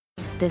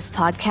This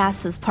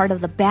podcast is part of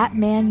the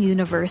Batman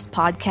Universe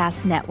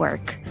Podcast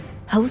Network,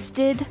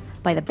 hosted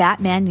by the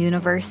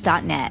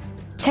BatmanUniverse.net.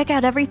 Check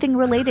out everything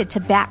related to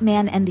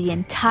Batman and the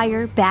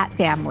entire Bat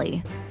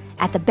family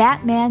at the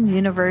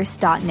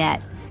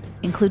BatmanUniverse.net,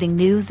 including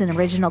news and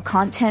original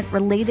content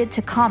related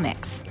to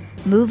comics,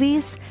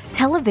 movies,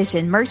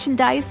 television,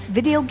 merchandise,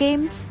 video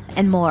games,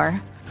 and more.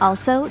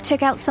 Also,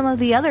 check out some of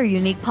the other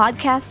unique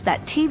podcasts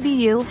that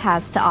TBU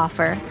has to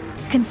offer.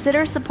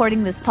 Consider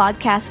supporting this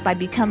podcast by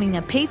becoming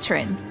a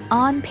patron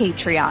on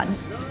Patreon.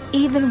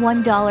 Even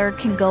 $1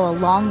 can go a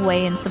long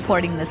way in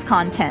supporting this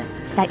content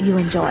that you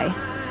enjoy.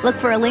 Look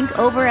for a link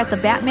over at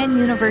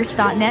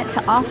thebatmanuniverse.net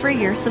to offer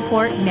your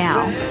support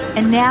now.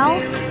 And now,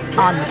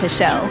 on with the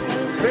show.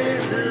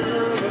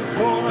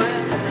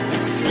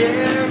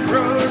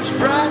 Scarecrows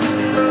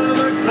frightened of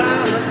a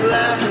clown that's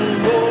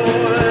laughing,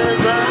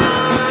 boys.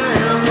 I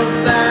am a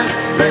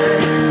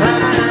Batman.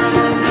 I am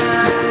a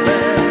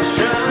Batman.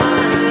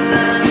 Shine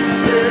and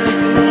sit,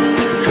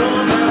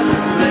 come out to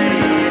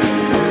play.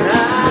 I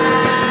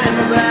am a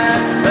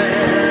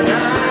Batman. I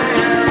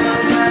am a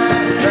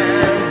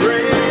Batman.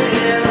 Bring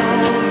it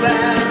on,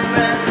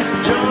 Batman.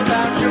 Jump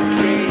out your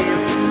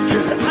cave,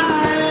 'cause I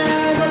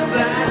am a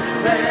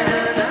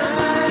Batman. I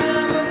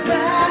am a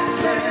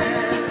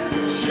Batman.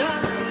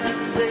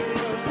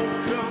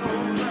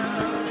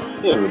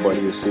 Hey everybody,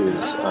 this is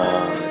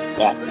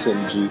at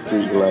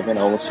TimG311.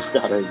 I almost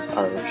forgot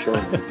our show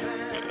name.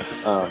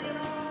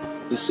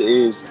 This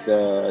is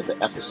the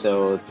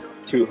episode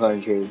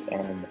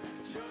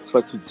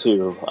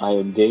 222. I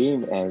am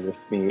Dane, and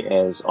with me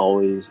as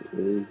always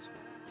is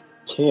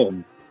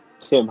Tim.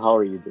 Tim, how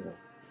are you doing?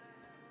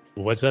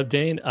 What's up,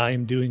 Dane? I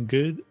am doing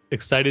good.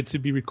 Excited to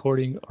be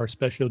recording our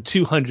special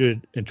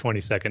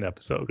 222nd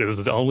episode, because this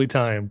is the only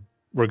time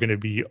we're going to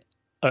be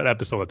an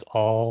episode that's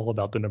all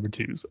about the number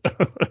twos.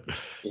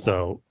 Yeah.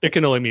 So it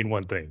can only mean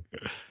one thing.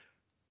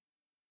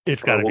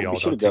 It's got to be all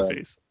about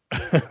Two-Face.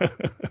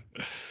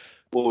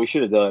 What we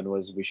should have done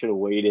was we should have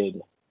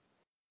waited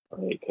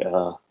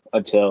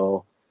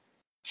until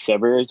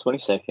February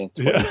 22nd,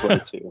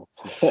 2022.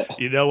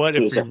 You know what?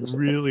 If we episode.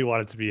 really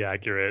want it to be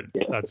accurate,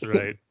 that's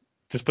right.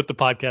 Just put the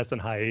podcast on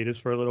hiatus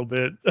for a little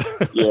bit.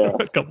 Yeah.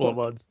 A couple of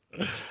months.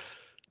 If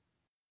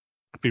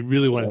we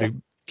really wanted to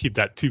keep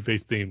that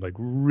Two-Face theme like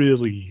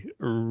really,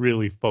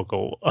 really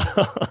focal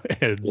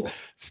and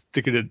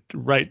sticking it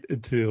right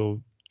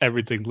until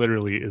everything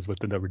literally is with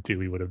the number two,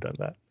 we would have done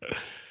that.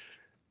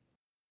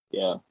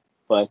 Yeah,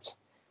 but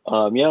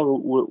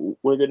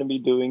we're going to be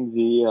doing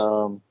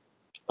the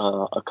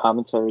a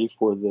commentary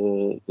for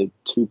the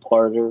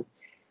two-parter.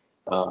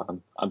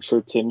 I'm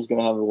sure Tim's going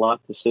to have a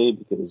lot to say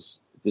because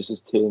this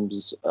is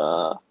Tim's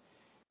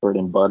bread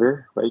and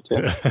butter, right,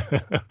 Tim?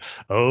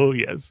 Oh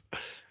yes.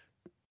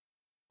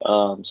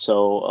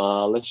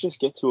 So let's just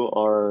get to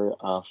our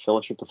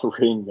Fellowship of the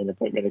Ring minute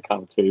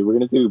commentary. We're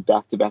gonna do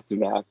back-to-back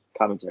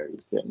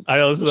commentaries then. I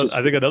know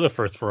I think another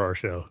first for our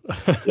show.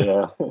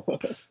 Yeah.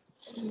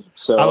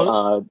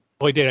 So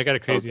wait, Dave, I got a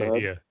crazy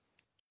idea.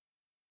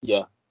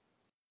 Yeah.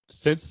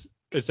 Since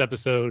it's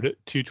episode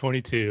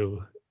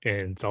 222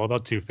 and it's all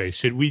about Two-Face,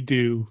 should we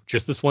do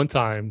just this one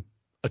time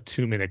a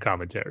 2-minute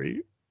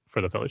commentary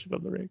for the Fellowship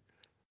of the Ring?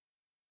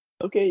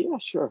 Okay, yeah,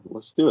 sure.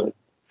 Let's do it.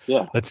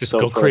 Yeah. Let's just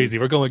go crazy.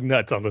 We're going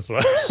nuts on this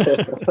one.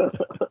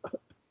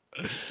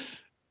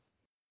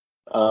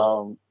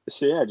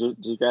 So yeah,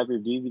 just grab your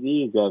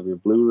DVD, grab your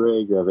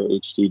Blu-ray, grab your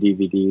HD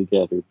DVD,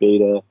 grab your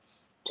beta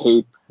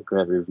tape,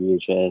 grab your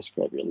VHS,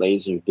 grab your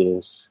laser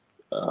disc,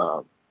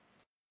 your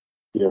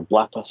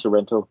Blockbuster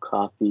rental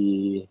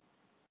copy,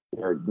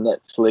 your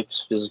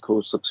Netflix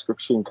physical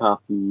subscription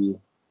copy,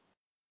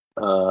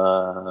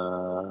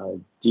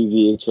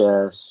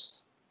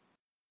 DVHS.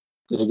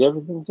 Did I get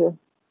everything, Tim?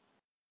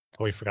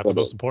 Oh, we forgot the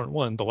most important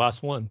one, the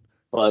last one.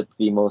 But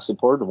the most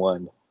important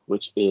one,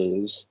 which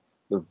is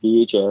the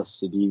VHS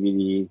to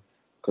DVD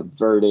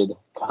converted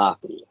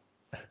copy.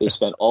 They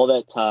spent all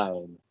that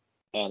time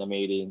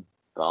animating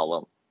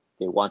Gollum.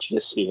 They want you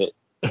to see it,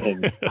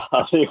 and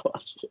how they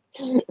watch it.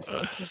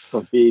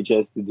 From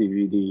VHS to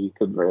DVD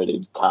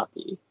converted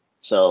copy.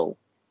 So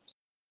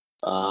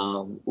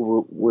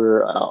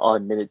we're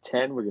on minute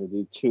 10. We're going to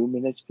do 2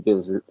 minutes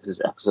because this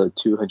is episode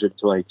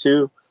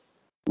 222.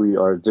 We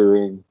are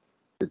doing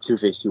the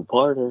Two-Face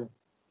two-parter,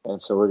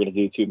 and so we're going to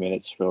do 2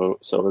 minutes. So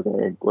we're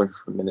going to go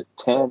from minute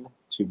 10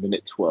 to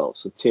minute 12.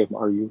 So Tim,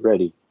 are you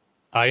ready?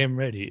 I am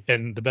ready.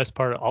 And the best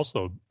part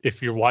also,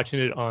 if you're watching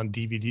it on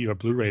DVD or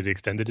Blu-ray, the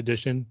extended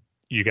edition,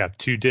 you got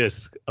 2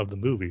 discs of the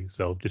movie.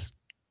 So just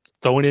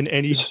throwing in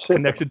any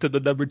connection to the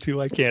number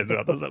 2 I can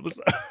throughout those episodes.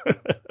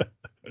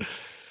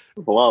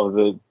 Wow,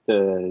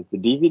 the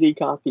DVD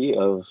copy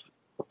of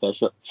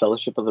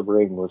Fellowship of the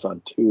Ring was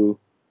on 2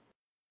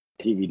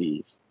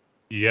 DVDs.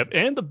 Yep,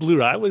 and the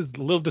Blu-ray. I was a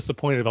little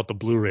disappointed about the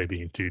Blu-ray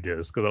being 2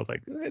 discs because I was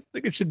like, I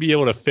think it should be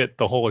able to fit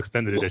the whole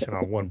extended edition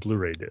on one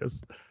Blu-ray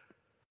disc.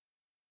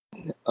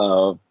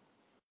 I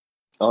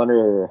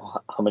wonder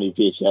how many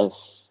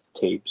VHS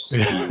tapes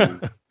you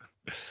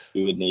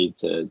would need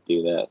to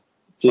do that.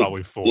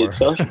 Probably 4. Did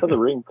Fellowship of the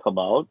Ring come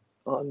out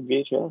on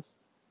VHS?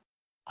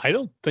 I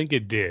don't think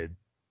it did.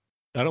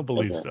 I don't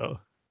believe Okay. so.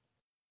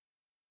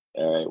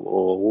 All right.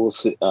 Well, we'll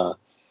see.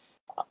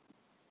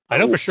 I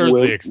know for sure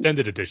Well, the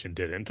extended edition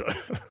didn't.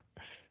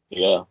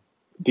 yeah.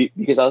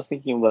 Because I was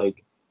thinking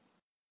like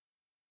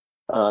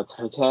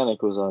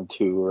Titanic was on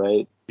 2,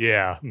 right?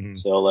 Yeah.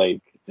 So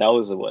like that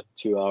was what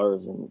 2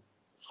 hours and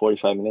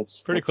 45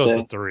 minutes. Pretty Let's close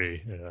to say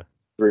 3. Yeah.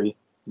 3,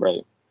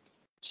 right?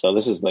 So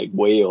this is like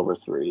way over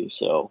 3.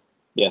 So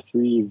yeah,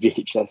 3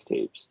 VHS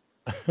tapes.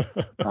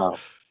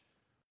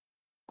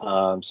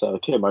 So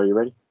Tim, are you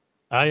ready?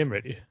 I am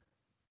ready.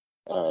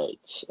 All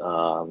right.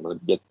 I'm gonna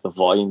get the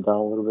volume down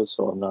a little bit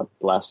so I'm not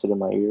blasted in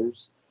my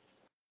ears.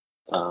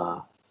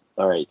 All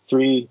right.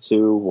 3,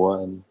 2,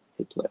 1.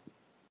 Hit play.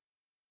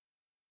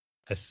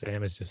 As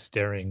Sam is just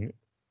staring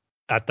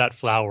at that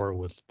flower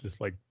with just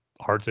like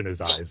hearts in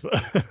his eyes.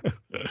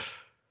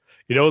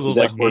 You know Is those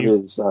that like for memes?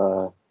 his?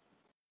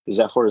 Is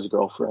that for his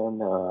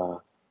girlfriend?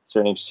 Is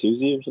her name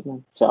Susie or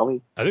something?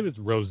 Sally? I think it's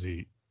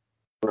Rosie.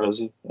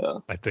 Rosie? Yeah.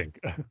 I think.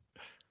 I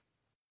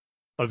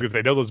was gonna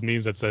say, know those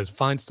memes that says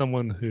find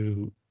someone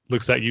who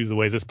looks at you the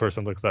way this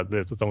person looks at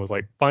this. It's almost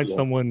like find Yeah.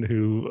 someone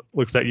who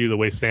looks at you the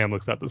way Sam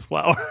looks at this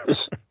flower.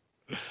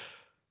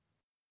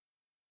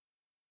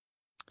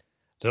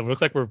 So it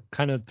looks like we're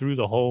kind of through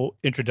the whole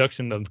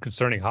introduction of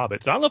concerning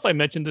hobbits. I don't know if I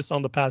mentioned this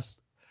on the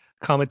past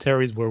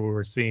commentaries where we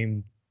were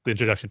seeing the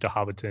introduction to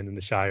Hobbiton and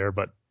the Shire,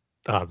 but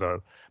the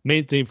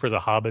main theme for the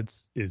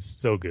Hobbits is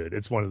so good.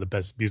 It's one of the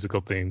best musical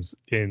themes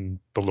in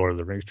the Lord of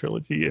the Rings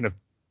trilogy, and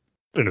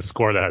in a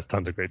score that has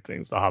tons of great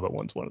things. The Hobbit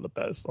one's one of the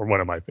best, or one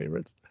of my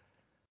favorites.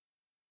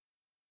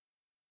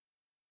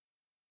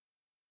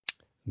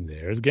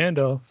 There's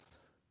Gandalf.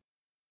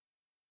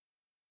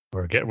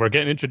 We're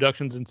getting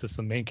introductions into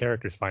some main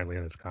characters finally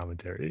in this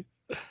commentary.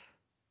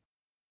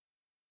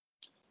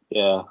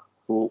 Yeah.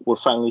 We're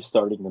finally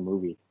starting the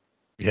movie.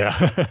 Yeah,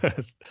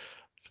 it's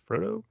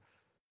Frodo.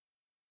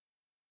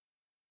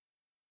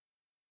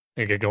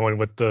 And get going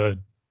with the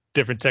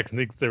different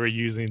techniques they were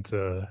using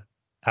to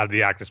have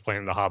the actors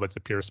playing the hobbits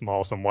appear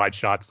small, some wide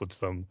shots with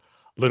some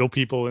little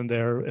people in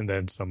there, and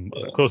then some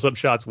close-up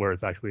shots where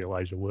it's actually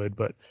Elijah Wood.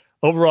 But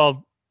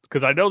overall,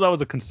 because I know that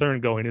was a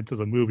concern going into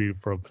the movie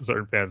from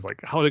certain fans,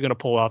 like how are they going to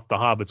pull off the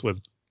hobbits with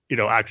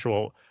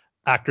actual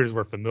actors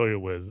we're familiar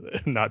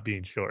with not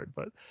being short.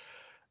 But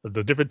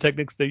the different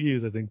techniques they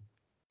use, I think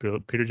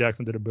Peter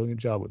Jackson did a brilliant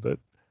job with it.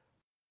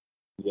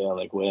 Yeah,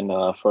 like when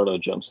Frodo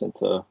jumps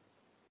into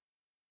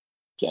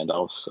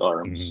Gandalf's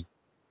arms. Mm-hmm.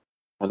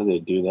 How do they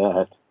do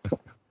that?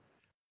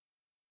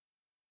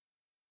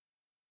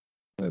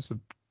 That's a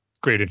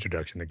great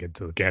introduction again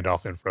to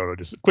Gandalf and Frodo,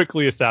 just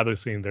quickly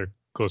establishing their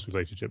close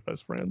relationship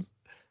as friends.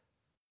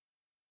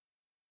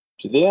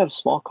 Do they have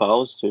small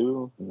cows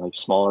too? And, like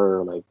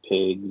smaller like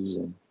pigs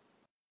and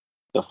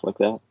stuff like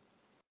that?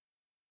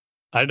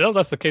 I know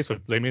that's the case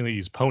with they mainly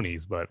use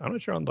ponies, but I'm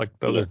not sure on like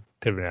the other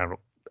different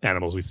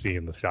animals we see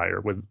in the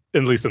Shire, with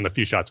at least in the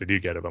few shots we do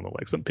get of them,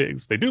 like some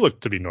pigs. They do look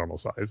to be normal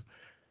size.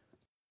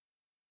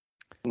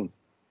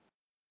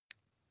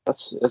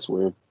 That's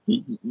weird.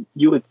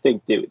 You would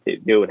think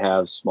they would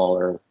have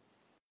smaller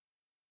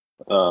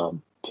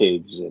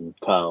pigs and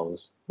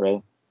cows,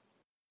 right?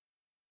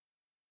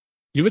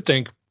 You would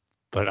think,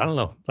 but I don't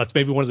know. That's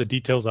maybe one of the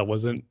details that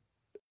wasn't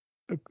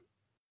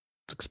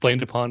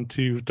explained upon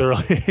too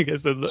thoroughly, I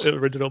guess, in the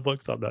original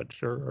books. I'm not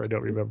sure, or I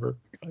don't remember.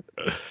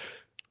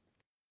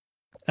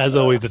 As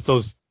always, it's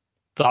those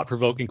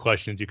thought-provoking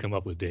questions you come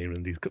up with, Dave,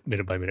 in these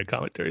minute-by-minute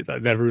commentaries. I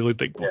never really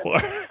think before.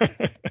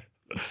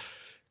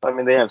 I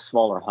mean, they have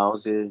smaller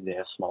houses, they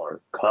have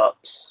smaller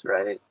cups,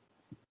 right?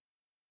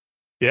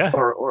 Yeah.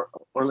 Or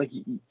like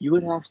you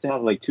would have to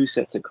have like 2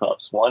 sets of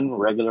cups, one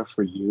regular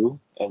for you,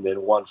 and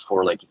then one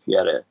for like if you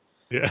had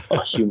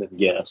a human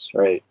guest,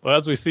 right? Well,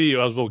 as we see,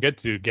 as we'll get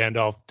to,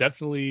 Gandalf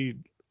definitely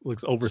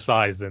looks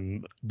oversized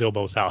in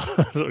Bilbo's house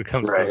when it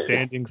comes to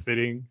standing,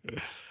 sitting.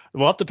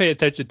 We'll have to pay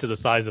attention to the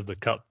size of the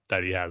cup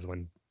that he has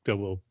when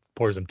Bilbo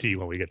pours him tea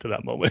when we get to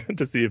that moment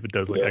to see if it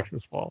does look extra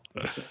small.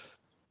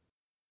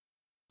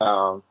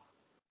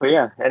 But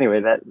yeah,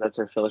 anyway, that's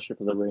our Fellowship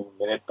of the Ring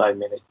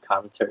minute-by-minute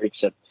commentary,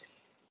 except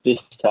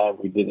this time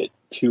we did it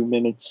 2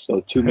 minutes,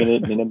 so 2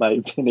 minute,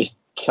 minute-by-minute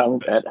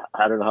comment.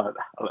 I don't know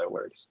how that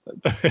works.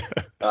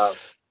 But,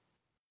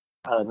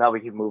 now we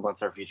can move on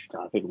to our feature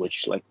topic,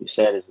 which, like we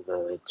said, is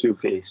the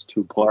Two-Face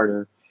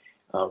two-parter.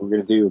 We're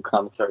going to do a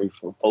commentary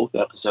for both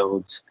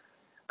episodes.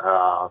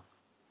 I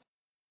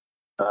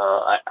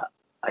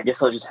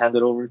guess I'll just hand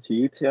it over to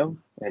you,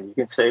 Tim, and you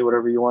can say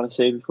whatever you want to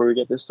say before we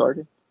get this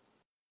started.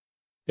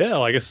 Yeah,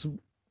 well, I guess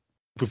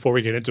before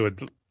we get into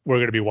it, we're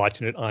going to be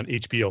watching it on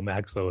HBO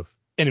Max. So if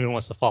anyone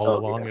wants to follow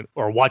along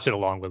or watch it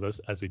along with us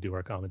as we do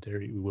our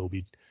commentary, we will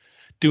be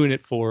doing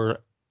it for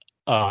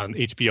on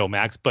HBO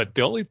Max. But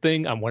the only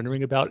thing I'm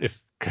wondering about,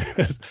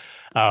 because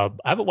I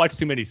haven't watched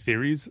too many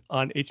series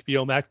on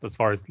HBO Max as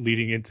far as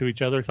leading into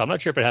each other, so I'm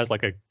not sure if it has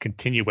like a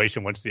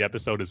continuation once the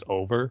episode is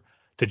over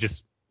to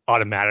just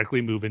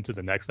automatically move into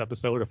the next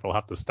episode, or if we'll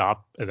have to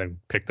stop and then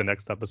pick the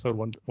next episode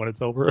when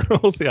it's over.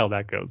 We'll see how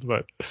that goes.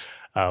 But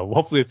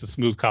hopefully it's a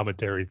smooth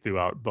commentary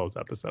throughout both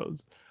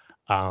episodes.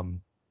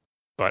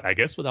 But I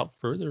guess without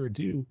further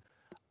ado,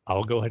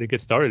 I'll go ahead and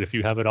get started if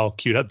you have it all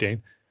queued up,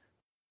 Dane.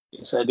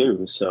 Yes, I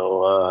do.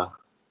 So,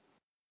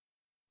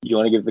 you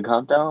want to give the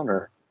countdown,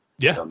 or?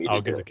 Yeah,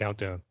 I'll give the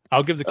countdown.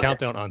 I'll give the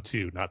countdown on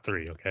 2, not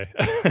 3, okay?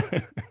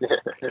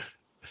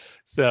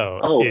 So.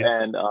 Oh,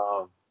 and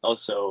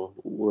also,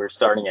 we're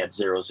starting at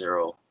 000,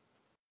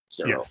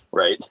 yes.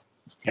 right?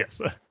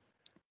 Yes.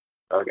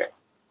 Okay.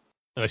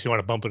 Unless you want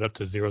to bump it up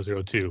to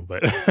 002,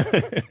 but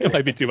it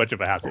might be too much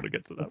of a hassle to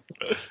get to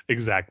the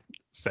exact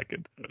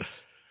second.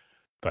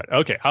 But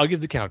okay, I'll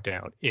give the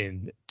countdown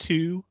in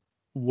 2,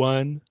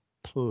 1,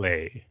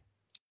 play.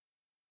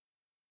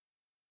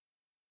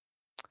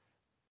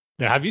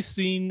 Now, have you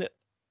seen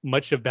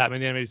much of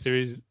Batman the Animated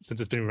Series since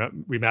it's been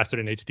remastered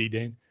in HD,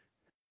 Dane?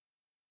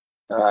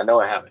 No,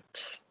 I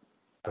haven't.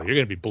 So you're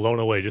going to be blown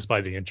away just by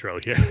the intro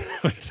here.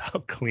 Just how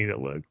clean it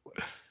looks.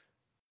 Let's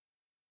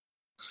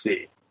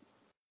see.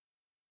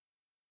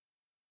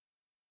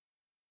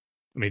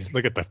 I mean, just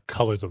look at the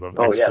colors of the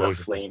Oh, yeah, the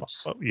explosions.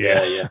 flames. Oh,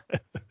 Yeah.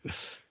 I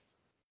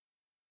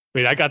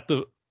mean, I got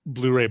the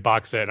Blu-ray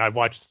box set, and I've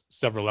watched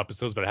several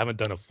episodes, but I haven't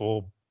done a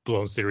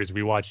full-blown series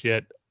rewatch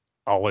yet,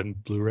 all in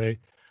Blu-ray.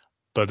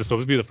 But this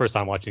will be the first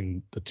time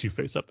watching the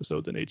Two-Face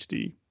episodes in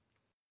HD.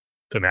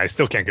 I mean, I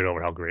still can't get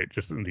over how great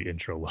just in the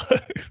intro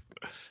was.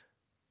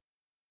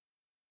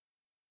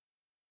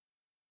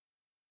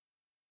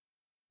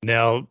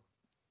 Now,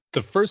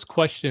 the first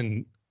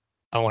question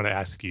I want to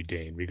ask you,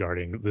 Dane,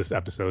 regarding this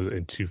episode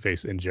and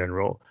Two-Face in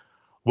general,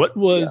 what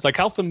was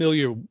how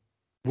familiar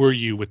were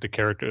you with the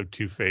character of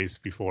Two-Face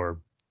before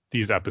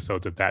these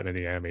episodes of Batman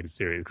the Animated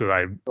Series? Because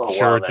I'm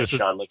sure that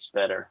shot looks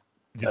better.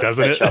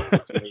 Doesn't it? That shot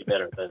looks way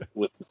better than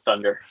with the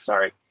Thunder.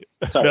 Sorry,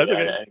 That's okay. I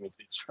didn't mean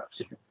to interrupt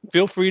you.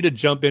 Feel free to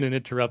jump in and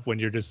interrupt when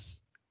you're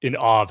just in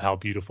awe of how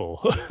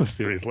beautiful the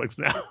series looks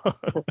now.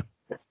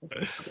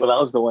 Well, that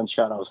was the one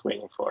shot I was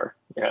waiting for.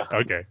 Yeah.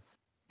 Okay.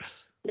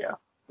 Yeah.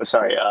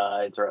 Sorry,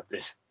 I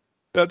interrupted.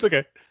 That's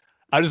okay.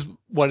 I just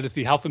wanted to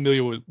see how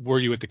familiar were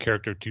you with the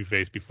character of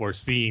Two-Face before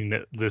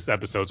seeing this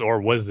episode, or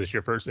was this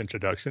your first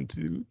introduction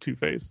to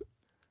Two-Face?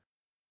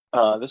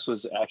 This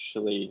was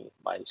actually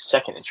my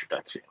second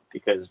introduction,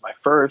 because my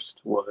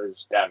first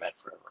was Batman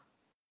Forever.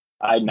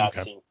 I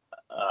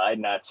had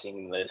not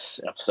seen this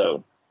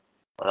episode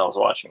when I was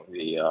watching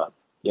the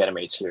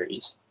animated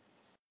series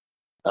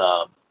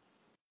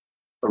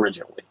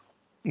originally.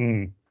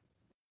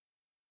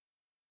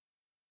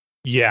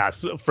 Yeah,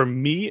 so for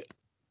me,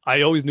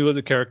 I always knew of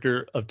the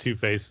character of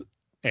Two-Face,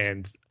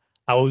 and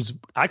I was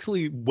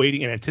actually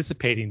waiting and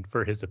anticipating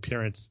for his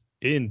appearance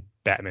in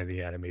Batman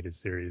the Animated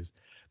Series,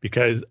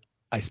 because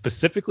I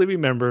specifically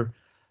remember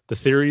the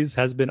series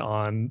has been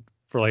on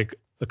for like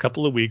a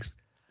couple of weeks,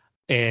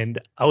 and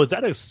I was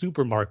at a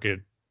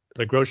supermarket,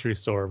 the grocery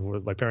store, where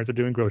my parents are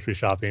doing grocery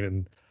shopping,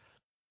 and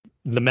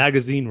the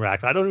magazine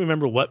racks, I don't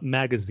remember what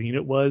magazine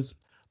it was,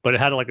 but it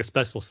had like a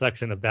special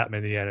section of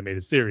Batman the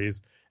Animated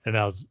Series, and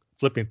I was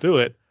flipping through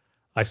it.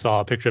 I saw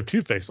a picture of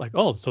Two-Face, like,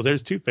 oh, so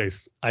there's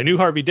Two-Face. I knew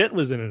Harvey Dent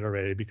was in it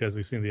already because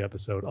we've seen the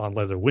episode on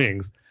Leather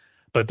Wings,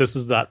 but this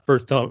is that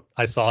first time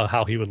I saw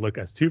how he would look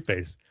as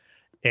Two-Face.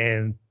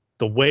 And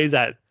the way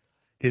that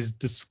his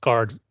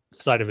discard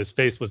side of his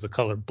face was the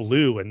color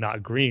blue and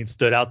not green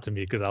stood out to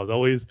me, because I was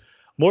always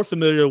more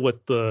familiar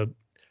with the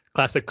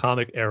classic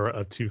comic era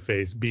of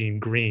Two-Face being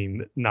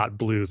green, not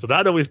blue. So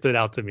that always stood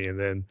out to me. And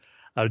then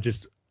I was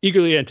just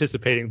eagerly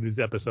anticipating these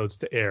episodes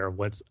to air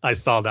once I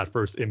saw that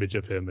first image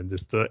of him, and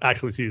just to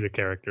actually see the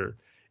character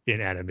in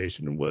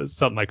animation was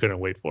something I couldn't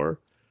wait for.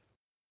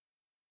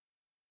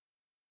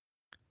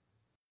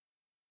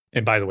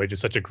 And by the way,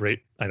 just such a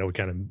great, I know we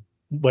kind of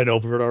went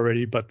over it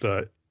already, but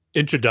the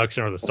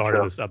introduction or the start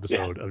of this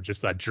episode of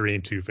just that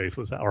dream Two-Face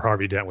was, or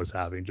Harvey Dent was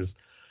having, just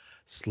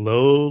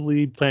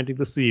slowly planting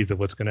the seeds of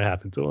what's going to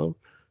happen to him.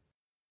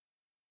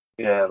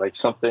 Yeah, like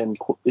something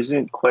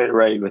isn't quite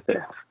right with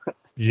it.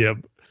 Yep.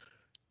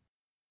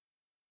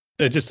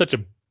 And just such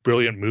a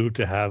brilliant move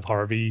to have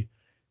Harvey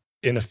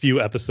in a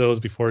few episodes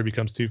before he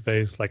becomes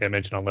Two-Face, like I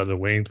mentioned on Leather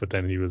Wings, but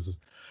then he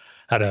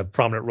had a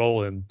prominent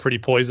role in Pretty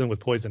Poison with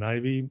Poison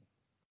Ivy.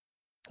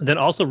 And then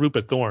also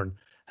Rupert Thorne,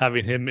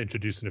 having him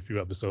introduced in a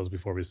few episodes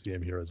before we see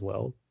him here as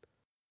well.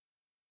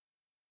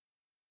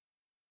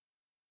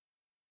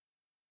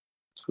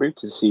 It's weird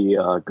to see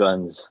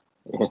guns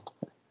in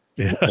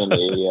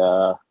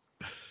a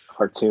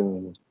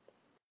cartoon.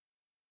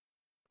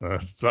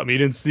 Something you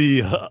didn't see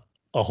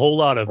a whole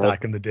lot of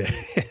back in the day.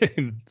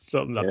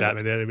 Something that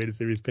Batman the Animated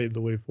Series paved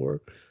the way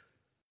for.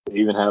 They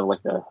even have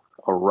like a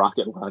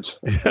rocket launcher.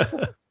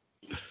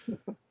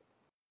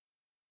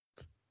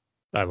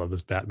 I love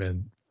this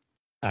Batman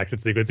action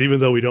sequence. Even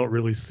though we don't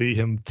really see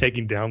him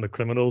taking down the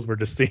criminals, we're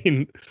just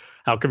seeing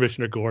how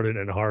Commissioner Gordon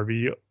and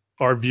Harvey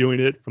are viewing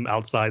it from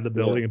outside the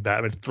building, and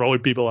Batman's throwing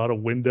people out of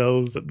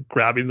windows and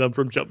grabbing them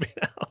from jumping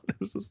out.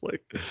 was just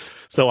like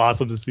so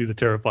awesome to see the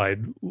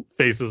terrified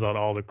faces on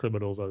all the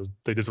criminals as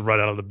they just run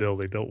out of the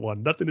building. Don't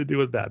want nothing to do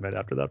with Batman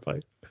after that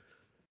fight.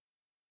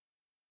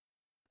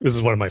 This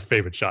is one of my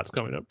favorite shots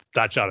coming up.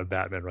 That shot of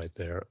Batman right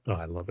there. Oh,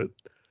 I love it.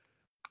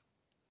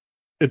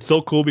 It's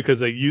so cool because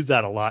they use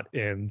that a lot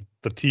in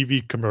the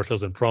TV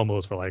commercials and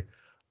promos for like,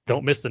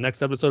 don't miss the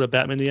next episode of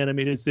Batman the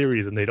Animated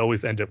Series. And they'd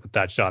always end up with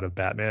that shot of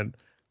Batman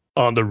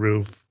on the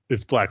roof,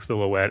 this black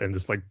silhouette, and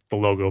just like the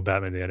logo of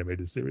Batman the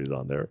Animated Series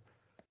on there.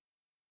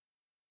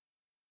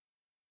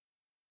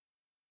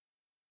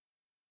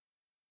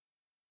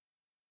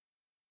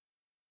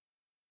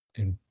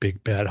 And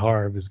Big Bad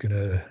Harv is going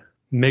to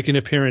make an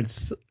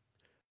appearance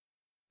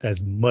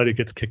as Muddy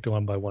gets kicked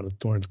on by one of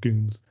Thorne's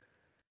goons.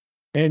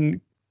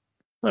 And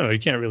I don't know, you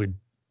can't really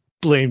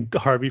blame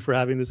Harvey for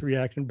having this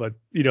reaction, but,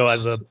 you know,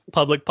 as a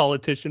public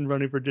politician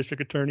running for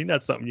district attorney,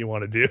 that's something you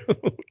want to do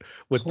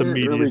with the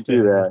media really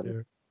standing do right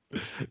that.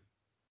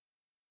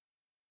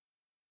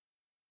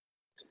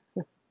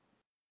 there.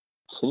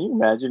 Can you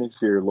imagine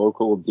if your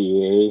local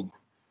DA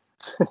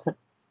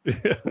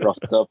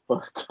roughed up a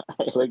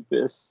guy like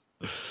this?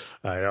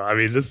 I know. I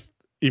mean, this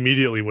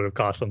immediately would have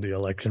cost them the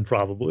election,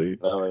 probably.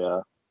 Oh,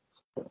 yeah.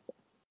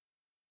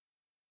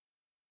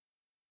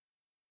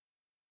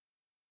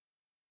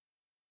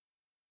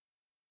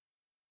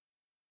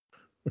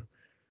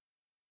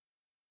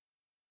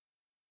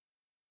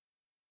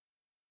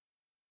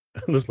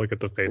 Just look at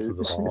the faces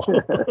of all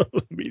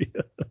the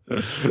media.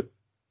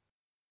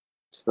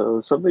 So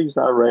something's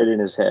not right in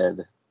his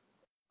head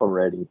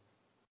already.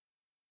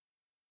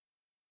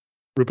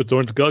 Rupert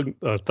Thorne's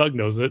thug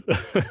knows it.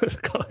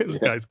 This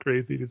guy's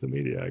crazy. He's a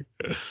maniac.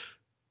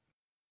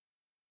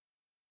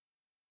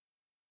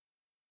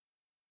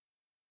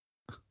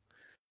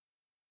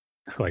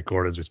 Like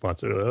Gordon's response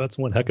to it, that's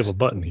one heck of a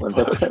button he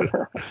pushed.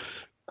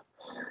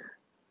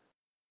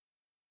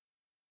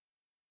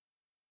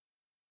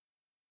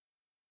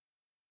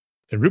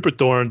 And Rupert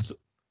Thorne's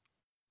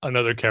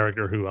another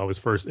character who I was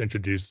first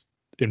introduced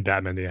in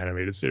Batman the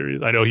Animated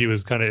Series. I know he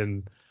was kind of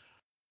in,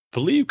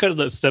 believe, kind of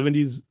the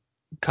 70s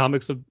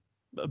comics of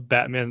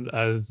Batman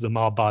as the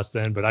mob boss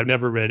then, but I've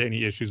never read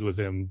any issues with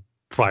him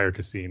prior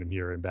to seeing him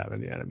here in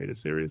Batman the Animated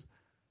Series.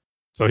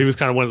 So he was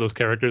kind of one of those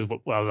characters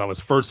as I was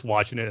first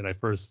watching it and I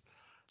first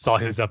saw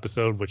his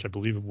episode, which I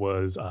believe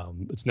was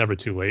It's Never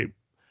Too Late.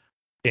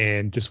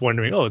 And just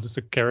wondering, is this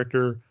a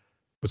character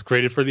was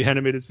created for the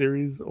animated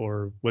series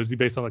or was he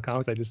based on the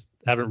comics? I just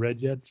haven't read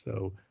yet.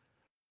 So,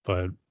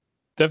 but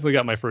definitely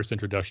got my first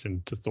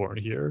introduction to Thorne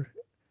here.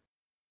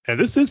 And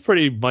this is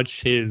pretty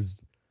much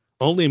his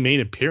only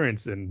main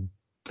appearance in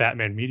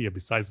Batman media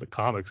besides the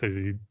comics, because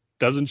he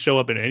doesn't show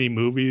up in any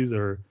movies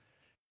or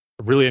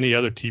really any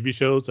other TV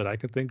shows that I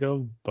can think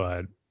of.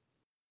 But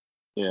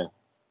yeah,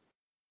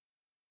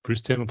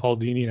 Bruce Timm and Paul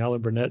Dini and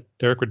Alan Burnett,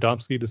 Eric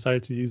Radomski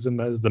decided to use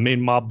him as the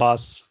main mob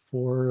boss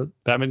for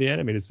Batman the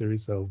Animated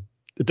Series. So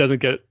it doesn't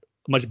get a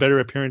much better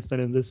appearance than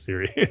in this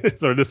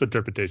series, or this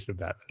interpretation of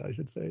Batman, I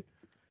should say.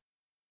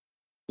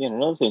 Yeah, and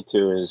another thing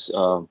too is,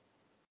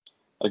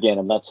 again,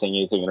 I'm not saying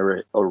anything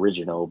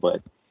original,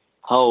 but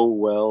how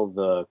well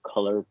the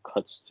color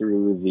cuts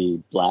through the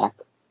black.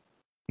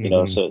 You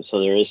know, so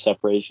there is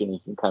separation. You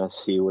can kind of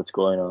see what's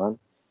going on.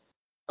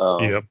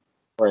 Yep.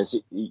 Whereas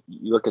you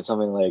look at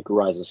something like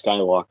Rise of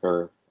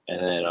Skywalker, and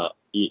then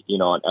you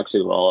know, on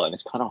Exegol, and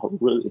it's kind of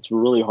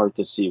really hard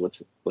to see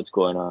what's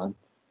going on.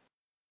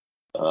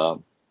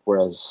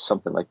 Whereas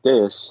something like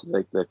this,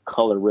 like the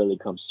color really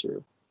comes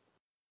through.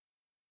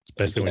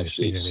 Especially when you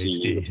see it in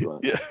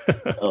HD. Yeah.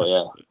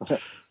 Oh yeah.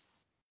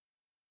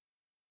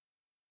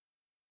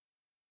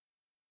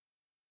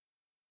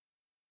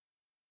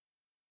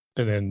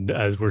 And then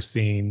as we're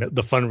seeing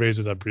the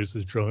fundraisers that Bruce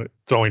is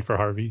throwing for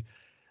Harvey,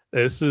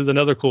 this is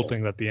another cool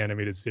thing that the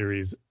animated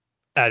series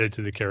added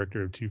to the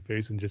character of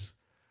Two-Face, and just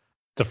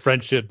the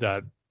friendship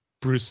that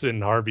Bruce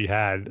and Harvey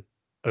had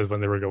as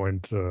when they were going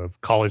to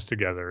college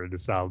together, and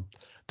just how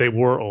they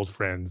were old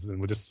friends,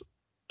 and with just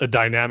a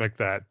dynamic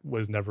that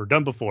was never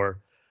done before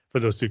for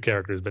those two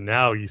characters. But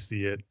now you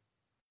see it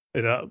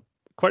in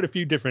quite a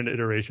few different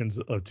iterations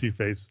of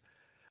Two-Face.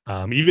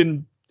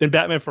 Even in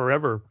Batman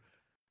Forever,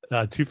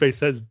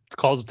 Two-Face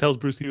tells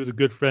Bruce he was a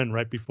good friend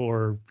right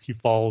before he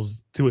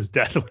falls to his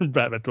death when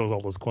Batman throws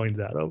all those coins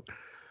at him,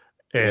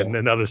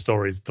 and other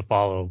stories to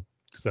follow.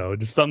 So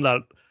just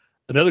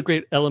another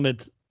great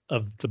element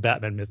of the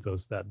Batman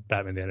mythos that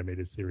Batman the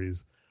Animated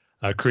Series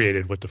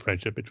created with the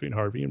friendship between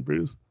Harvey and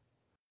Bruce.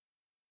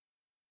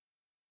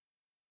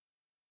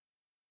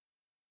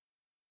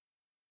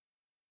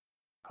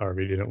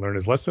 Harvey didn't learn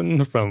his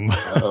lesson from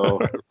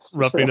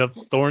roughing up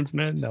Thorne's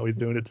men. Now he's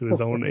doing it to his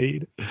own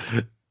aid.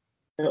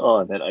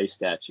 Oh, that ice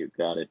statue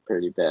got it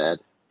pretty bad.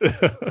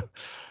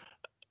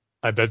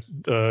 I bet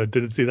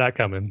didn't see that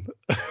coming.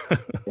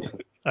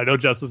 I know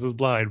justice is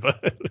blind,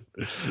 but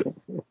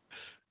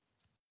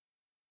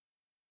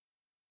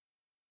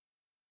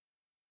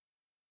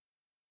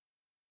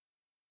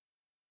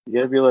you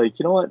gotta be like,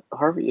 you know what,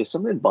 Harvey, is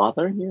something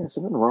bothering you? Is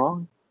something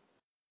wrong?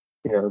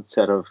 You know,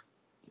 instead of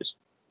just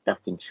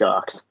acting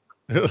shocked.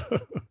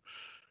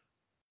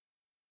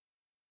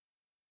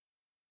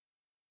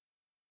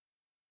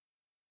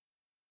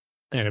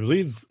 And I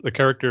believe the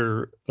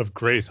character of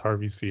Grace,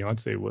 Harvey's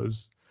fiance,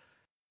 was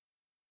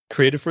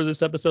created for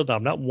this episode. Now,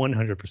 I'm not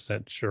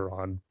 100% sure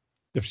on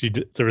if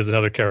there is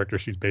another character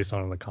she's based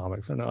on in the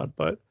comics or not,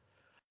 but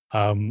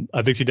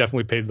I think she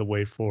definitely paved the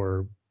way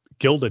for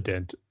Gilda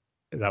Dent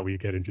that we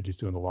get introduced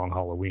to in The Long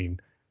Halloween.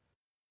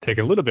 Take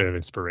a little bit of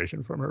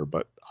inspiration from her,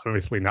 but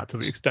obviously not to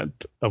the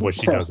extent of what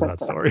she does in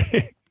that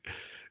story.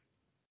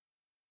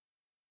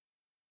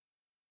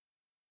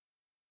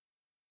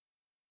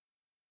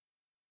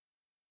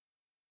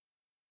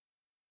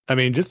 I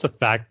mean, just the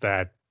fact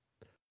that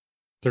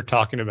they're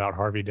talking about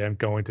Harvey Dent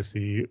going to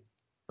see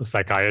a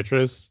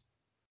psychiatrist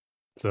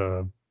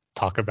to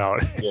talk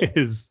about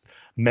his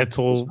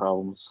mental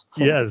problems.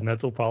 his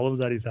mental problems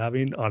that he's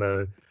having on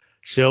a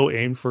show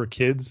aimed for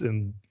kids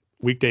in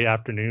weekday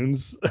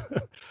afternoons.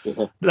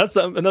 Yeah. That's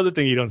another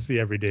thing you don't see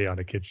every day on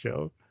a kid's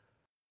show.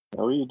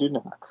 No, you do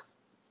not.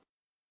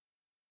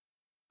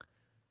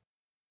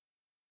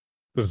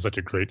 This is such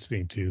a great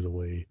scene too. The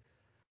way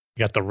you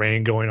got the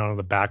rain going on in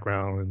the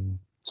background and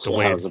the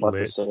way I was it's about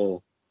lit. to say,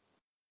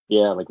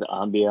 yeah, like the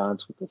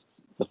ambiance with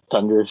the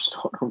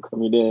thunderstorm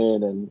coming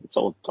in, and it's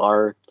all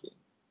dark.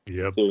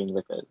 Yep. Doing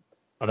like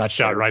a that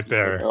shot right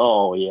there. Like,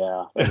 oh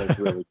yeah, that looks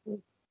really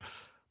good.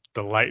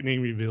 The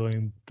lightning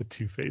revealing the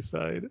Two-Face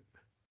side.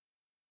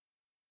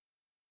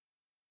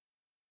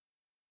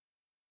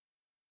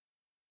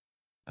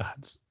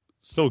 It's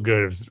so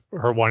good. It's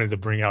her wanting to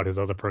bring out his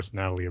other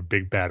personality of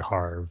Big Bad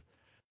Harv,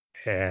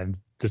 and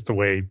just the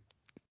way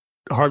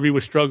Harvey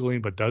was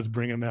struggling, but does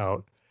bring him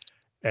out.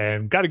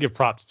 And got to give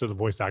props to the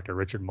voice actor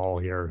Richard Mall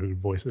here, who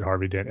voiced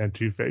Harvey Dent and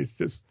Two-Face.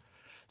 Just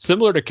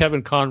similar to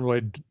Kevin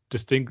Conroy,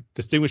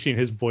 distinguishing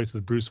his voice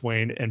as Bruce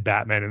Wayne and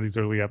Batman in these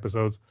early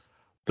episodes.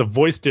 The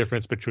voice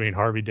difference between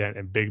Harvey Dent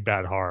and Big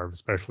Bad Harv,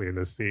 especially in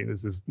this scene,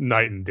 is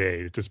night and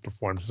day. It just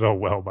performed so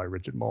well by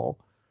Richard Mall.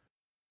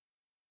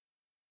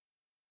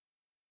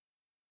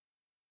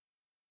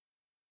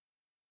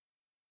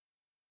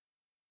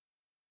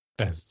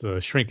 As the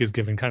Shrink is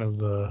given kind of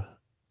the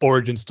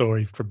origin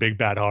story for Big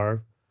Bad Harv,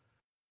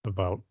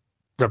 about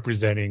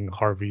representing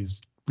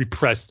Harvey's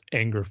repressed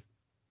anger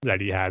that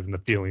he has and the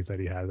feelings that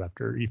he has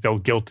after he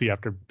felt guilty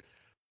after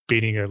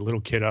beating a little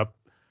kid up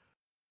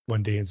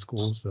one day in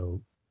school.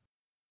 So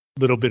a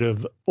little bit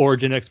of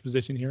origin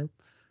exposition here.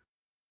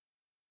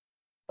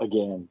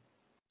 Again,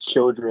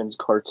 children's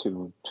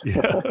cartoon.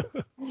 Yeah.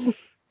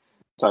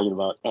 Talking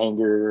about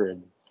anger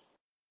and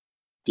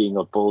being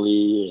a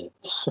bully.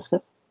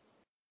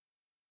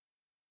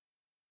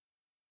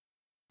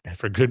 And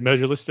for good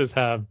measure, let's just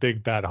have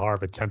Big Bad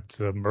Harv attempt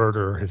to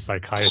murder his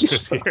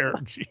psychiatrist here.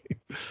 Gee.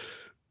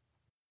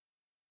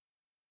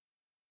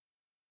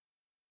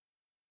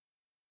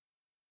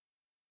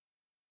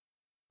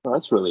 Well,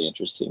 that's really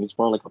interesting. It's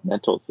more like a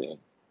mental thing,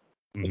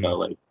 you know,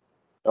 like,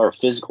 or a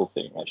physical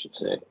thing, I should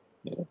say.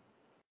 You know?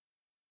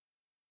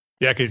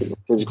 Yeah, because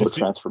physical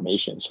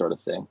transformation sort of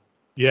thing.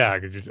 Yeah,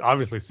 because you're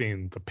obviously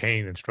seeing the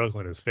pain and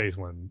struggle in his face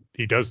when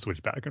he does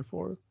switch back and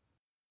forth.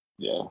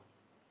 Yeah.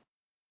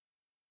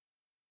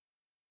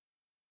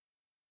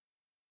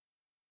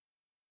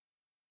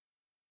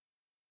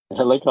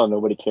 I like how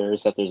nobody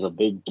cares that there's a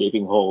big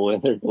gaping hole in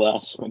their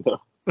glass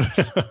window.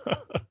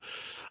 I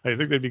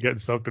think they'd be getting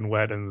soaked and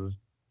wet, and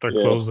their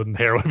clothes and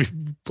hair would be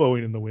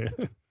blowing in the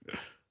wind.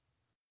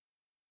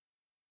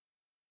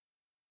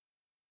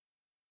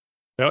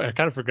 I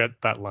kind of forgot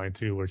that line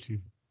too, where she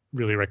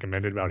really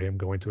recommended about him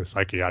going to a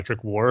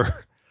psychiatric ward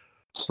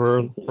for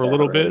a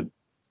little bit.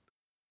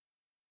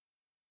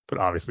 But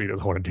obviously, he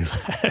doesn't want to do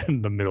that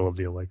in the middle of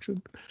the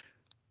election.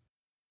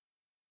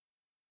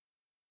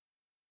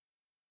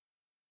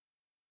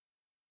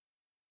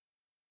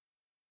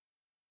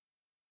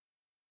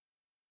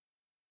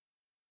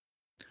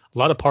 A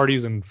lot of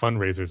parties and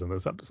fundraisers in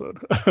this episode.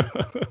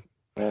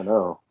 I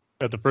know.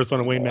 At the first one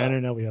in Wayne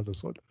Manor, now we have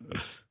this one.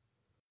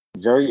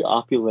 Very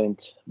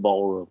opulent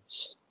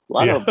ballrooms. A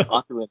lot of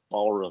opulent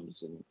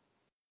ballrooms in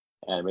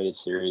animated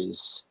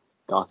series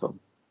Gotham.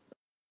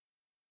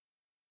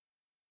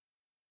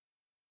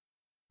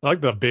 I like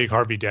the big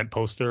Harvey Dent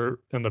poster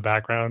in the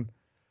background.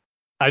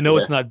 I know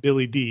it's not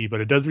Billy D, but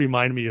it does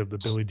remind me of the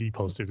Billy D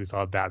posters we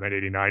saw in Batman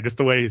 '89. Just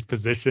the way he's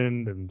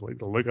positioned and like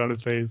the look on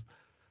his face.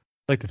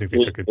 I like to think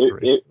they took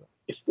inspiration.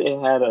 If they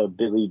had a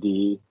Billy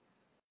D.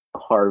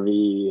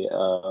 Harvey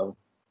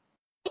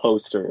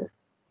poster,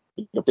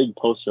 a big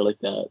poster like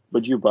that,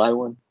 would you buy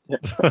one?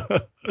 I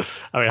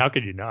mean, how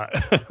could you not?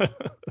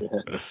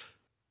 Yeah.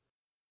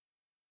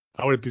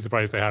 I wouldn't be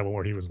surprised if they had one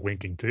where he was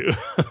winking too.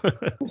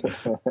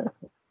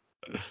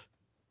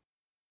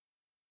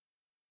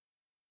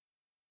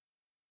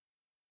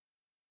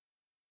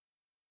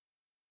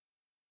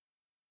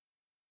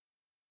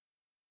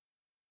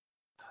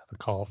 The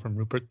call from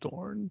Rupert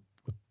Thorne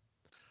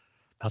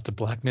about to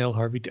blackmail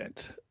Harvey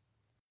Dent.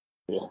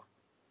 Yeah.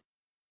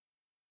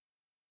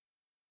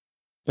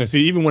 And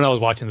see, even when I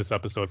was watching this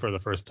episode for the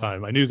first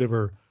time, I knew they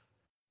were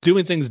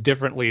doing things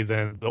differently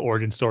than the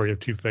origin story of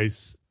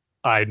Two-Face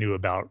I knew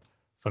about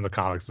from the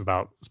comics,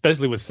 about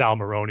especially with Sal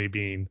Maroni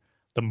being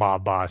the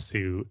mob boss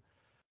who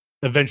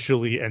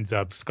eventually ends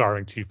up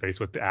scarring Two-Face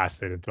with the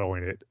acid and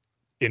throwing it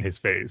in his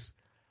face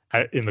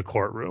in the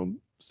courtroom.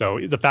 So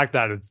the fact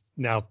that it's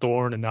now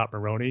Thorne and not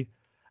Maroni,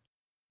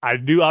 I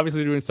knew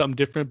obviously doing something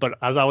different, but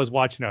as I was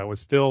watching, I was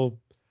still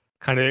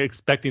kind of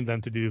expecting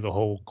them to do the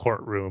whole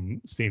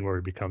courtroom scene where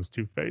he becomes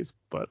Two-Face.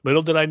 But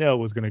little did I know it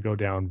was going to go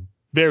down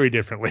very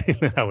differently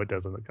than how it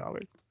does in the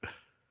comics.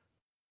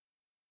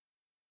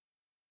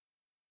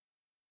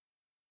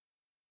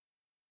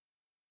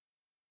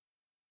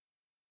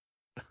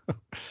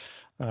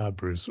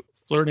 Bruce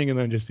flirting and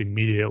then just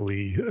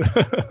immediately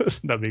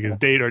snubbing his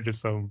date or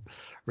just some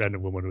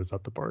random woman who was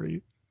at the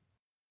party.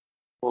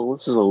 Well,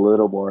 this is a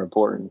little more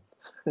important.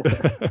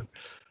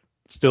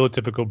 Still a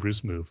typical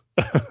Bruce move.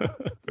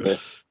 Yeah.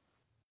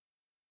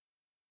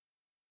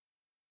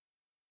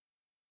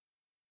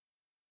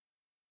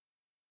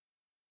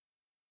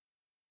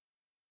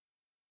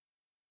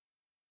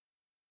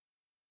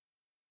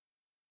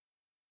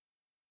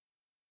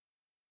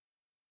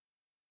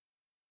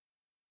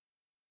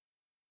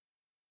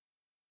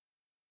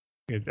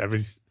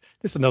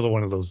 It's another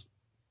one of those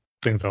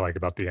things I like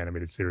about the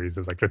animated series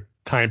is like the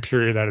time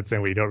period that it's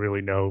in where you don't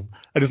really know.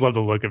 I just love the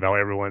look of how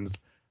everyone's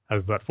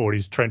has that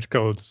 40s trench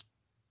coats,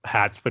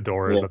 hats,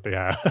 fedoras that they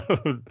have.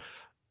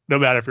 No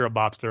matter if you're a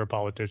mobster, a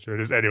politician,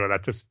 just anyone,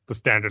 that's just the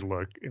standard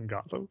look in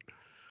Gotham.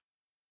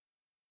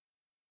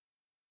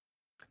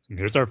 And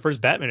here's our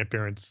first Batman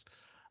appearance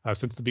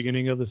since the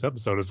beginning of this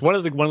episode. It's one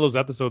of those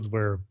episodes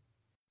where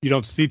you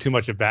don't see too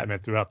much of Batman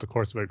throughout the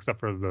course of it, except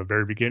for the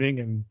very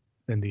beginning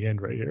and the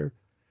end right here.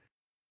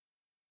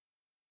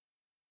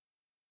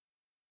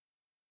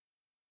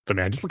 But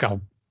man, just look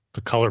how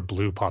the color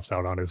blue pops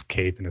out on his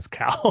cape and his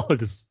cowl. It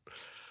just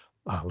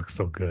it looks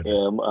so good.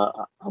 Yeah,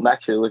 I'm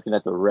actually looking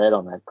at the red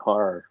on that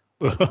car.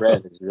 The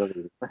red is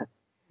really,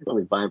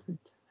 really vibrant.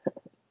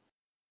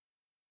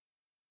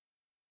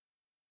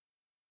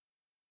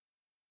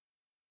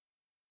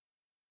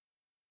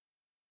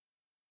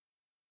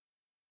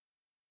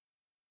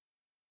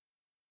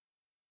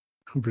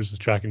 Bruce's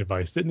tracking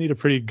device didn't need a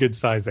pretty good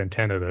sized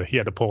antenna he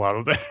had to pull out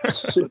of there.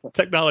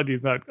 Technology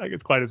is not, I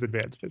guess, quite as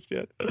advanced just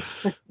yet.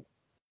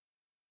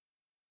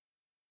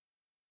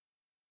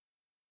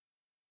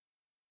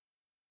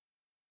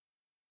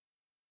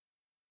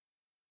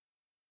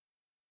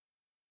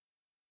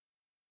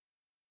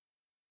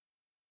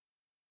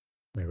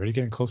 We're already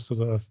getting close to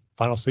the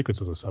final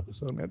sequence of this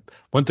episode, man.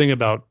 One thing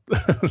about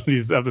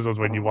these episodes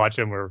when you watch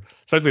them, or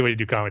especially when you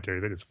do commentary,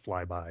 they just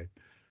fly by.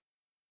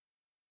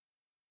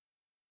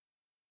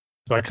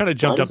 So I kind of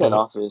jumped up.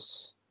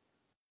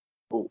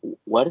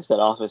 Why does that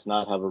office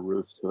not have a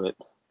roof to it?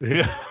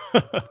 Yeah,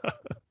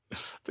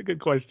 that's a good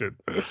question.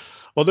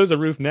 Well, there's a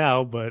roof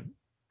now, but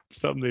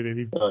something they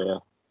maybe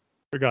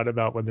forgot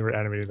about when they were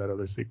animating that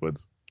other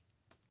sequence.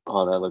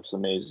 Oh, that looks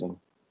amazing.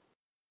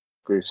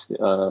 Bruce,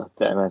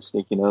 Batman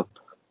sneaking up.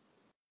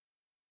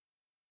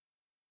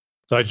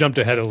 So I jumped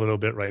ahead a little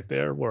bit right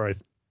there where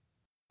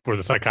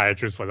the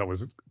psychiatrist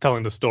was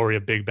telling the story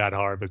of Big Bad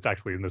Harv. It's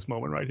actually in this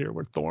moment right here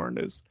where Thorne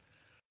is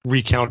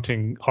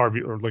recounting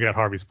Harvey, or looking at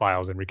Harvey's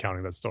files and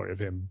recounting that story of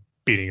him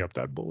beating up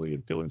that bully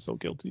and feeling so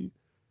guilty.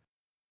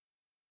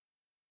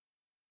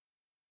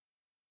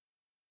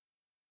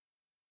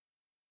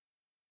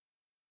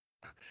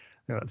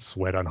 That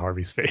sweat on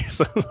Harvey's face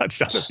that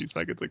shot a few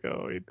seconds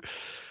ago.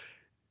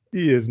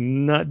 He is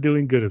not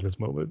doing good at this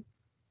moment.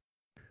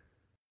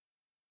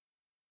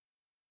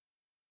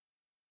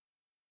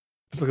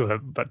 Just look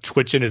at that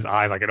twitch in his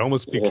eye. Like it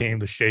almost became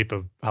the shape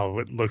of how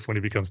it looks when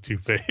he becomes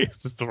Two-Face,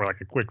 just for like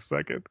a quick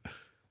second.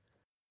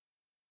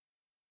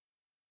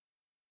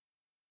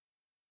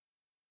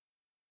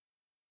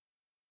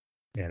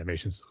 The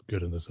animation's so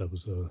good in this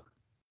episode.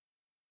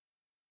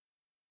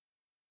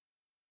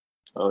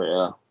 Oh,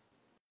 yeah.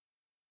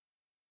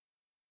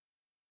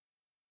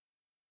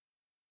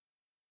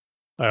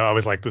 I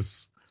always like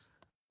this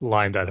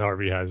line that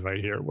Harvey has right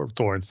here where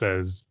Thorne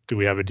says, "Do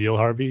we have a deal,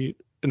 Harvey?"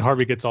 And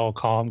Harvey gets all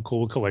calm,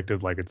 cool,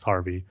 collected like it's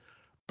Harvey.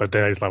 But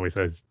then I just love he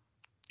says,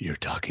 "You're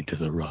talking to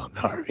the wrong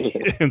Harvey."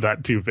 In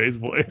that Two-Face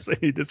voice. And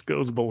he just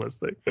goes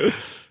ballistic.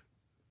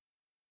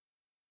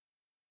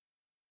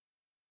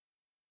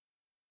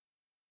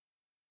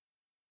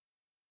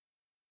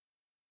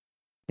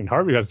 And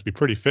Harvey has to be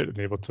pretty fit and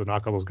able to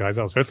knock all those guys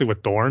out, especially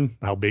with Thorne,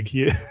 how big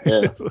he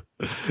is.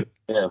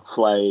 Yeah,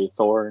 Fly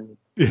Thorne.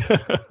 Yeah.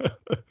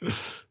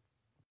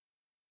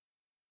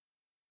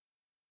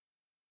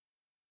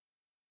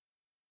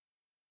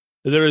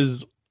 There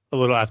is a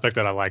little aspect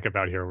that I like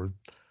about here where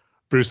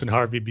Bruce and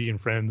Harvey being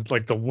friends,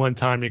 like the one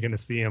time you're going to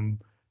see them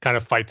kind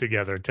of fight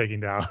together,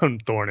 taking down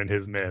Thorne and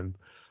his men.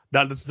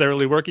 Not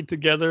necessarily working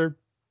together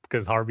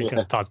because Harvey kind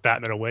of toss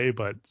Batman away,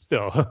 but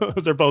still,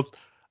 they're both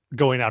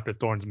going after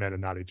Thorne's men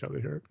and not each other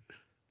here.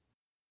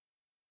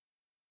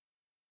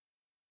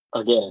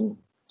 Again,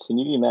 can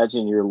you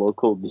imagine your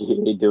local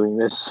DA doing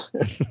this?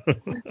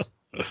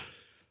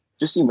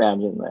 Just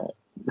imagine that.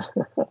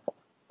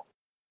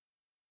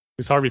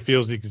 Because Harvey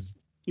feels he can,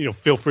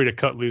 feel free to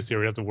cut loose here.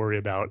 We don't have to worry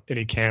about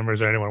any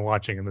cameras or anyone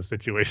watching in this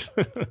situation.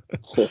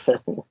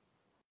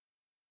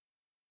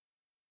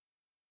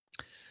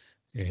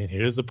 And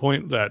here's the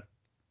point that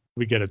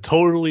we get a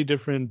totally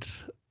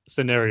different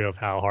scenario of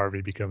how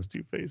Harvey becomes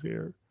Two-Face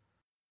here.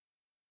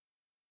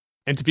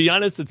 And to be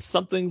honest, it's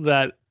something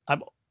that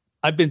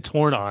I've been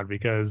torn on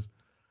because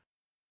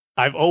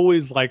I've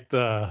always liked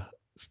the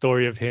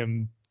story of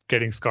him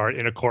getting scarred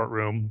in a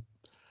courtroom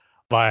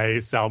by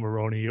Sal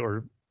Maroni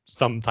or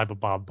some type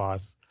of mob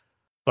boss.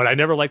 But I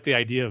never liked the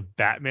idea of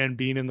Batman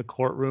being in the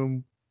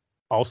courtroom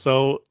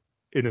also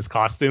in his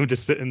costume,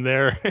 just sitting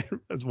there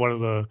as one of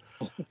the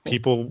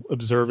people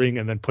observing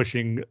and then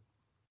pushing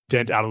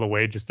Dent out of the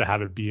way just to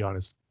have it be on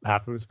his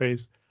half of his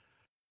face.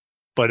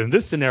 But in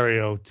this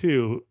scenario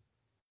too,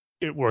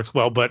 it works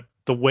well. But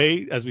the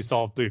way, as we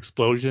saw, the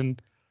explosion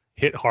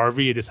hit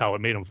Harvey, it is how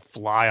it made him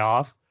fly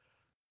off.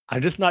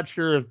 I'm just not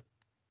sure if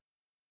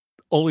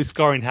only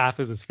scarring half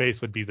of his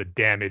face would be the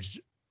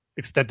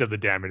extent of the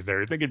damage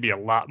there. I think it'd be a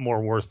lot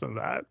more worse than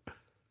that.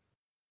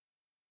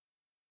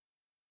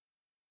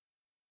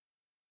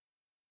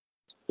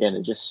 Yeah, and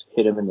it just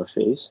hit him in the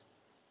face.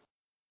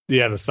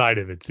 Yeah, the side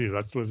of it too.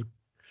 That's was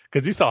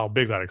because you saw how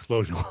big that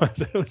explosion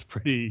was. It was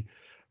pretty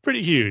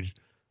huge.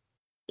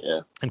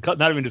 Yeah. And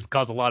not even just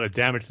caused a lot of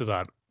damage to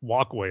that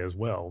walkway as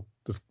well,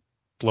 just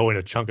blowing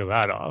a chunk of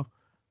that off.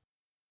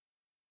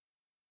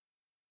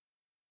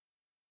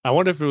 I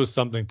wonder if it was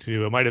something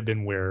too. It might have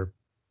been where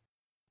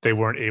they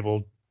weren't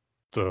able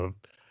to,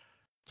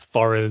 as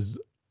far as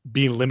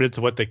being limited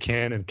to what they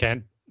can and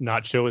can't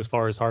not show as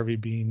far as Harvey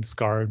being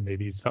scarred.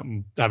 Maybe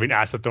something, having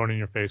acid thrown in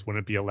your face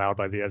wouldn't be allowed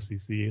by the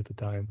FCC at the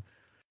time.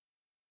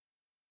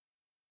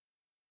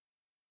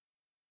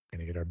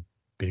 Gonna get our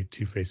big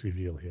Two-Face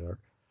reveal here.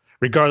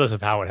 Regardless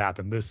of how it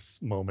happened,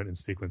 this moment and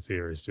sequence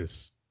here is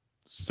just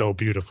so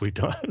beautifully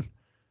done.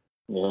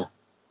 Yeah.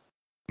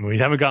 We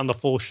haven't gotten the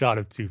full shot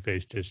of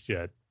Two-Face just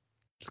yet.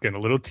 Just getting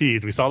a little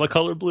tease. We saw the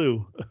color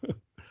blue.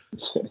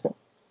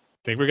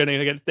 Think we're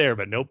gonna get it there,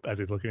 but nope, as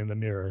he's looking in the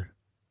mirror.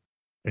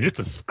 And just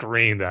a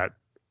scream that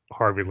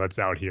Harvey lets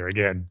out here.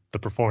 Again, the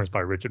performance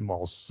by Richard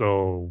Mall,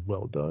 so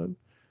well done.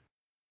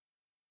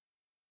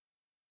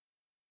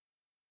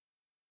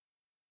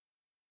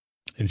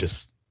 And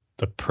just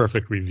the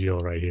perfect reveal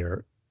right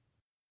here.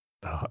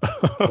 Oh,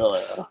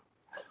 yeah.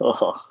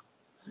 Oh.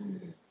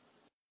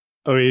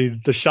 I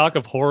mean, the shock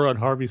of horror on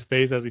Harvey's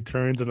face as he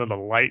turns, and then the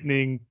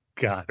lightning.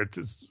 God, it's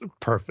just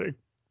perfect.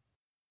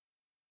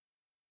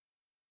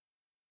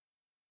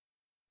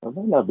 That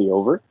might not be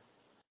over.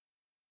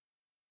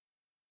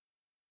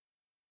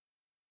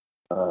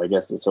 I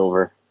guess it's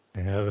over.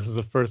 Yeah, this is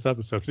the first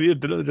episode. See,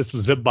 this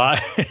was zip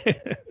by.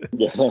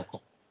 Yeah.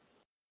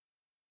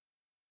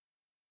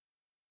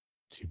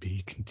 To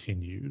be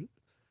continued.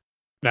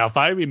 Now, if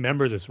I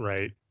remember this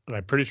right, and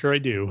I'm pretty sure I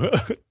do,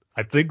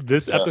 I think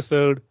this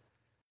episode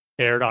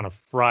aired on a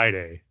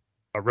Friday.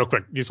 Real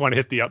quick, you just want to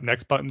hit the up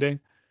next button, Dane?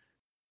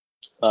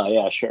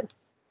 Yeah, sure.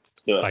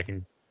 Let's do it. I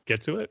can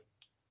get to it.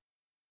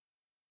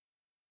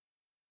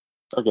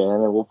 Okay,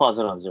 and then we'll pause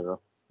it on 0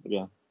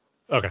 again.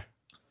 Okay.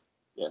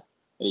 Yeah.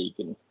 And you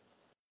can.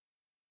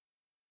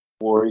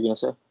 What were you gonna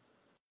say?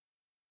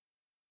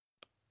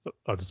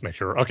 I'll just make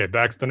sure. Okay,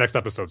 the next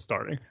episode's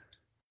starting.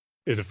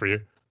 Is it for you?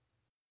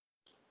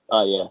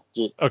 Yeah.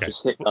 Okay.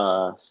 Just hit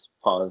pause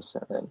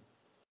and then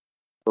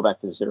go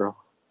back to 0.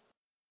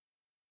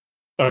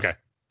 Okay.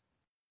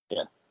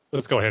 Yeah.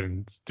 Let's go ahead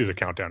and do the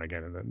countdown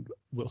again, and then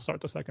we'll start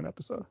the second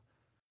episode.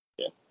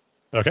 Yeah.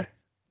 Okay.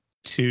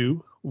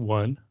 2,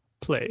 1,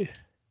 play.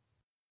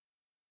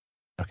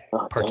 Okay.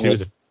 Oh, Part dang 2 it.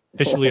 is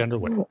officially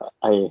underway.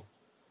 Or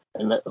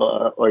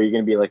are you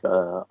gonna be like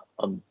a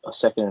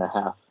second and a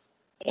half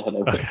ahead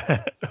of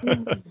it?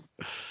 Okay.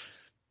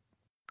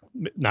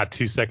 Not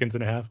 2 seconds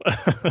and a half.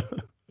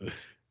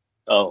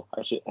 Oh,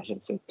 I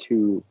should say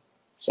 2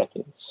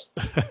 seconds.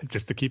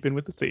 Just to keep in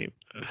with the theme.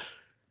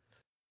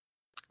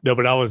 No,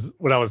 but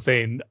what I was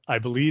saying, I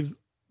believe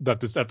that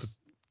this episode,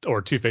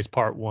 or Two-Face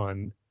Part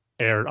 1,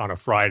 aired on a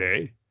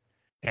Friday,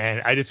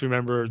 and I just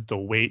remember the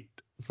wait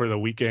for the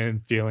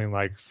weekend feeling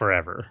like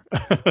forever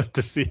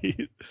to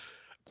see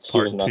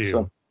Part the next 2.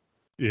 one.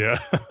 Yeah,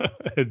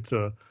 and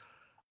to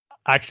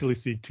actually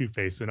see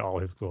Two-Face in all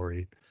his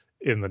glory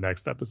in the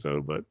next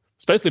episode. But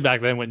especially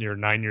back then when you're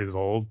 9 years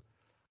old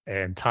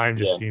and time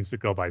just seems to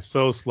go by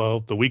so slow.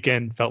 The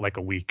weekend felt like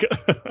a week.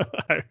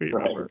 I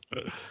remember.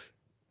 Right.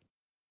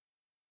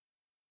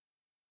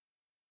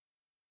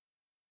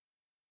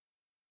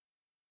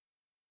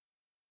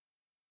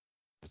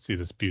 Let's see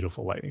this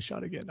beautiful lightning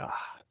shot again.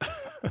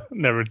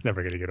 It's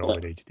never gonna get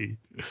old in HD.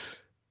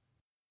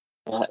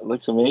 It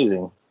looks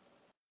amazing.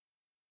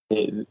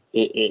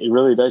 It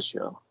really does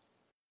show.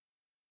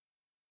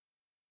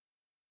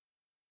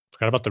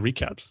 Forgot about the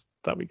recaps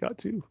that we got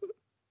too.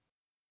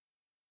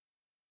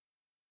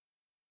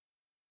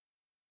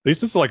 At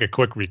least this is like a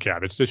quick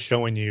recap. It's just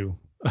showing you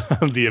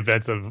the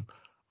events of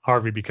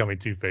Harvey becoming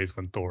Two-Face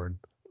when Thorne's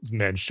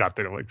men shot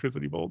their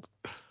electricity bolts.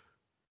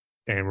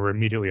 And we're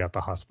immediately at the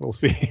hospital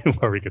scene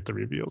where we get the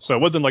reveal. So it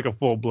wasn't like a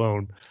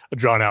full-blown,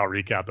 drawn-out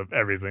recap of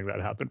everything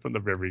that happened from the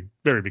very,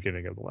 very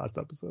beginning of the last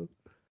episode.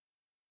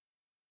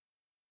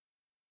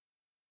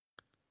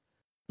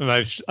 And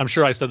I'm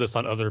sure I said this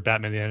on other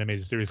Batman the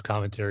Animated Series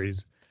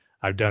commentaries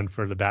I've done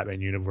for the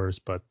Batman universe,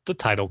 but the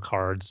title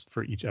cards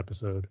for each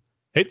episode.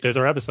 Hey, there's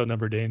our episode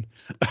number, Dane.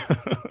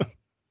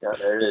 Yeah,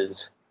 there it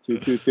is.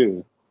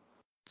 222.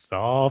 It's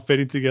all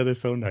fitting together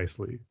so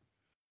nicely.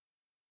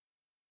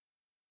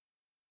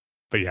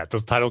 But yeah,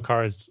 those title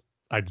cards,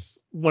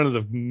 one of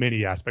the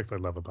many aspects I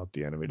love about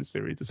the animated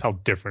series is how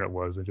different it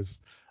was. It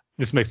just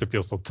makes it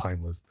feel so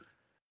timeless.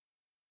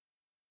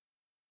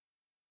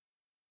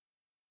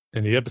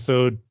 And the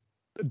episode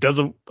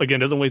doesn't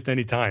waste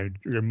any time.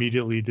 You're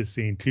immediately just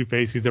seeing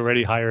Two-Face. He's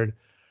already hired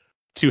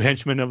 2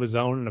 henchmen of his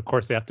own, and of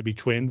course they have to be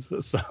twins.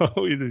 So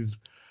he's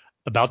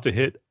about to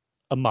hit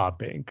a mob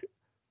bank.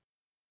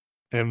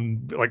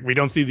 And like we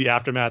don't see the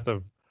aftermath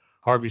of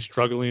Harvey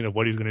struggling of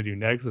what he's going to do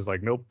next. It's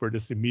like, nope, we're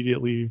just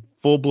immediately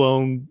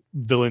full-blown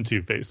villain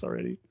Two-Face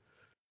already.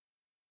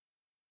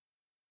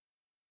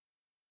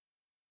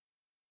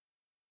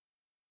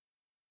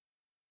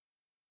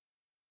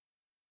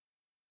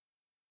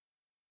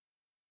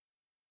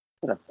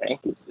 What kind of bank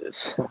is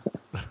this?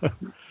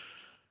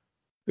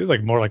 It's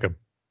like more like a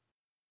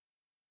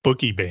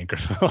bookie bank or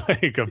something,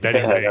 like a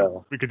betting Yeah, I bank.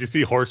 know. Because you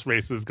see horse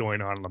races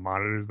going on the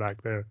monitors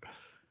back there.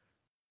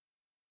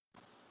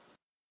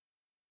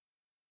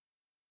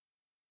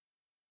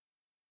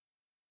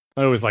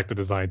 I always like the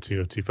design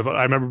too of Two-Face.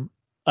 I remember,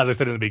 as I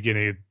said in the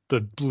beginning,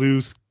 the blue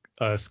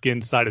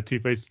skin side of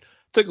Two-Face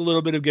took a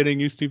little bit of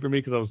getting used to for me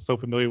because I was so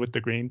familiar with the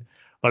green.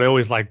 But I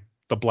always liked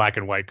the black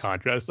and white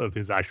contrast of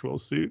his actual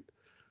suit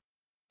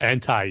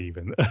and tie,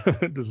 even.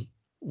 Just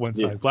one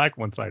side Yeah. black,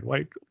 one side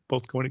white,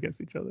 both going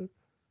against each other.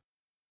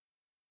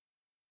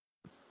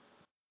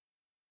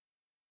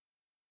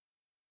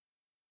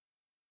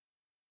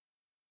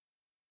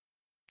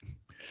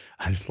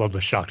 I just love the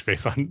shocked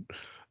face on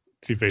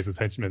Two-Face's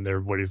henchman there,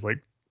 what he's like.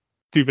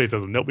 Two-Face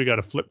says, nope, we got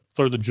to flip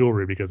through the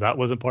jewelry because that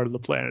wasn't part of the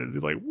plan. And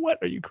he's like, what?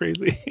 Are you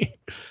crazy?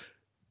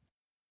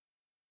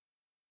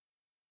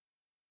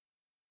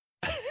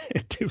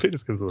 Two-Face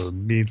just gives a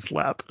mean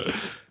slap.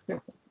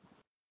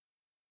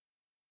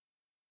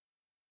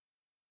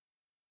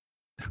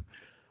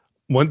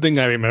 One thing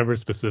I remember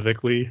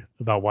specifically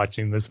about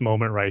watching this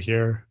moment right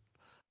here,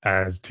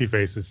 as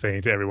Two-Face is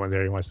saying to everyone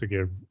there, he wants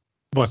to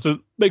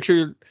make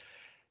sure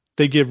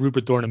they give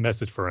Rupert Thorne a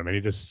message for him, and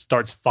he just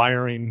starts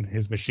firing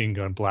his machine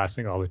gun,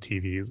 blasting all the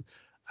TVs.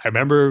 I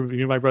remember me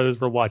and my brothers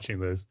were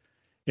watching this,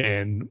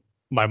 and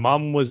my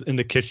mom was in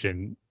the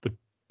kitchen.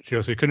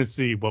 She couldn't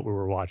see what we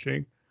were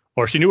watching,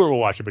 or she knew we were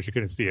watching, but she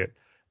couldn't see it.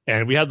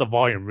 And we had the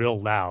volume real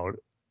loud,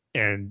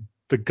 and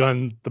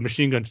the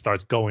machine gun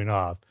starts going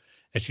off,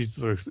 and she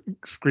sort of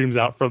screams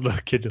out from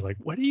the kitchen, like,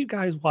 "What are you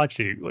guys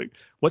watching? Like,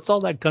 what's all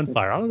that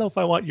gunfire? I don't know if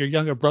I want your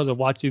younger brother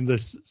watching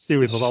this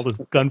series with all this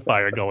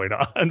gunfire going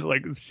on,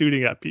 like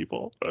shooting at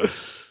people."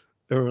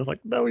 They were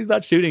like, "No, he's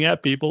not shooting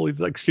at people. He's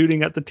like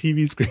shooting at the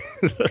TV screen,"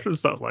 or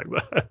something like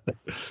that.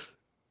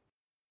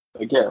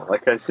 Again,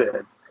 like I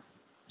said,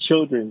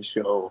 children's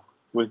show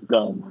with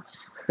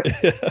guns.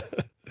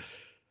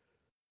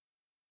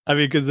 I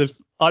mean, because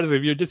honestly,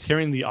 if you're just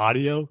hearing the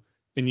audio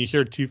and you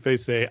hear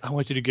Two-Face say, "I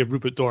want you to give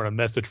Rupert Thorne a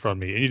message from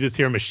me," and you just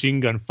hear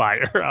machine gun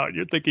fire out,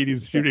 you're thinking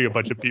he's shooting a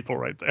bunch of people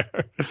right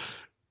there.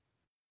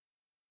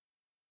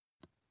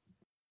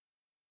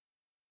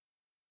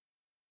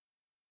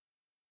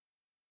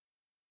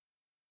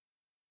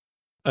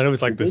 I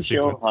always like Did they this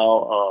show sequence.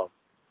 how?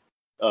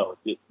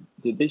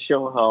 Did they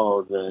show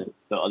how the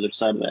other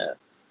side of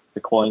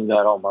the coin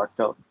got all marked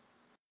up?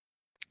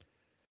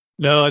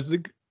 No, I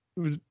think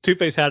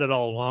Two-Face had it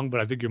all along, but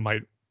I think you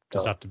might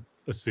just Oh. have to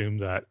assume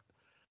that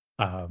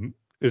it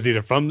was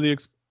either from the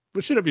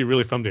but should it be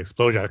really from the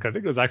explosion? I think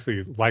it was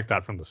actually like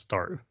that from the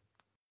start.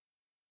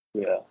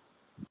 Yeah.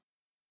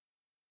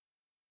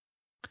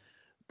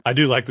 I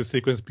do like the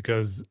sequence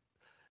because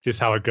just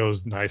how it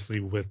goes nicely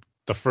with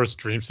the first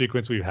dream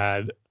sequence we've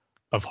had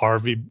of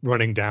Harvey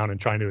running down and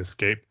trying to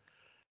escape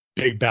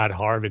Big Bad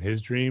Harv in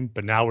his dream.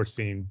 But now we're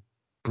seeing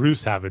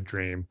Bruce have a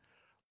dream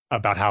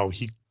about how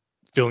he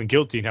feeling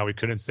guilty and how he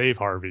couldn't save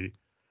Harvey.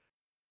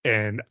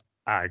 And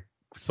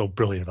so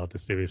brilliant about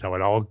this series, how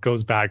it all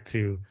goes back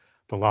to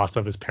the loss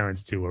of his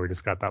parents too, where we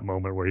just got that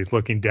moment where he's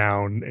looking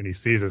down and he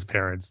sees his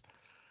parents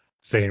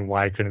saying,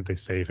 why couldn't they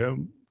save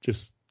him?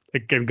 Just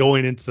again,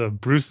 going into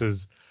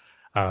Bruce's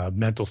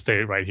mental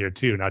state right here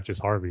too, not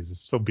just Harvey's.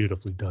 It's so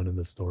beautifully done in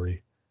this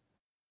story.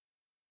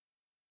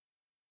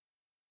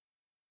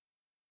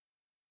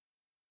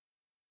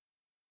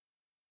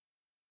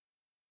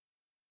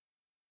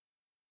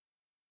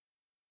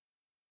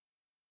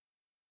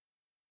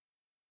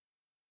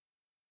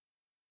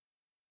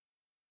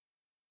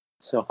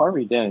 So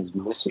Harvey Dent is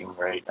missing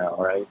right now,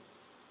 right?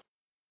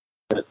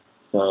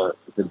 The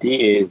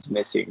DA is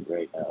missing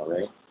right now,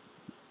 right?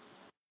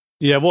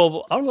 Yeah,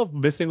 well, I don't know if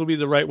missing would be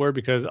the right word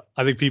because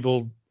I think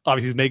people,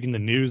 obviously he's making the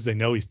news. They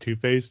know he's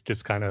Two-Face,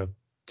 just kind of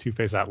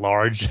Two-Face at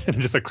large and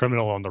just a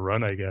criminal on the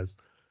run, I guess.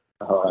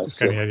 Oh, I That's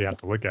kind see. of how you have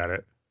to look at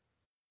it.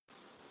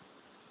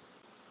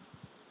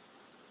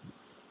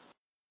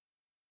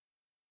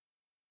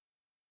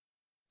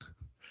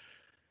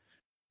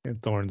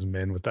 And Thorne's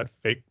men with that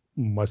fake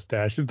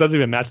mustache. It doesn't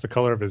even match the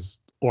color of his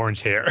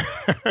orange hair.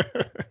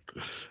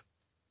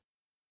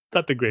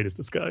 Not the greatest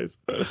disguise.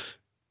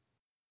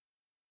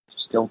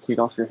 Just don't take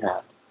off your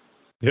hat.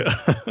 Yeah.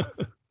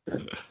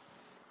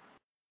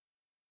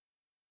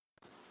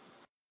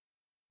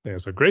 Yeah,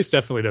 so Grace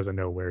definitely doesn't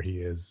know where he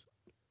is.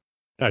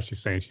 As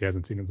she's saying she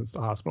hasn't seen him since the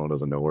hospital,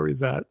 doesn't know where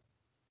he's at.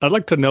 I'd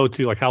like to know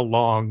too, like how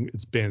long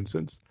it's been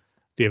since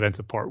the events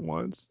of part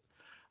 1.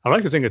 I'd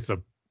like to think it's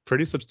a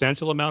pretty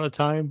substantial amount of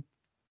time.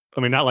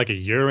 I mean, not like a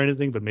year or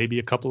anything, but maybe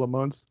a couple of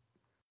months.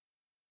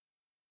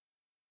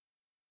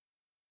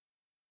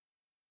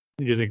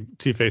 You think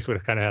Two-Face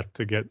would kind of have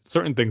to get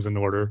certain things in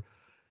order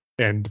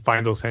and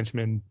find those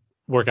henchmen,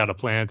 work out a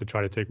plan to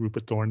try to take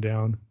Rupert Thorne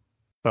down.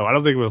 So I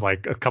don't think it was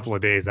like a couple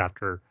of days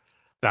after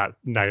that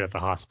night at the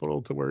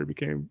hospital to where he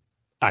became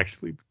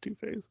actually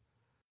Two-Face.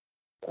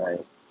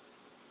 Right.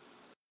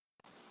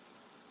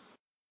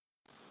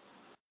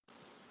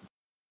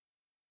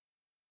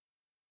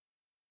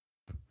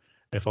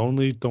 If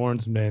only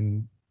Thorne's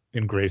men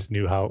and Grace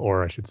knew how,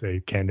 or I should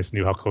say Candace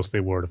knew how close they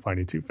were to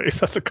finding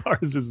Two-Face as the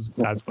cars just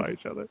passed by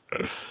each other.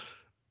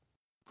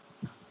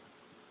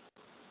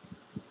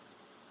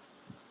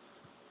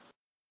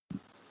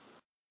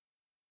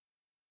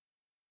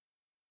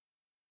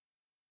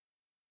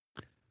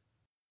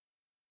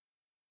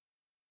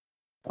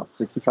 About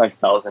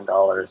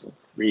 $65,000 and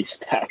 3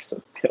 stacks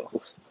of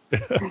pills.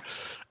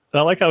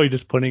 I like how he's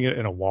just putting it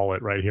in a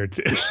wallet right here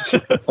too.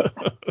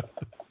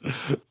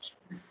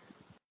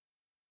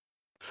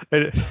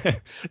 and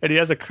he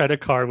has a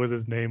credit card with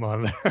his name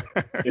on there.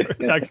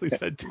 It actually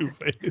said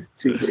Two-Face.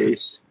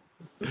 Two-Face.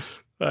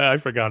 I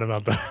forgot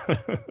about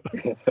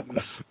that.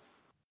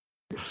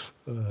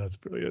 That's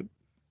brilliant.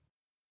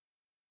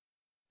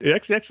 He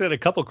actually had a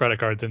couple credit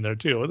cards in there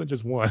too. It wasn't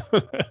just one.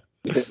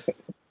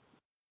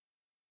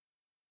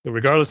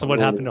 Regardless of what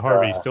happened to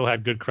Harvey, he still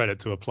had good credit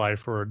to apply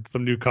for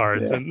some new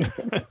cards and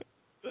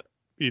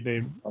be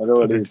named. I know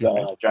what his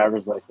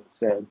driver's license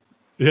said.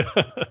 Yeah.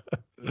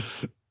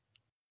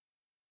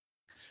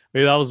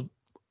 Maybe that was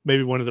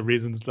one of the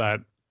reasons that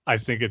I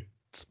think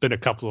it's been a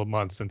couple of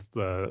months since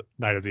the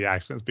night of the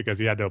accidents, because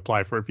he had to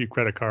apply for a few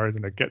credit cards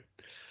and it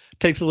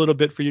takes a little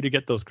bit for you to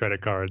get those credit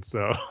cards.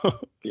 So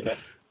yeah.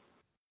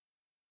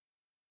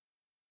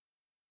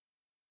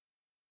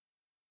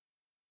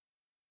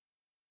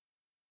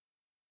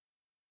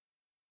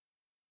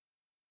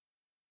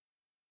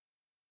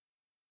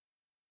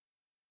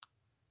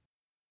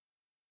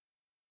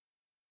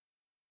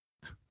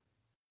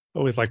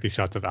 Always like these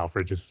shots of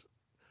Alfred just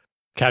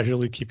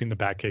casually keeping the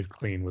Batcave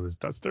clean with his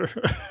duster.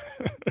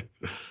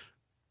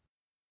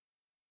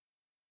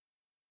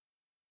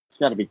 It's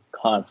got to be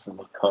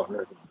constantly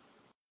covered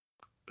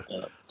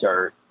in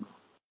dirt.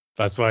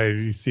 That's why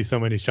you see so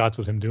many shots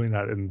with him doing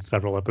that in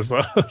several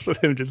episodes of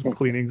him just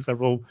cleaning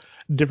several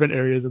different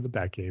areas of the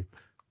Batcave.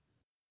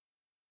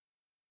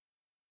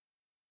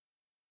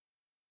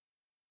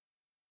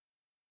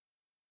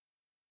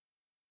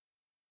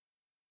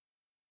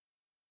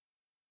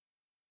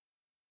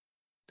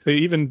 So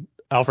even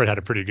Alfred had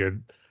a pretty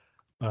good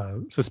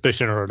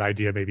suspicion or an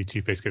idea maybe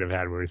Two-Face could have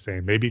had, where he's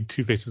saying maybe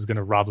Two-Face is going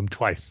to rob him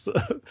twice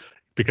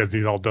because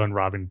he's all done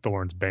robbing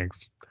Thorne's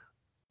banks,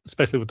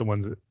 especially with the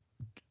ones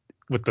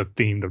with the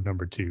theme of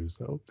number 2.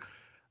 So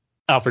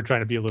Alfred trying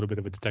to be a little bit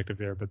of a detective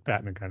there, but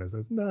Batman kind of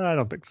says, no, I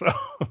don't think so.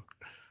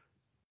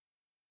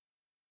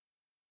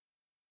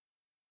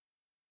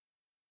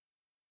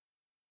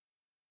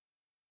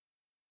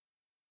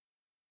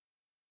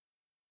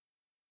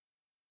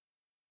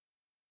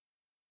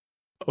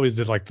 Always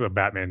did like the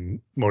Batman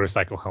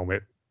motorcycle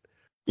helmet,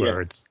 where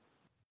it's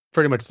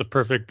pretty much the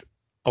perfect,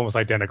 almost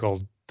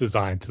identical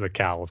design to the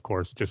cowl, of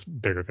course,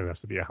 just bigger because it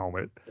has to be a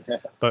helmet.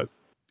 But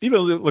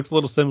even it looks a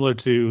little similar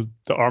to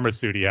the armored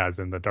suit he has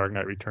in The Dark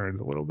Knight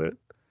Returns a little bit.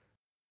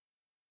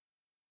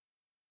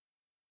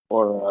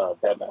 Or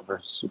Batman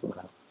vs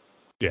Superman.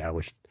 Yeah,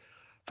 which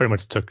pretty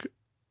much took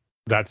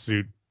that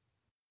suit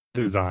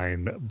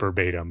design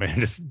verbatim and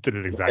just did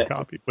an exact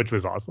copy, which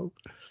was awesome.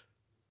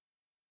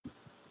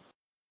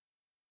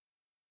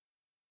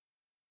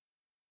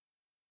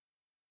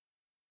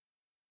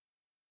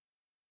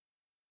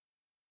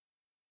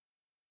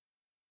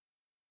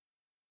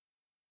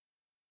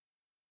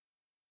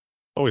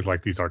 Always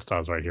like these art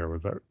styles right here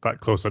with that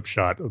close-up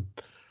shot.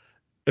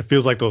 It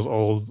feels like those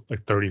old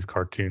like 30s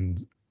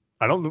cartoons.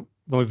 I don't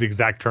know the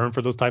exact term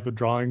for those type of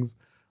drawings,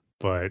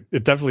 but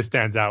it definitely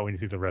stands out when you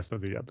see the rest of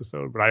the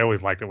episode. But I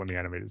always liked it when the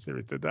animated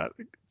series did that.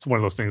 It's one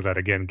of those things that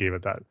again gave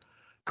it that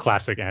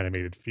classic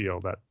animated feel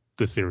that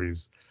the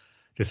series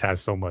just has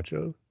so much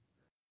of.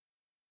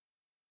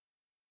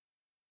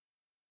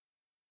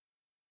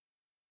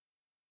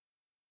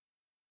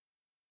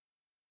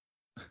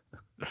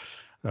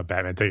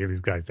 Batman taking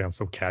these guys down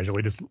so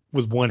casually, just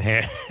with one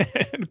hand.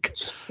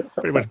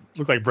 Pretty much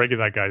looks like breaking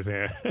that guy's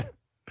hand. I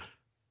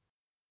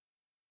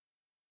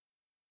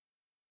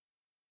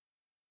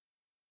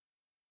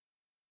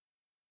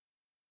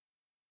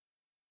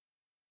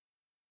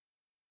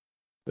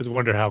just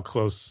wonder how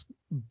close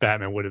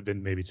Batman would have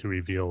been maybe to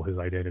reveal his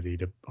identity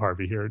to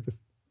Harvey here. If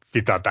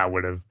he thought that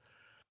would have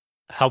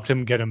helped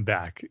him get him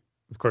back.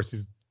 Of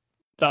course,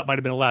 that might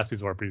have been a last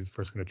resort, but he's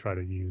first going to try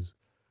to use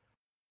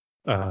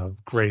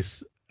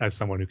Grace as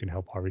someone who can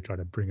help Harvey try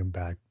to bring him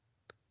back.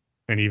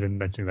 And even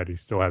mentioning that he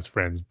still has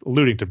friends,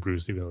 alluding to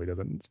Bruce, even though he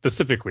doesn't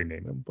specifically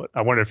name him. But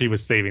I wonder if he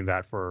was saving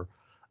that for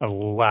a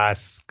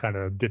last kind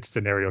of ditch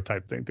scenario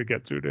type thing to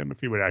get through to him, if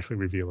he would actually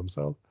reveal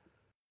himself.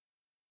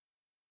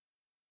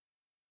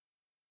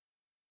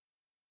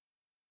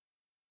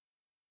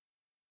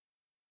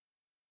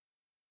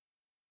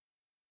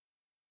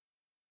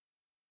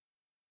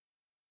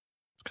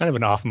 It's kind of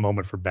an off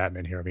moment for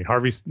Batman here. I mean,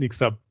 Harvey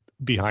sneaks up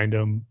behind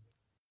him.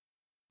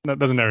 That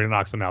doesn't necessarily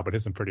knocks him out, but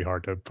hits him pretty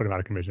hard to put him out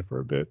of commission for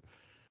a bit.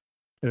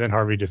 And then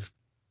Harvey just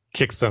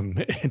kicks him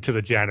into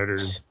the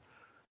janitor's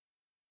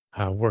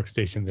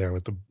workstation there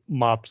with the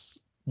mops,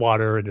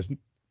 water, and just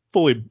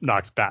fully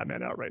knocks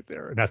Batman out right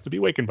there and has to be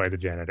wakened by the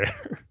janitor.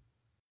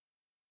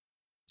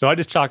 So I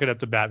just chalk it up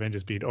to Batman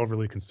just being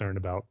overly concerned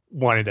about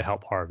wanting to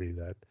help Harvey,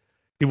 that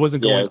he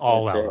wasn't going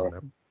all out on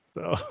him.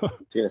 So I was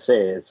gonna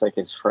say, it's like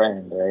his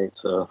friend, right?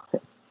 So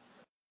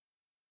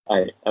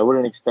I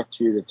wouldn't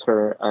expect you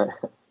to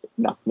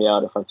knock me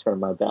out if I turn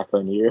my back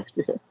on you.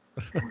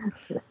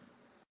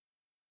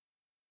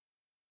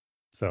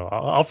 So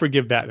I'll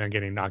forgive Batman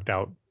getting knocked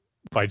out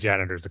by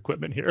janitor's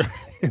equipment here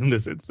in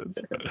this instance.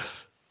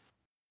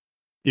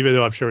 Even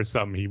though I'm sure it's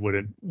something he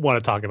wouldn't want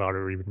to talk about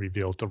or even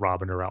reveal to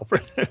Robin or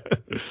Alfred.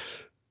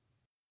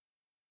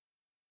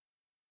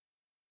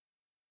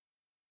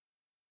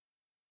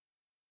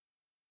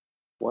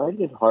 Why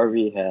did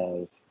Harvey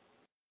have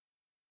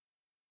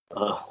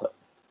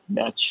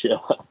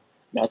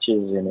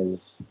matches in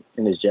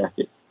his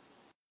jacket?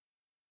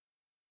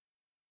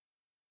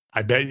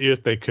 I bet you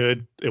if they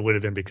could, it would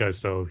have been because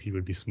so he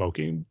would be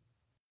smoking.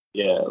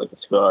 Yeah, like a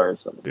cigar or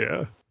something.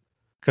 Yeah.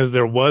 Because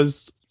there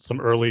was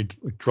some early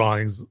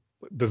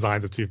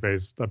designs of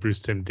Two-Face that Bruce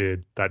Timm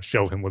did that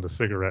show him with a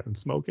cigarette and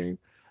smoking.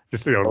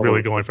 Just,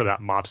 really going for that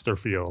mobster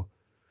feel.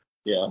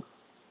 Yeah.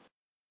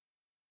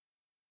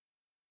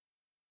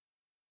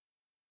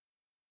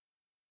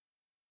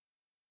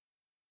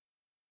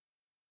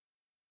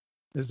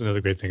 This is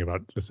another great thing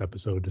about this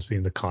episode, just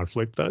seeing the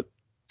conflict that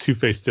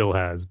Two-Face still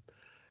has,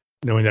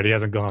 knowing that he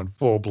hasn't gone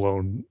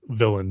full-blown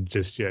villain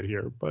just yet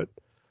here, but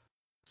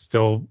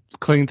still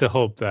clinging to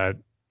hope that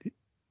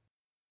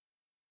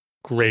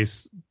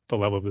Grace, the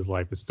love of his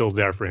life, is still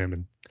there for him.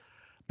 And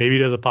maybe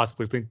he doesn't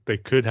possibly think they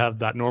could have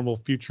that normal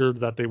future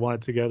that they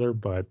wanted together,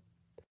 but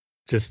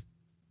just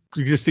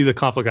you just see the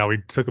conflict, how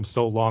it took him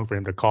so long for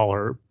him to call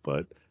her,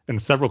 and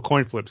several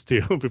coin flips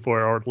too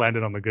before it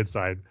landed on the good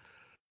side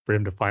for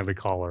him to finally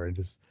call her, and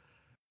just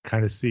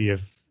kind of see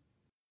if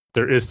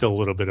there is still a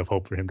little bit of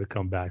hope for him to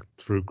come back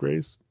through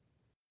Grace.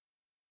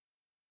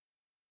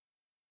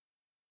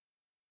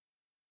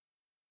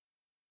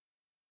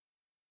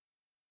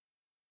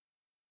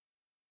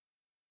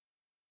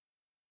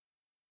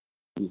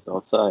 He's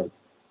outside.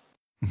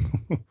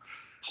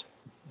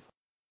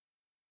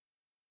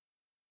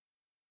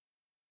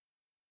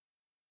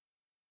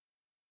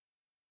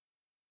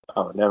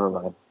 Oh, never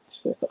mind.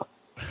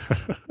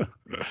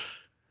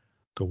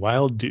 The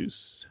Wild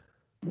Deuce.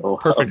 Oh,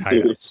 Perfect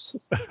hideout. Deuce.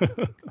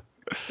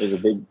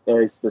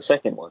 There's the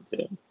second one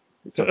too.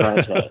 It's a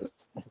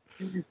franchise.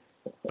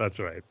 That's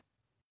right.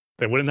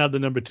 They wouldn't have the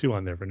number 2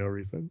 on there for no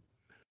reason.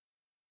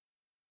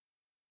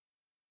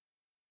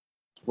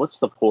 What's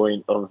the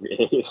point of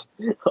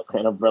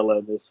an umbrella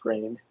in this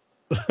rain?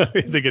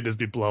 They could just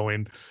be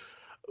blowing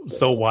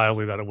so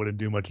wildly that it wouldn't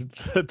do much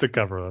to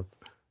cover up.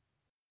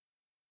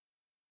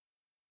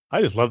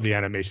 I just love the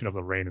animation of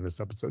the rain in this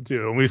episode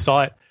too. And we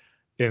saw it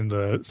in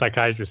the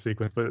psychiatrist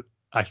sequence, but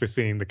actually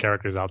seeing the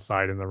characters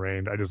outside in the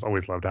rain, I just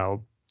always loved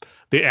how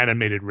the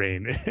animated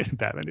rain in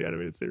Batman the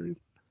Animated Series.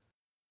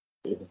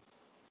 Yeah.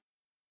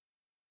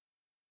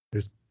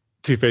 There's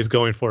Two-Face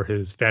going for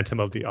his Phantom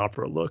of the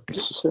Opera look.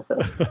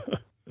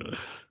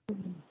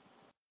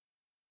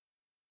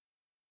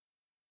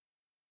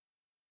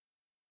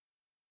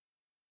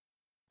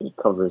 He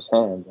covers his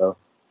hand though.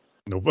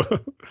 Nope.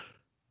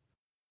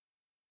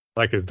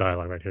 Like his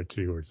dialogue right here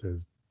too, where it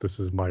says, "This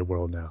is my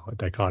world now, a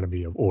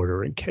dichotomy of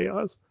order and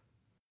chaos."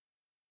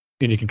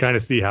 And you can kind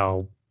of see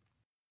how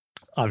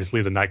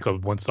obviously the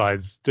nightclub one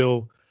side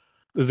still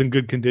is in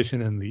good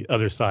condition and the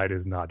other side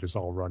is not, just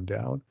all run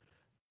down.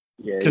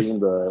 Yeah, even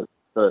the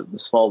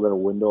small little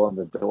window on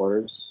the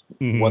doors,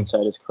 one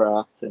side is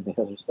cracked and the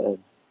other side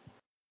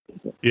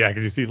isn't. Yeah,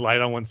 because you see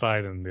light on one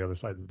side and the other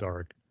side is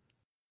dark.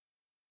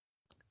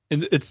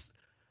 And it's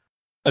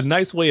a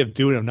nice way of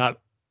doing it, not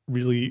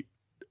really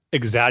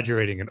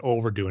exaggerating and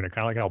overdoing it,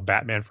 kind of like how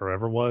Batman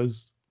Forever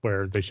was,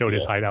 where they showed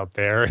his hideout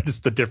there. It's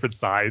the different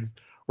sides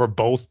were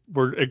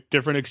at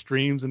different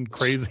extremes and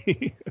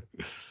crazy.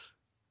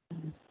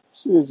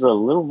 This is a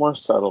little more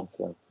subtle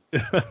too.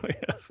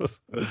 Yes.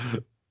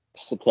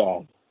 Just a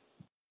tad.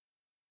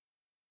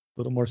 A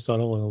little more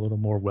subtle and a little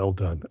more well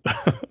done.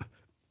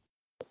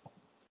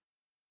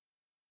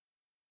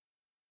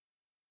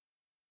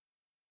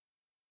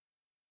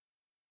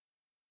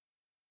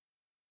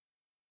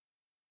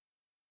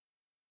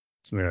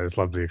 I just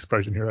love the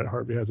expression here that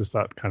Harvey has. Just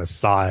that kind of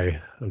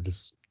sigh of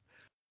just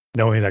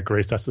knowing that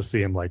Grace has to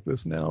see him like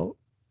this now.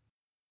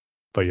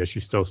 But yeah, she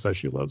still says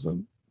she loves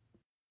him.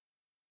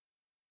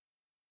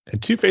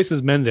 And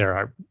Two-Face's men there,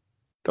 I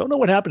don't know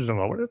what happened to them.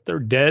 I wonder if they're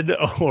dead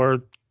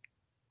or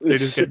they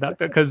just get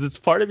knocked out. Because it's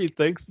part of me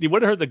thinks, you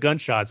would have heard the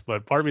gunshots,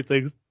 but part of me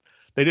thinks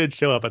they didn't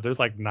show up, but there's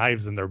like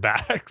knives in their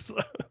backs.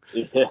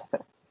 Yeah.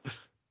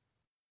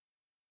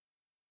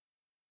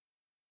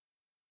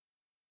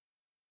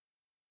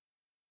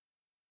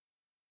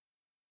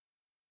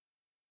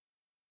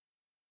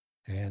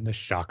 And the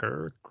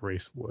shocker,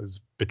 Grace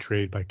was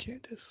betrayed by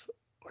Candace,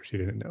 or she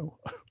didn't know.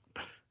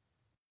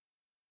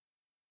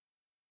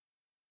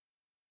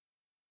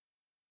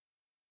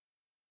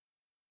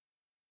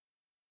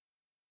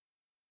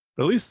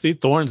 But at least see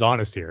Thorne's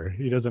honest here.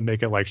 He doesn't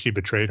make it like she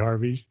betrayed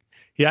Harvey.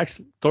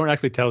 Thorne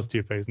actually tells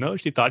Two-Face, no,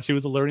 she thought she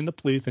was alerting the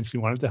police and she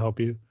wanted to help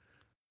you.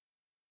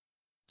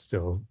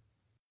 Still,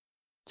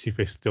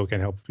 Two-Face still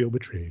can't help feel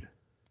betrayed.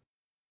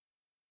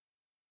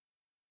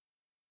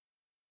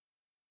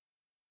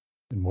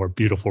 And more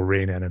beautiful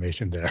rain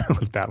animation there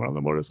with Batman on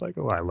the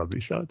motorcycle. I love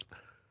these shots.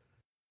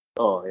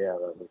 Oh yeah,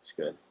 that looks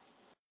good.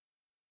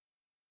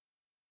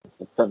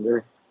 The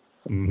thunder.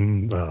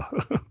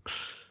 Mm-hmm.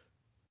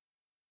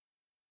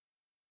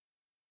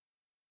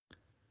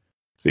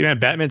 See, man,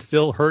 Batman's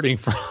still hurting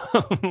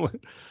from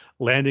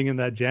landing in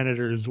that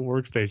janitor's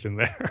workstation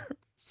there.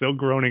 Still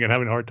groaning and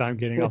having a hard time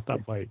getting off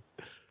that bike.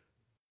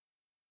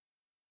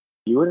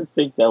 You wouldn't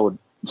think that would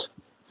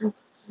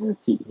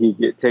he'd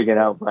get taken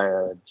out by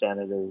a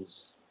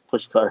janitor's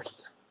push cart.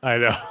 I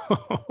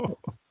know.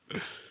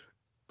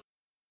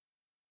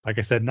 Like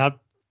I said, not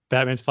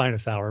Batman's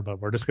finest hour, but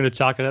we're just going to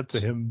chalk it up to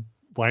him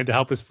wanting to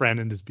help his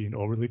friend and just being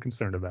overly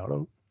concerned about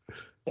him.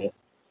 Yeah.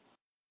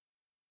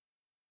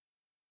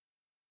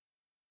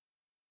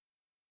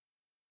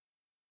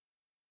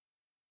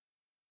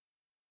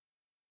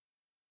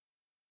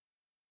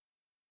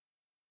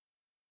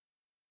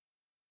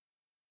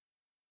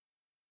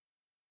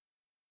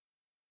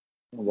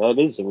 That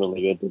is a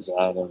really good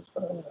design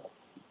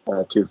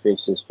of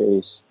Two-Face's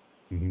face.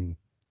 Mm-hmm.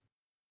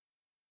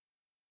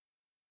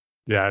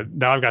 Yeah,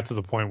 now I've got to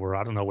the point where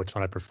I don't know which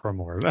one I prefer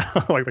more,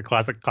 like the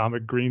classic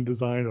comic green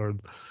design or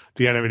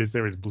the animated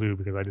series blue,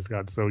 because I just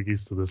got so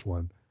used to this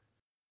one.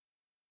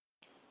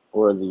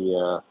 Or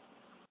the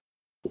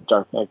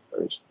Dark Knight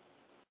version.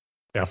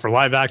 Yeah, for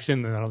live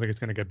action, I don't think it's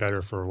going to get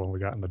better for when we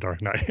got in the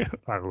Dark Knight.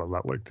 I love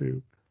that look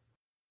too.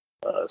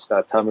 It's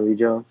not Tommy Lee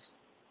Jones.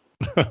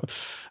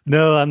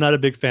 No, I'm not a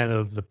big fan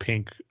of the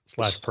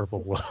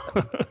pink/purple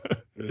look.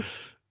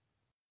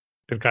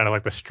 And kind of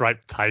like the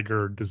striped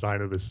tiger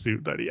design of the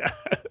suit that he had.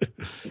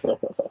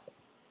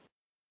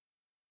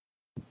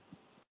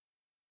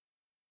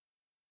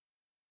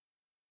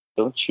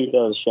 Don't shoot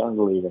at a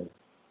chandelier.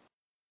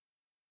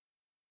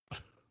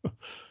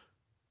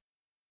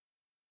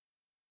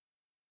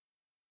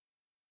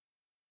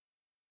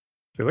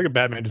 So look at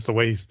Batman, just the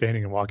way he's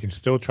standing and walking,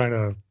 still trying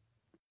to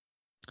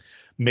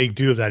make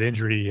do of that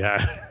injury he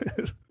had.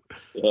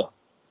 Yeah.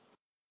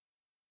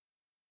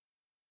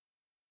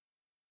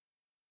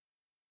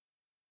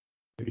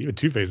 Even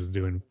Two-Face is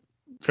doing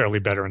fairly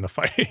better in the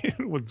fight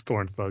with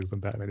Thorne's thugs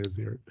than Batman is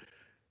here.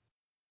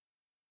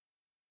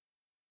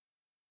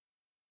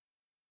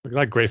 Looks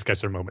like Grace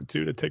gets her moment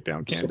too to take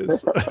down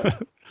Candace.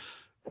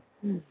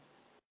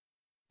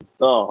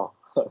 Oh.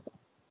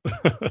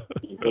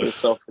 You hit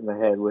yourself in the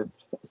head with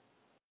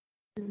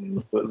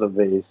the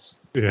vase.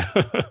 Yeah,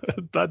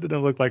 that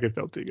didn't look like it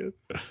felt too good.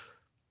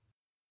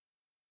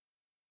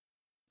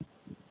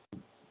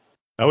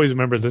 I always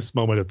remember this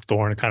moment of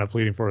Thorne kind of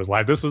pleading for his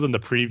life. This was in the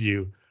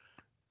preview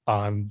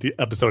on the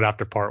episode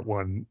after part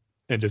 1,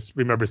 and just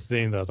remember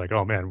seeing that. I was like,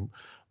 oh man,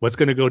 what's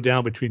going to go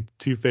down between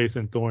Two-Face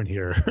and Thorne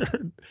here?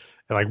 And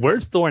like,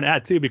 where's Thorne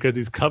at too? Because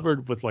he's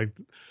covered with like,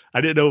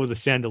 I didn't know it was a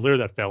chandelier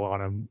that fell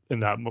on him in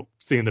that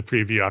seeing the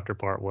preview after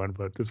part 1,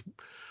 but just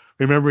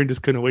remembering,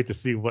 just couldn't wait to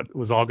see what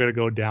was all going to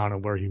go down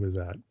and where he was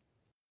at.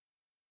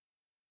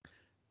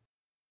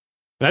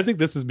 And I think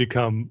this has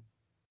become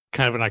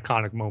kind of an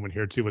iconic moment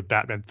here too, with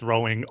Batman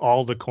throwing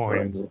all the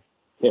coins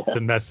to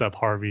mess up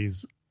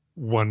Harvey's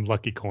one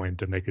lucky coin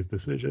to make his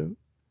decision.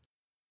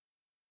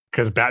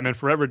 Because Batman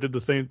Forever did the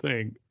same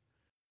thing,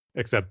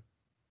 except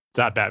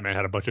that Batman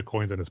had a bunch of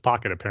coins in his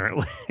pocket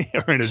apparently,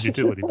 or in his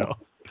utility belt.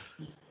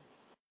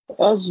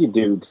 As you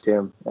do,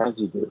 Tim.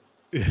 As you do.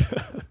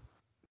 Yeah.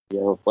 You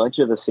have a bunch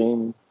of the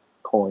same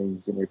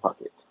coins in your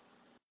pocket.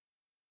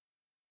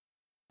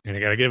 And I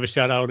got to give a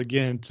shout out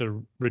again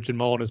to Richard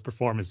Mole and his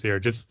performance here.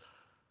 Just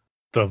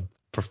the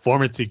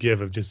performance he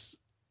gave of just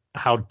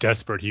how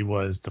desperate he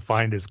was to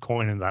find his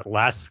coin, and that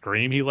last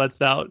scream he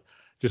lets out,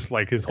 just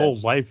like his whole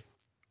life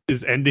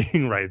is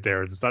ending right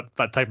there. It's not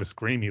that type of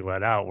scream he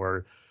let out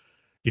where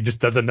he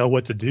just doesn't know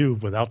what to do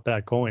without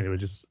that coin. It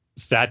was just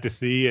sad to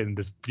see, and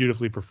just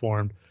beautifully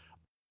performed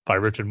by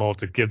Richard Mole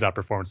to give that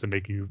performance to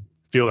make you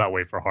feel that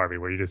way for Harvey,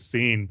 where you're just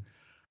seeing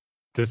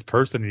this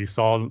person you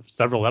saw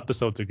several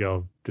episodes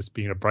ago just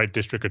being a bright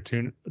district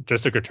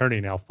attorney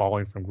now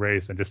falling from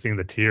grace, and just seeing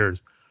the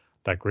tears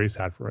that Grace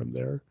had for him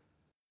there.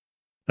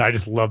 And I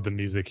just love the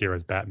music here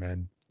as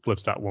Batman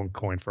flips that one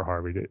coin for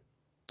Harvey.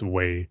 The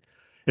way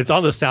it's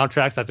on the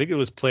soundtracks. I think it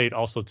was played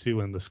also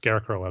too in the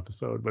Scarecrow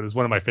episode, but it's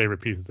one of my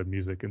favorite pieces of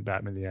music in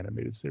Batman the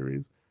Animated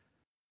Series.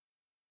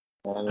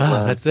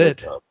 That's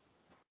it.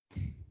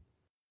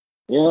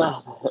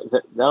 Yeah,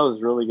 that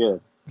was really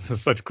good.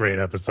 Such great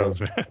episodes,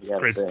 man. It's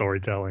great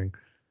storytelling.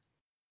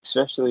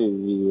 Especially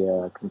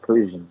the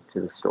conclusion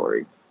to the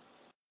story.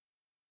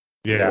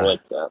 Yeah. I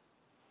like that.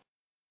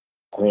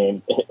 I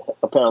mean,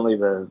 apparently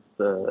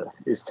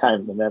his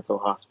time in the mental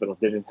hospital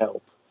didn't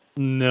help.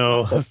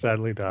 No,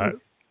 sadly not.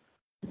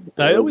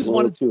 I always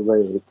wanted too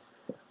late.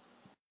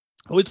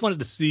 I always wanted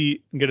to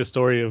see and get a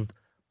story of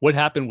what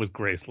happened with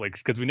Grace, like,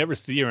 because we never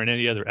see her in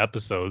any other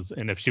episodes,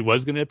 and if she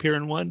was going to appear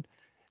in one,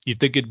 you'd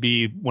think it'd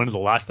be one of the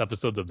last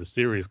episodes of the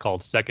series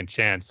called Second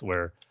Chance,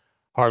 where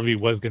Harvey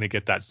was going to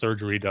get that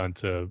surgery done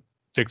to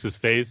fix his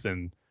face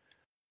and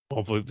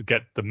hopefully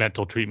get the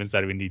mental treatments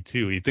that we need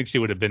too. You'd think she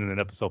would have been in an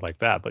episode like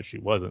that, but she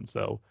wasn't.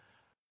 So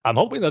I'm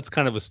hoping that's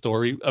kind of a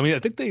story. I mean, I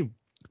think they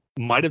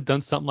might have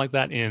done something like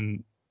that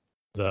in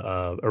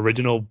the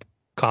original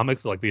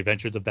comics, like the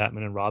Adventures of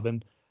Batman and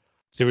Robin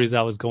series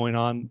that was going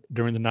on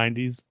during the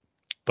 90s.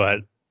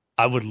 But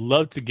I would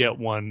love to get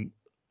one,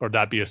 or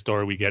that be a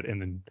story we get in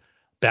the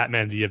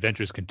Batman The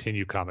Adventures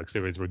Continue comic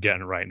series we're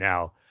getting right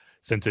now,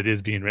 since it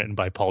is being written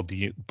by Paul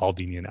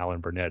Dini and Alan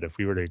Burnett. If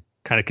we were to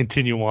kind of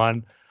continue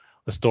on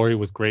a story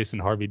with Grace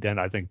and Harvey Dent,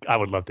 I think I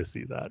would love to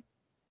see that.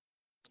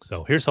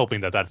 So here's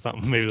hoping that that's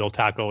something maybe they'll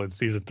tackle in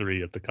season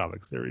 3 if the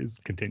comic series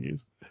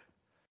continues.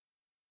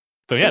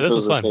 So yeah, this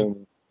was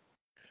fun.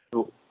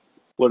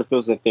 What if it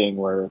was a thing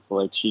where it's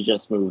like she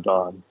just moved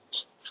on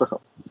from?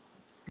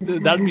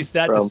 That'd be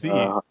sad to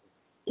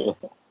see.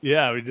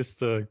 Yeah, we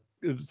just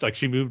it's like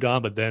she moved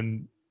on, but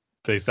then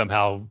they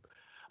somehow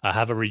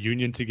have a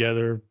reunion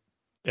together,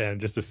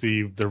 and just to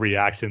see the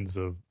reactions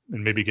of,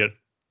 and maybe get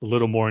a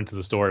little more into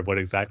the story of what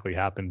exactly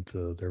happened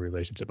to their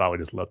relationship. I would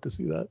just love to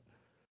see that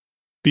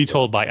be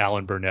told by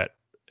Alan Burnett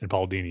and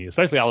Paul Dini,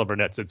 especially Alan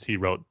Burnett, since he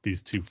wrote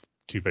these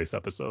Two-Face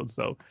episodes.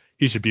 So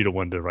he should be the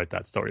one to write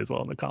that story as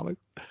well in the comic.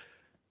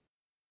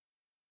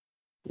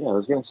 Yeah, I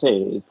was gonna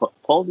say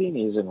Paul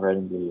Dini isn't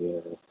writing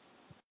the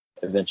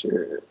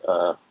adventure.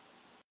 What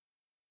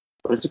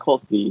is it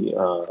called? The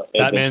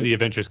Batman: The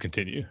Adventures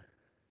Continue.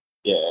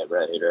 Yeah,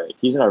 right.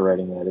 He's not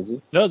writing that, is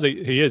he? No,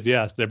 he is.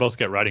 Yeah, they both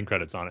get writing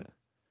credits on it.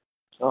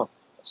 Oh,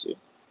 I see.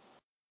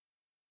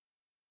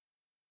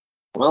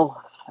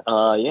 Well,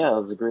 yeah, it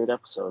was a great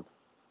episode.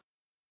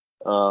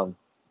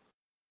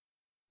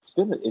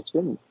 It's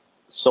been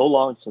so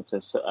long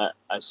since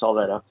I saw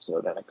that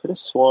episode, and I could have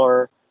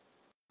swore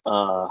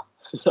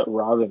that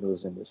Robin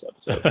was in this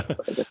episode,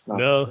 but I guess not.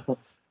 No,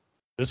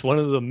 this is one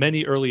of the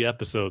many early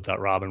episodes that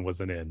Robin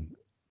wasn't in,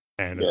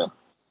 and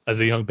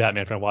as a young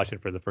Batman fan watching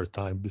it for the first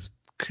time, just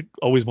could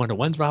always wonder,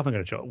 when's Robin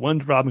going to show up?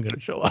 When's Robin going to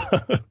show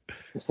up?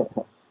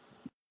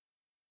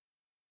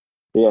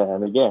 Yeah,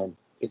 and again,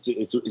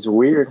 it's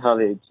weird how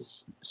they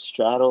just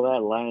straddle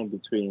that line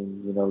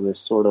between, you know, this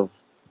sort of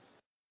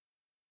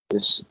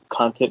this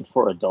content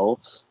for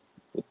adults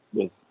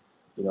with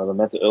you know, the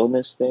mental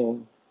illness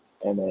thing,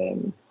 and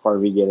then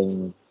Harvey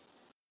getting,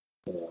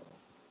 you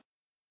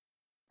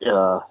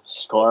know,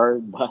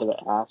 scarred by the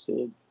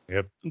acid.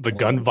 Yep, the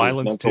gun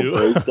violence too.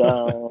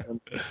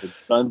 Breakdown, the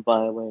gun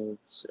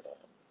violence,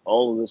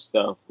 all of this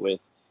stuff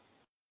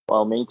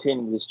while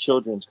maintaining this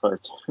children's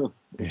cartoon,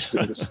 which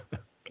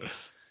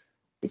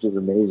is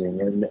amazing.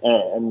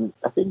 And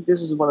I think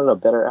this is one of the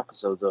better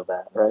episodes of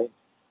that, right?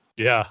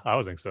 Yeah, I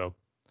would think so.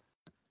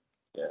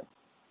 Yeah.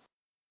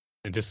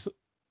 It just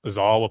is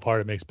all a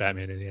part of makes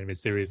Batman in the animated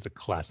series the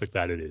classic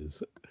that it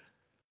is.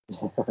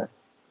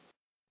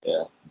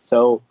 Yeah.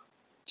 So,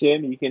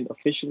 Tim, you can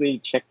officially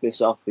check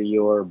this off of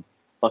your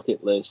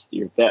bucket list,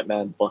 your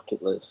Batman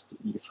bucket list.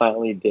 You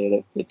finally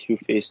did the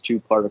Two-Face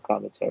two-parter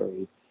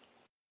commentary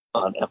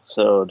on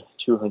episode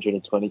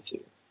 222.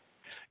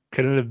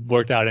 Couldn't have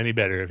worked out any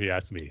better if you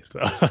asked me.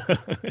 So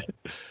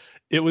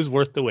it was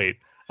worth the wait.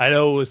 I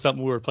know it was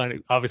something we were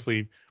planning.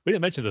 Obviously, we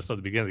didn't mention this at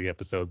the beginning of the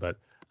episode, but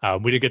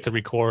we didn't get to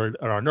record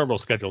at our normal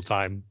scheduled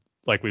time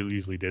like we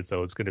usually did.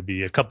 So it's going to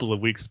be a couple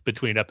of weeks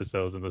between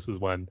episodes. And this is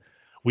when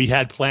we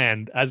had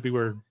planned, as we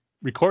were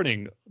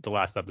recording the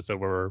last episode,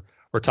 where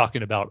we're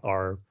talking about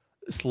our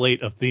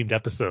slate of themed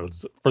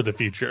episodes for the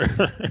future,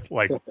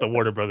 like the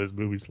Warner Brothers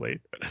movie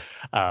slate.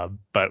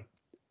 But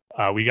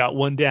we got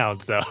one down,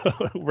 so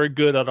we're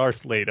good on our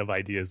slate of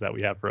ideas that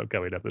we have for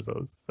upcoming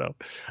episodes. So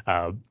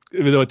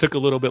even though it took a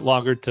little bit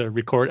longer to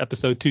record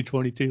episode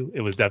 222,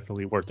 it was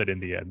definitely worth it in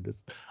the end.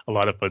 It's a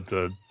lot of fun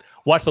to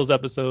watch those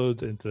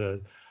episodes and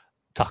to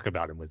talk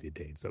about them with you,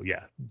 Dane. So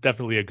yeah,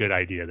 definitely a good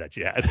idea that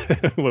you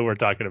had when we're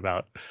talking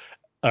about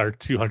our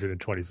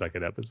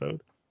 222nd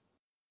episode.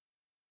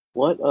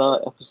 What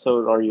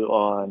episode are you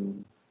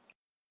on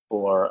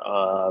for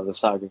The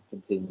Saga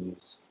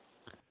Continues?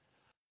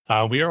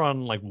 We are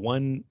on like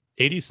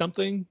 180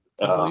 something,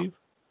 I believe.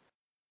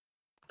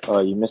 Oh,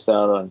 you missed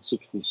out on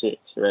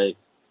 66, right?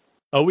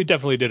 Oh, we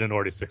definitely did an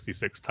Order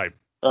 66 type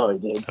Oh,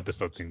 he did.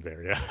 episode theme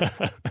there. Yeah.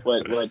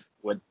 What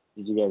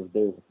did you guys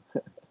do?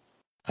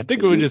 I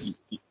think it was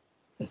just.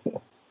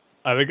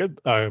 I think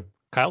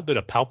Kyle did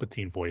a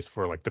Palpatine voice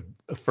for like the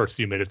first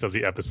few minutes of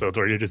the episode,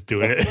 where you're just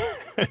doing it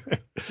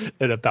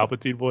in a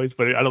Palpatine voice,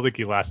 but I don't think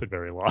he lasted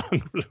very long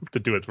to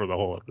do it for the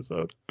whole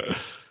episode.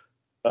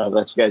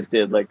 That you guys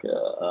did like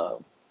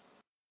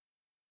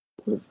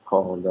what's it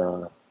called?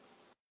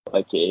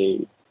 Like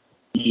a.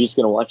 You're just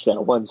gonna watch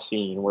that one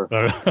scene where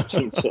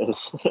Palpatine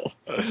says.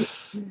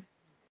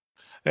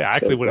 Yeah, I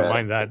actually wouldn't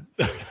mind that.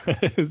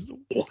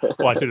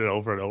 Watching it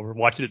over and over,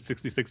 watching it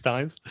 66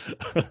 times.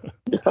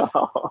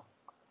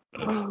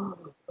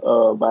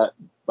 Oh, by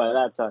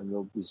that time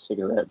you'll be sick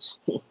of that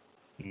scene.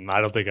 I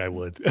don't think I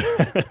would. Yeah,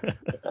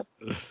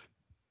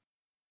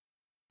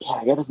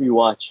 I gotta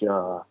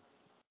rewatch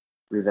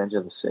Revenge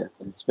of the Sith.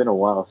 It's been a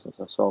while since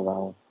I saw that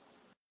one.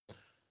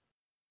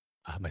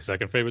 My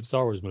second favorite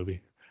Star Wars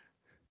movie.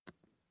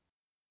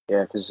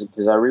 Yeah, because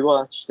I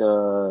rewatched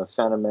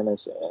Phantom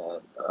Menace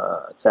and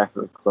Attack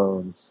of the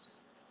Clones.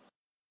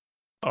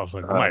 Oh, so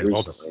I might as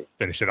well just recently.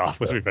 finish it off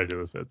with Revenge of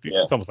the Sith.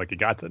 Yeah. It's almost like you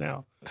got to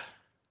now.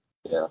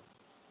 Yeah.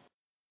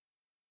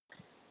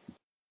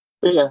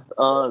 But yeah,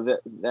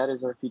 that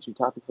is our featured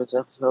topic for this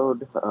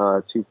episode.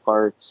 2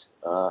 parts,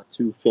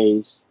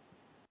 Two-Face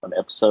on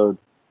episode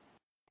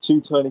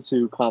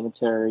 222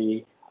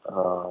 commentary.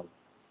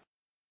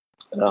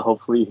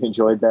 Hopefully you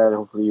enjoyed that.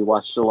 Hopefully you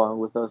watched along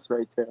with us,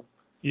 right, Tim?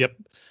 Yep.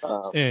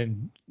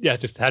 And yeah,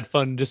 just had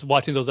fun just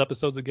watching those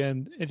episodes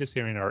again and just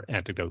hearing our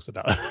anecdotes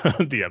about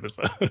the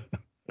episode.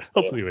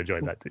 Hopefully you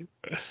enjoyed that too.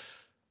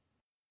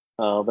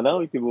 But now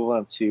we can move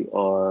on to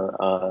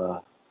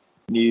our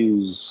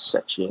news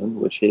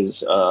section, which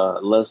is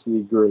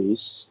Leslie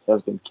Grace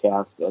has been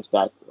cast as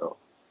Batgirl.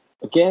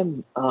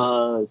 Again,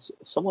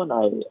 someone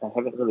I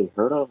haven't really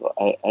heard of.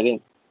 I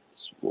didn't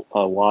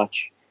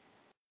watch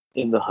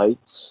In the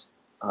Heights,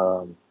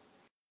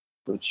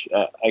 which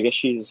I guess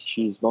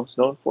she's most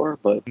known for,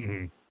 but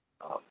Mm-hmm.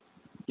 I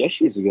guess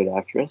she's a good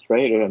actress,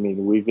 right? I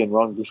mean, we've been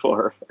wrong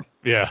before.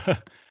 Yeah.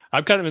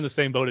 I'm kind of in the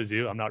same boat as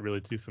you. I'm not really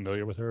too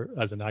familiar with her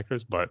as an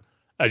actress, but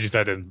as you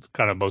said, in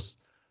kind of most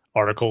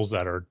articles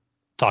that are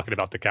talking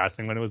about the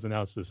casting when it was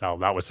announced, is how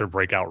that was her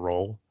breakout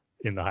role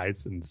in The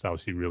Heights, and how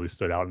she really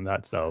stood out in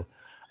that. So,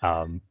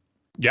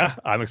 yeah,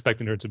 I'm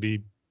expecting her to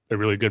be a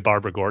really good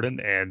Barbara Gordon.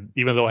 And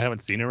even though I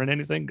haven't seen her in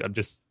anything, I'm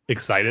just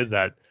excited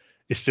that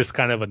it's just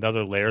kind of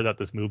another layer that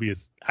this movie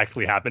is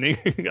actually happening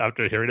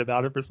after hearing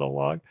about it for so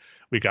long.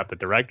 We got the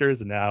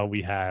directors, and now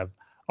we have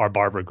our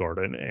Barbara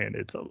Gordon, and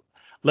it's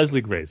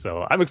Leslie Grace.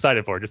 So I'm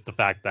excited for it, just the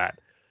fact that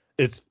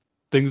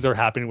things are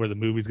happening where the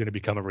movie's going to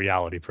become a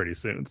reality pretty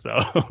soon. So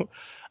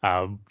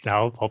now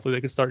hopefully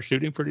they can start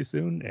shooting pretty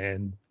soon,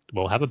 and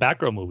we'll have a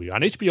Batgirl movie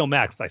on HBO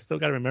Max. I still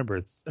got to remember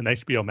it's an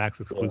HBO Max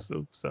exclusive.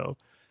 Yeah. So,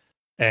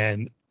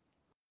 and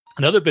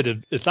another bit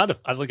of, it's not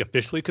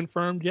officially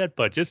confirmed yet,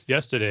 but just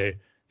yesterday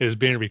it was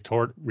being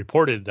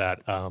reported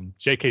that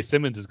J.K.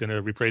 Simmons is going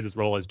to reprise his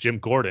role as Jim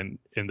Gordon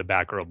in the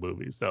Batgirl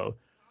movie. So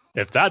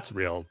if that's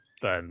real,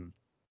 then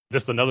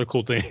just another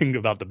cool thing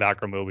about the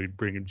Batgirl movie,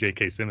 bringing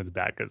J.K. Simmons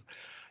back, because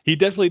he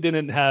definitely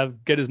didn't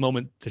get his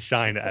moment to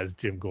shine as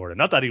Jim Gordon.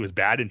 Not that he was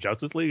bad in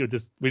Justice League,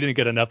 we didn't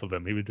get enough of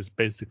him. He was just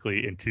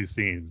basically in 2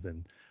 scenes,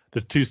 and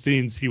the 2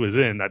 scenes he was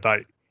in, I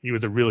thought he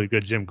was a really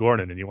good Jim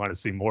Gordon, and you want to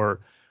see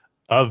more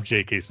of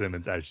J.K.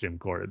 Simmons as Jim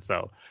Gordon.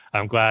 So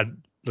I'm glad.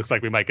 Looks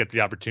like we might get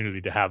the opportunity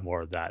to have more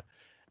of that,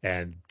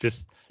 and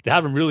just to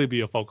have him really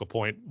be a focal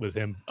point, with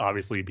him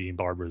obviously being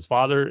Barbara's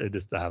father, and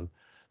just to have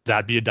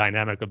that be a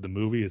dynamic of the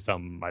movie is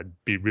something I'd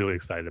be really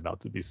excited about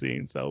to be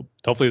seeing. So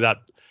hopefully that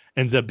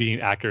ends up being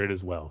accurate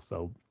as well.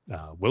 So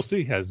we'll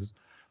see as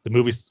the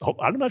movie.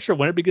 I'm not sure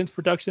when it begins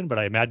production, but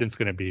I imagine it's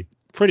going to be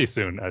pretty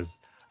soon, as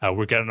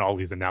we're getting all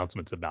these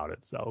announcements about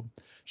it. So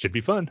should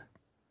be fun.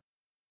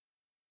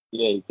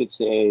 Yeah, you could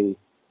say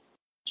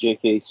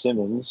J.K.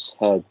 Simmons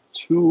had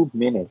 2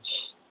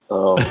 minutes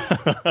of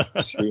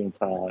screen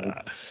time.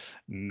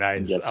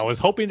 Nice. I was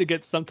hoping to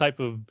get some type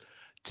of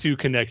 2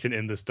 connection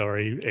in the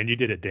story, and you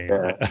did it,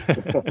 Dan.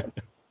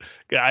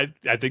 Yeah.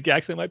 I think you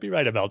actually might be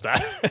right about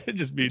that.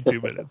 Just being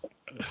 2 minutes.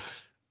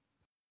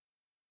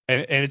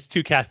 And it's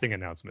 2 casting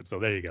announcements, so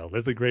there you go.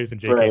 Leslie Grace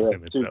and J.K.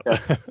 Simmons.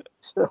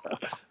 So.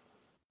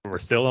 We're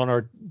still on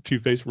our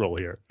Two-Face roll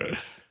here.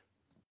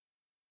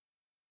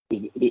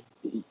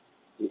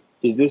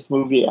 Is this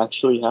movie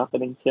actually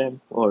happening,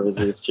 Tim, or is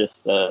this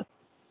just we're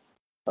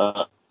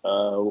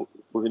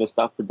gonna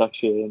stop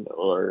production,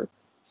 or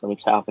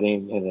something's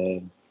happening and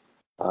then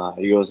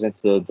he goes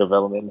into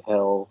development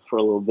hell for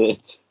a little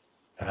bit?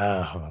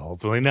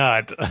 Hopefully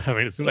not. I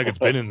mean, it seems like it's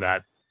been in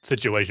that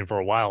situation for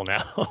a while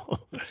now.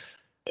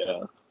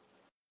 Yeah.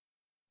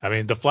 I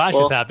mean, The Flash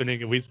is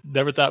happening, and we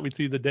never thought we'd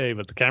see the day,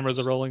 but the cameras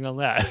are rolling on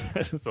that.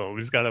 So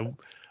we just gotta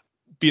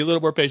be a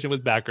little more patient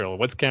with Batgirl.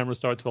 Once camera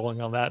starts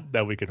rolling on that,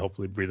 then we can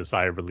hopefully breathe a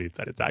sigh of relief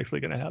that it's actually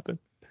going to happen.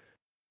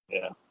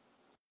 Yeah.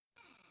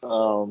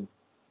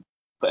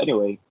 But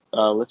anyway,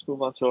 let's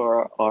move on to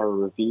our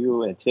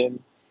review. And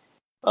Tim,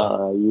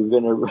 you're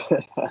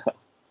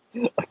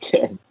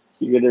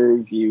we're gonna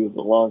review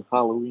The Long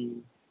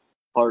Halloween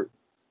Part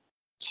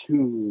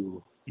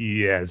 2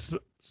 Yes.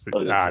 of this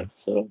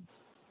episode.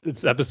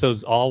 This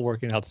episode's all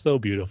working out so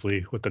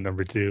beautifully with the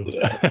number 2.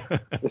 Yeah.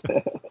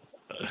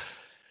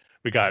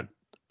 We got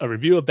a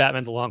review of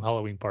Batman The Long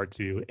Halloween Part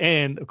 2.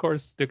 And, of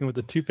course, sticking with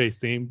the Two-Face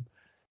theme,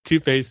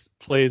 Two-Face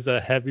plays a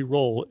heavy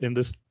role in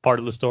this part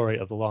of the story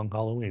of The Long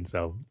Halloween.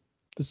 So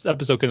this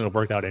episode couldn't have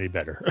worked out any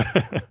better.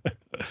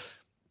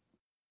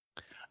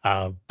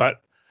 But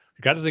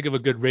we got to think of a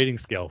good rating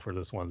scale for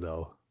this one,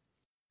 though.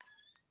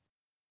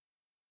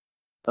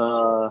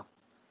 How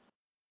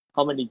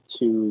many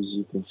 2s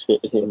you can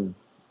fit in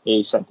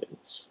a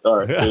sentence?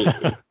 Or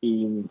a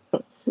theme? I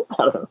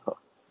don't know.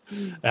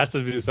 It has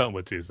to do something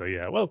with 2, so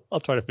yeah. Well, I'll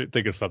try to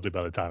think of something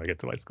by the time I get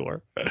to my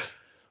score.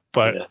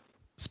 But Yeah.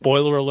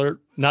 spoiler alert,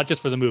 not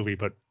just for the movie,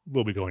 but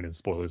we'll be going into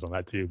spoilers on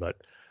that too.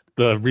 But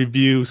the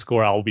review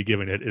score I'll be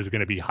giving it is going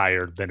to be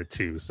higher than a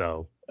 2.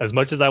 So as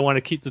much as I want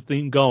to keep the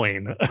theme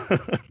going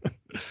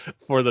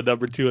for the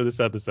number 2 of this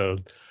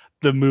episode,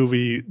 the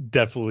movie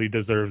definitely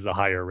deserves a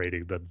higher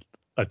rating than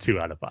a 2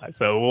 out of 5.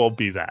 So it won't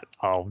be that.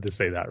 I'll just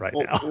say that right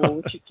now.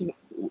 Well,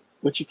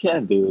 what you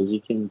can do is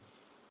you can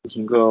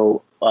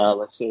go.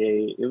 Let's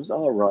say it was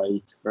all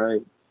right?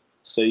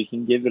 So you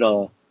can give it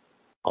a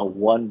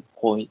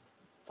 1.5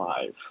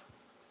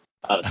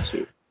 out of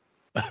 2.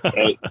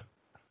 Right?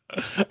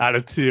 Out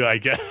of 2, I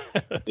guess.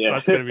 Yeah.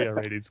 That's going to be a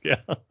rating scale.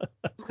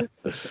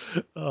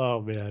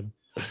 Oh, man.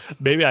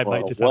 Maybe I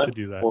might just have to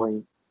do that.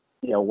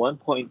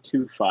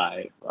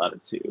 1.25 out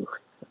of 2.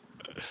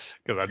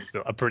 Because that's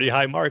still a pretty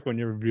high mark when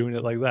you're reviewing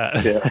it like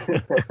that. Yeah.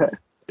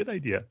 Good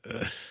idea.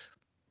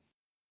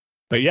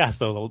 But yeah,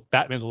 so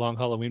Batman The Long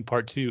Halloween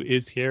Part 2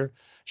 is here.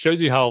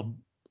 Shows you how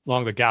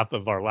long the gap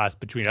of our last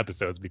between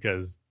episodes,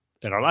 because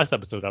in our last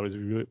episode I was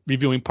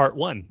reviewing Part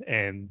 1,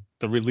 and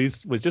the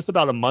release was just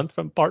about a month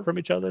apart from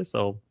each other.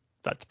 So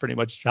that's pretty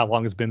much how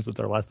long it's been since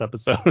our last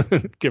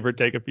episode, give or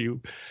take a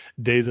few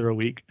days or a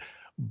week.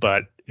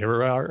 But here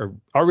we are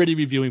already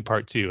reviewing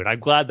Part 2, and I'm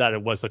glad that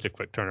it was such a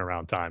quick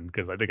turnaround time,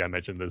 because I think I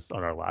mentioned this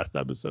on our last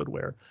episode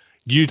where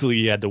usually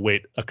you had to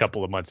wait a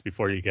couple of months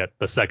before you get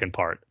the second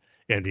part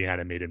in the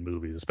animated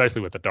movies,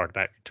 especially with The Dark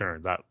Knight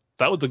Returns. That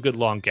was a good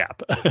long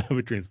gap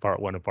between Part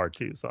 1 and Part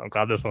 2. So I'm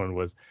glad this one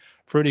was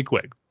pretty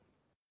quick.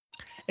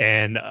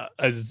 And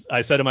as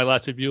I said in my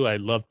last review, I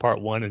loved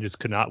Part 1 and just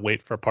could not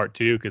wait for Part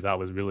 2, because I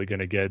was really going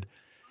to get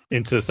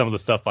into some of the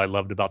stuff I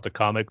loved about the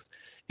comics.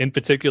 In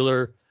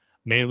particular,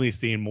 mainly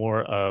seeing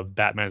more of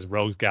Batman's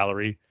Rogues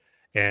Gallery.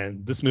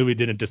 And this movie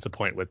didn't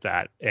disappoint with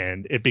that.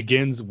 And it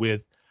begins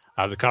with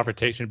the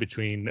confrontation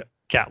between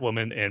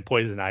Catwoman and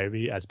Poison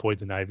Ivy, as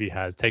Poison Ivy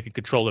has taken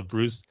control of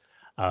Bruce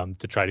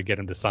to try to get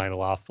him to sign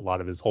off a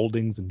lot of his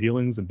holdings and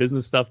dealings and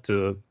business stuff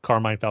to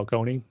Carmine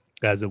Falcone,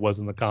 as it was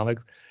in the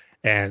comics.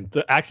 And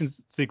the action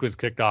sequence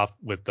kicked off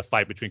with the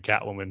fight between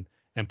Catwoman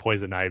and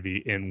Poison Ivy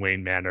in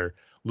Wayne Manor.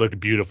 Looked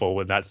beautiful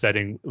with that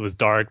setting. It was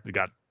dark. They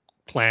got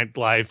plant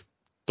life,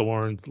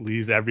 thorns,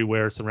 leaves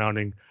everywhere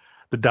surrounding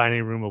the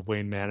dining room of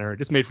Wayne Manor. It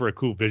just made for a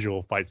cool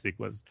visual fight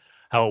sequence.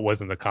 How it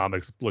was in the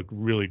comics looked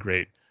really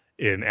great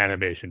in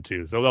animation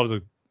too. So that was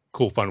a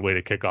cool, fun way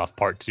to kick off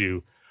Part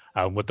 2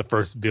 with the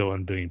first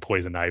villain being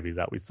Poison Ivy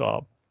that we saw.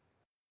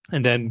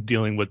 And then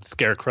dealing with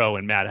Scarecrow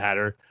and Mad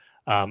Hatter.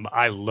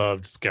 I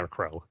loved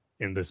Scarecrow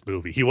in this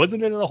movie. He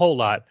wasn't in it a whole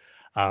lot,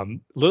 a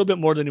little bit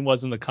more than he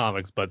was in the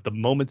comics, but the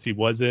moments he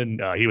was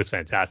in, he was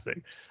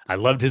fantastic. I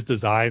loved his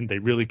design. They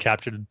really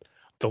captured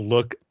the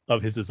look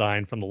of his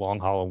design from The Long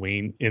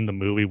Halloween in the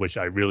movie, which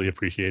I really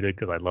appreciated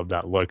because I love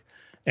that look.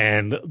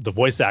 And the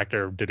voice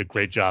actor did a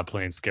great job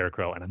playing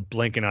Scarecrow, and I'm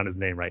blanking on his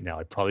name right now.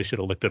 I probably should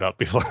have looked it up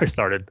before I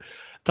started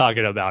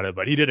talking about it,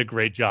 but he did a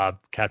great job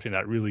capturing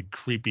that really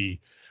creepy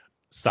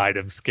side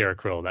of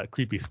Scarecrow, that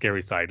creepy,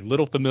 scary side. A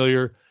little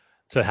familiar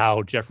to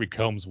how Jeffrey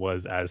Combs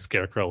was as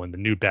Scarecrow in the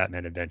new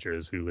Batman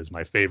Adventures, who is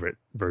my favorite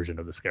version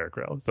of the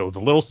Scarecrow. So it's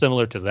a little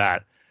similar to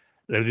that.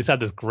 They just had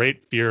this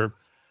great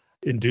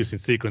fear-inducing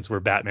sequence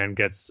where Batman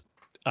gets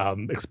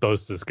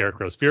exposed to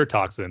Scarecrow's fear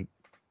toxin,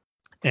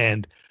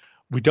 and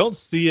we don't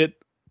see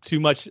it too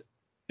much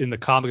in the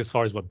comic as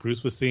far as what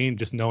Bruce was seeing,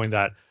 just knowing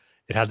that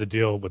it had to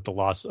deal with the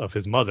loss of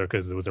his mother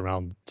because it was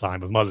around the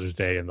time of Mother's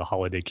Day and the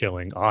holiday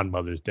killing on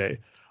Mother's Day.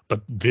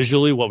 But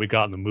visually, what we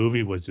got in the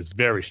movie was just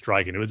very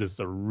striking. It was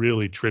just a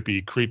really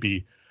trippy,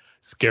 creepy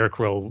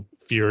Scarecrow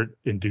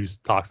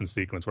fear-induced toxin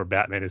sequence where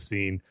Batman is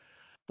seeing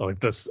like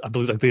this. I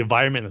believe like the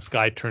environment in the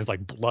sky turns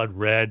like blood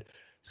red.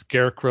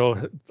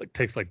 Scarecrow like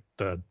takes like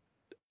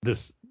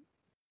this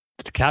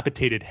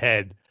decapitated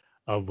head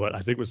of what I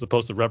think was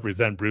supposed to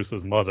represent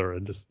Bruce's mother,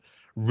 and just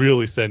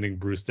really sending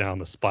Bruce down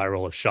the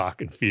spiral of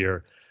shock and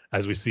fear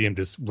as we see him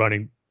just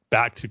running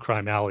back to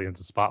Crime Alley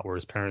into the spot where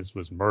his parents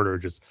was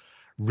murdered, just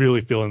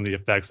really feeling the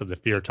effects of the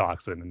fear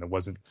toxin. And it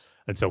wasn't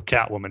until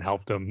Catwoman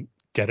helped him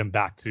get him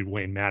back to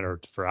Wayne Manor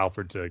for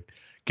Alfred to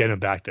get him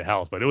back to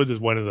health. But it was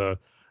just one of the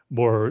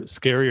more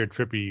scary or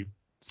trippy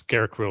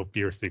Scarecrow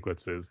fear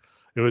sequences.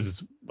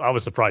 I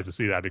was surprised to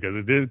see that because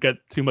it didn't get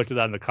too much of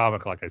that in the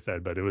comic, like I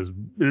said, but it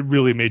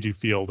really made you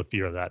feel the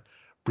fear that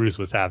Bruce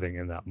was having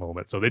in that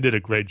moment. So they did a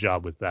great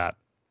job with that.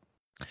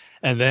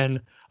 And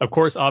then, of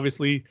course,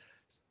 obviously,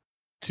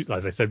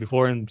 as I said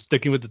before, and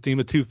sticking with the theme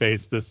of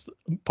Two-Face, this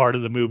part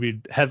of the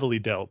movie heavily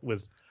dealt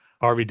with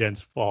Harvey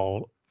Dent's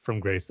fall from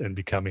grace and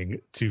becoming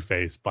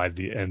Two-Face by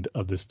the end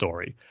of the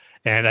story.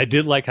 And I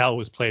did like how it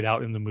was played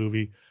out in the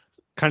movie,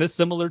 kind of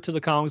similar to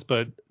the comics,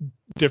 but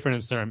different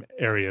in certain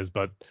areas.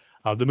 But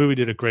the movie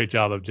did a great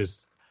job of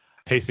just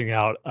pacing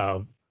out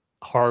of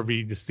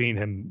Harvey, just seeing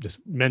him just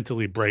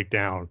mentally break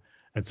down.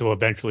 And so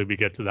eventually we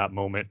get to that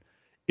moment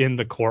in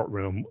the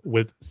courtroom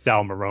with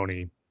Sal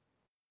Maroni.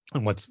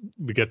 And once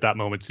we get that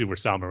moment too, where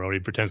Sal Maroni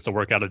pretends to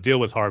work out a deal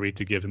with Harvey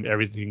to give him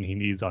everything he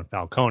needs on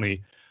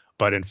Falcone,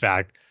 but in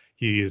fact,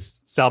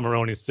 Sal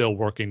Maroni is still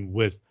working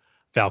with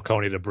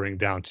Falcone to bring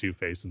down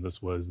Two-Face, and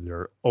this was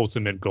their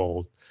ultimate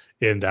goal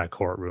in that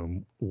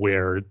courtroom,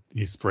 where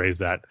he sprays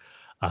that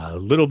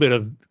little bit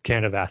of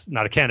can of acid,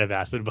 not a can of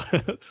acid,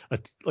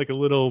 but like a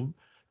little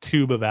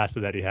tube of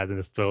acid that he has, and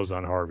it throws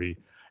on Harvey.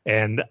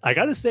 And I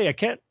gotta say,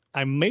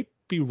 I may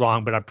be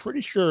wrong, but I'm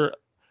pretty sure,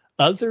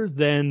 other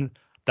than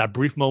that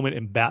brief moment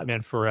in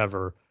Batman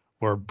Forever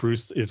where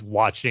Bruce is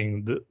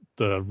watching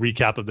the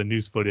recap of the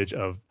news footage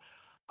of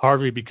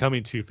Harvey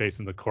becoming Two-Face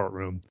in the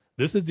courtroom,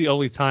 this is the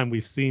only time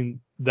we've seen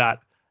that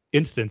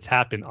instance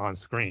happen on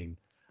screen.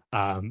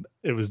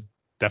 It was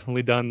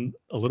definitely done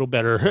a little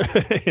better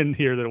in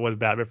here than it was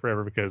Batman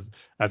Forever, because,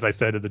 as I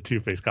said in the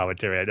Two-Face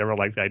commentary, I never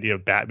liked the idea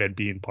of Batman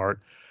being part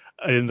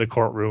in the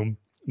courtroom.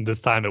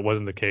 This time it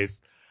wasn't the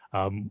case.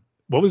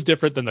 What was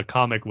different than the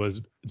comic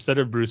was, instead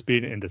of Bruce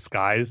being in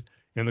disguise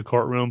in the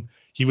courtroom,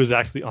 he was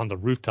actually on the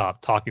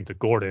rooftop talking to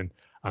Gordon,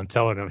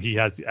 telling him he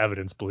has the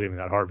evidence believing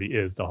that Harvey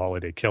is the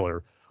Holiday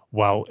Killer,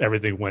 while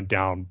everything went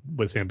down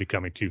with him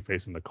becoming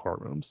Two-Face in the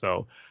courtroom.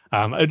 So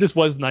it just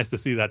was nice to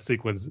see that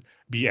sequence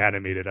be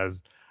animated.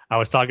 As I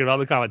was talking about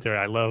in the commentary,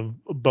 I love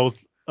both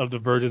of the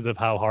versions of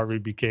how Harvey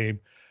became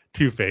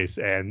Two-Face,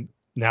 and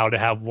now to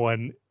have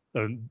one,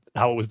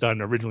 how it was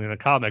done originally in the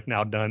comic,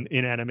 now done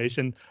in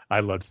animation, I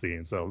loved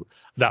seeing. So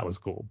that was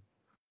cool.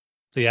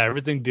 So yeah,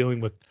 everything dealing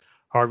with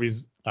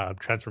Harvey's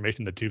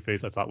transformation to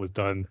Two-Face I thought was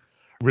done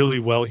really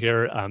well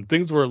here.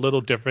 Things were a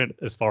little different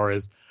as far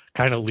as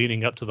kind of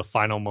leading up to the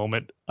final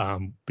moment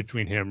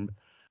between him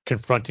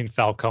confronting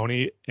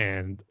Falcone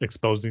and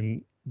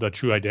exposing the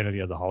true identity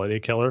of the Holiday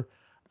Killer.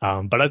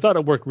 But I thought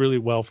it worked really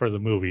well for the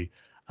movie,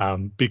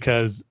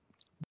 because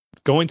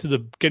getting to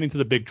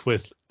the big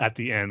twist at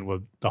the end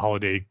with the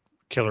Holiday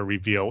Killer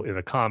reveal in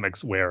the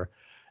comics, where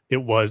it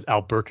was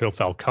Alberto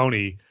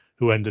Falcone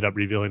who ended up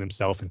revealing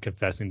himself and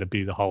confessing to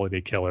be the Holiday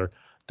Killer.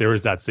 There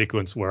was that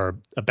sequence where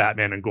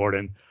Batman and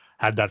Gordon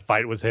had that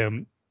fight with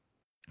him,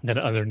 and then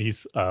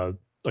underneath,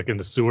 like in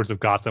the sewers of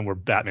Gotham, where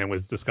Batman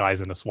was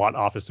disguised in a SWAT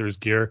officer's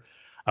gear.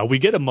 We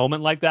get a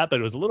moment like that, but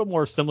it was a little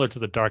more similar to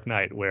The Dark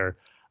Knight, where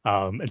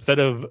instead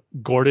of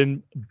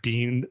Gordon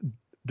being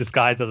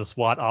disguised as a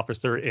SWAT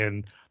officer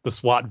in the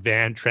SWAT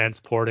van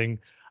transporting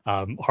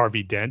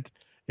Harvey Dent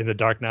in The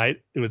Dark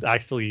Knight, it was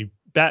actually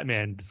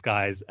Batman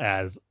disguised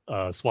as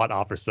a SWAT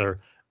officer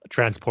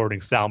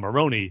transporting Sal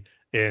Maroni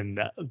in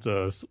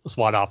the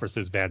SWAT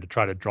officer's van to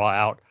try to draw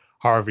out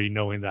Harvey,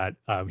 knowing that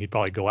he'd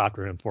probably go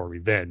after him for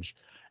revenge.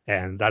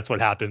 And that's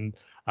what happened.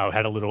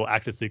 Had a little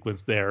action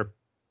sequence there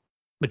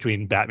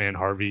between Batman,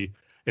 Harvey,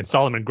 and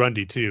Solomon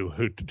Grundy too,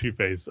 who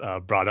Two-Face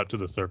brought up to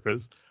the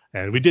surface.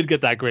 And we did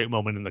get that great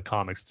moment in the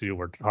comics too,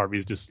 where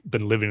Harvey's just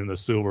been living in the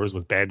sewers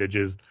with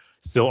bandages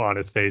still on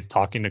his face,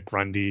 talking to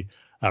Grundy,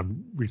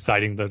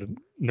 reciting the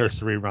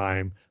nursery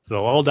rhyme. So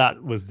all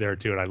that was there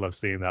too, and I love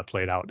seeing that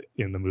played out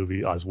in the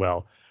movie as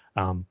well.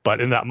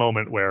 But in that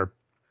moment where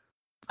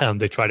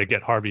they try to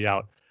get Harvey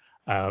out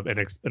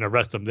and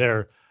arrest him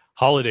there,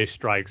 Holiday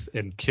strikes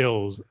and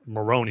kills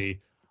Maroni,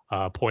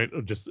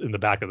 point just in the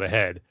back of the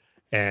head.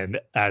 And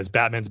as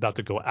Batman's about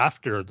to go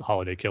after the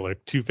Holiday Killer,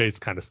 Two-Face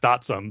kind of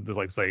stops him, just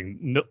like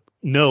saying,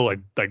 no, like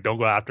don't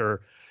go after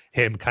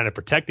him, kind of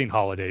protecting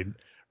Holiday,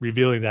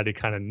 revealing that he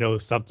kind of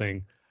knows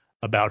something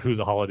about who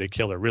the Holiday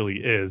Killer really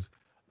is,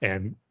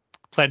 and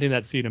planting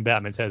that seed in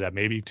Batman's head that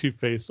maybe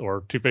Two-Face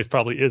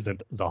probably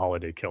isn't the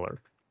Holiday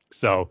Killer.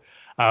 So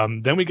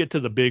then we get to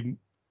the big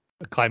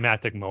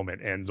climactic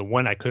moment, and the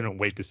one I couldn't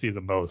wait to see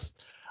the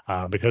most,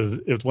 because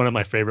it was one of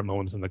my favorite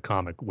moments in the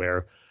comic,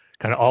 where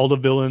kind of all the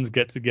villains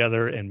get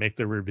together and make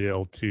the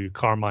reveal to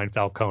Carmine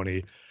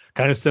Falcone,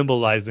 kind of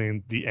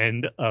symbolizing the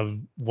end of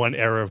one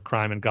era of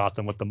crime in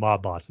Gotham with the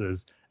mob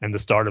bosses and the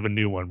start of a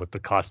new one with the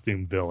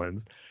costume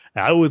villains.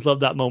 And I always loved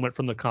that moment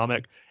from the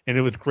comic, and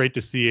it was great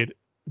to see it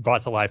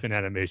brought to life in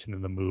animation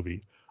in the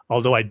movie.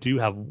 Although I do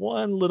have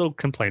one little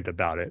complaint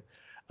about it.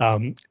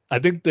 I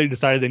think they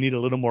decided they need a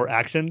little more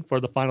action for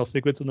the final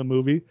sequence in the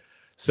movie.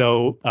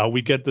 So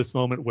we get this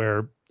moment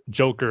where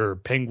Joker,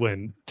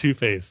 Penguin,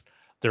 Two-Face,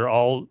 they're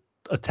all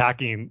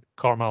attacking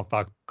Carmine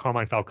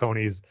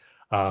Falcone's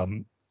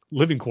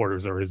living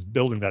quarters, or his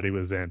building that he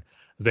was in.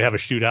 They have a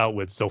shootout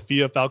with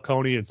Sophia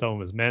Falcone and some of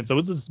his men. So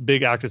it's this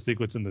big action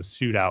sequence in this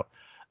shootout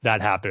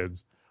that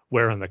happens,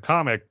 where in the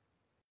comic,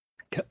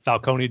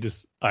 Falcone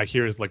just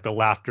hears like the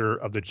laughter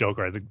of the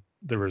Joker. I think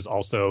there was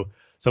also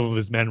some of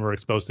his men were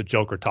exposed to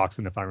Joker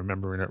toxin, if I'm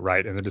remembering it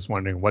right, and they're just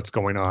wondering what's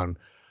going on,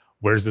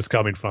 where's this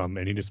coming from,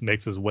 and he just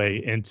makes his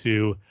way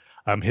into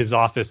his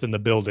office in the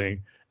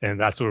building, and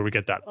that's where we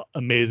get that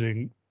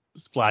amazing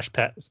splash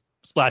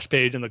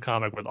page in the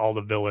comic with all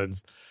the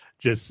villains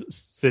just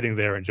sitting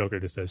there, and Joker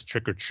just says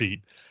trick or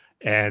treat.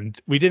 And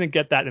we didn't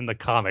get that in the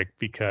comic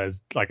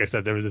because, like I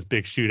said, there was this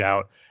big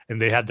shootout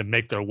and they had to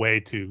make their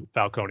way to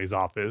Falcone's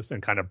office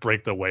and kind of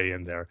break their way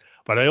in there.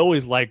 But I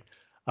always liked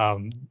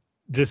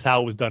just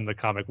how it was done in the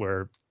comic,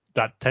 where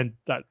that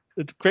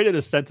it created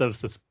a sense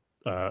of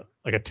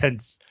like a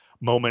tense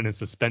moment and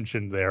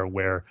suspension there,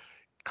 where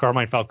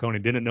Carmine Falcone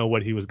didn't know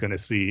what he was going to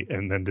see,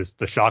 and then just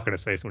the shock on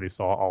his face when he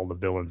saw all the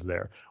villains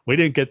there. We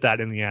didn't get that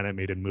in the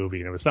animated movie,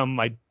 and it was something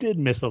I did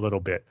miss a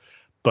little bit.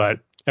 But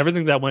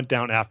everything that went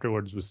down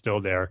afterwards was still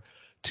there.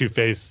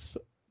 Two-Face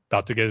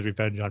about to get his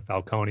revenge on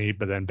Falcone,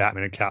 but then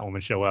Batman and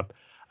Catwoman show up.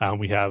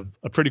 We have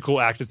a pretty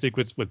cool action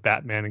sequence with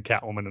Batman and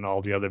Catwoman and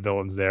all the other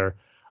villains there.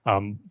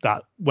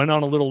 That went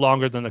on a little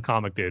longer than the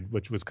comic did,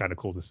 which was kind of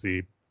cool to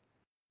see.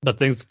 But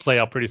things play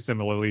out pretty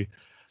similarly.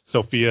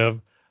 Sophia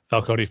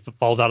Falcone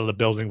falls out of the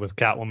building with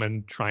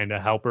Catwoman trying to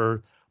help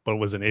her, but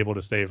wasn't able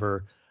to save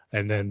her.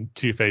 And then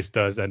Two-Face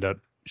does end up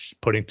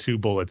putting 2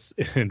 bullets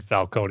in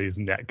Falcone's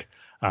neck,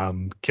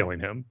 killing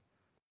him.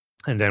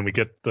 And then we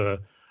get the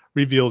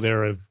reveal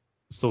there of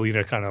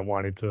Selina kind of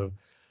wanting to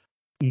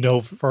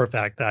know for a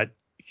fact that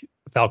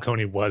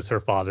Falcone was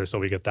her father. So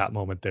we get that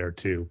moment there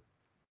too.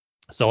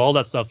 So all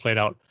that stuff played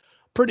out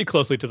pretty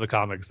closely to the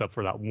comic, except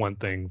for that one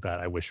thing that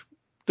I wish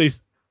they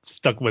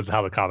stuck with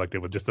how the comic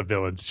did, with just a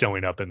villain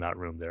showing up in that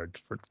room there,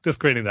 for just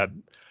creating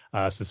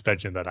that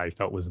suspension that I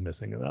felt was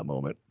missing in that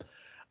moment.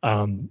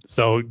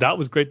 So that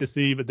was great to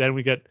see. But then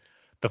we get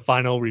the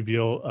final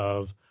reveal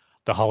of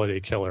the Holiday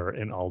Killer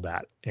and all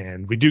that.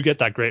 And we do get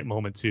that great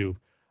moment too,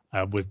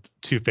 with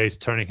Two-Face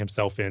turning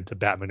himself into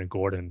Batman and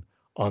Gordon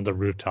on the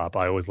rooftop.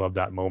 I always love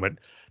that moment.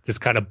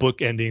 Just kind of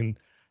bookending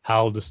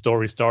how the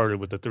story started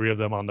with the 3 of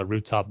them on the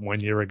rooftop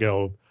 1 year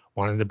ago,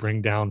 wanting to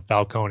bring down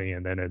Falcone.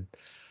 And then it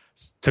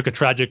took a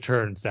tragic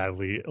turn,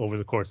 sadly, over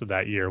the course of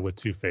that year with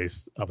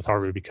Two-Face, with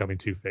Harvey becoming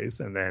Two-Face.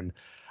 And then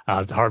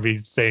Harvey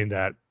saying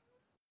that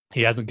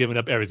he hasn't given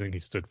up everything he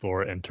stood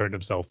for and turned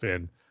himself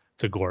in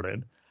to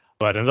Gordon.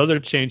 But another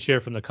change here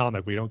from the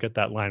comic, we don't get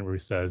that line where he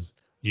says,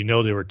 you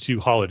know, there were 2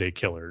 holiday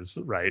killers,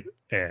 right?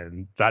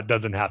 And that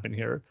doesn't happen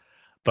here.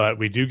 But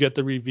we do get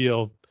the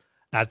reveal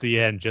at the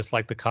end, just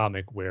like the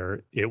comic,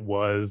 where it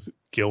was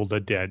Gilda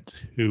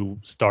Dent who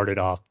started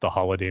off the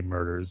holiday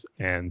murders,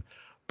 and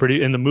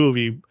pretty in the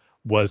movie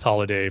was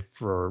Holiday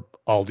for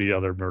all the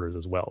other murders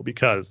as well,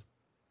 because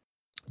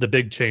the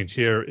big change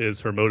here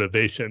is her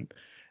motivation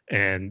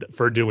and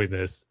for doing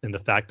this, and the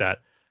fact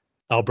that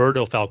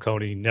Alberto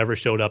Falcone never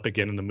showed up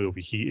again in the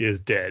movie. He is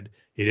dead.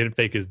 He didn't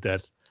fake his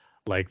death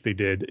like they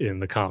did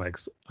in the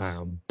comics.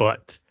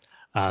 But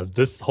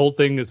this whole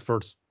thing is,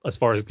 for as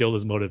far as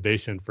Gilda's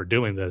motivation for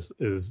doing this,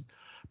 is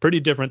pretty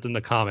different than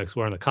the comics,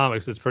 where in the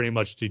comics it's pretty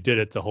much she did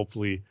it to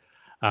hopefully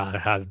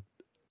have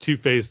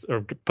Two-Face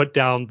or put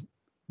down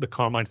the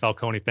Carmine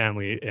Falcone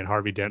family, and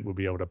Harvey Dent would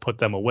be able to put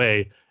them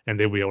away, and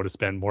they would be able to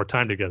spend more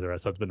time together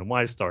as husband and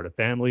wife, start a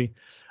family.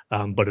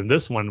 But in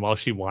this one, while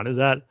she wanted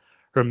that,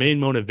 her main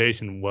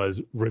motivation was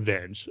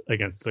revenge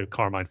against the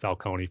Carmine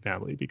Falcone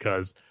family,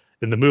 because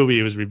in the movie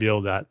it was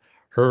revealed that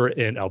her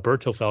and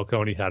Alberto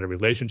Falcone had a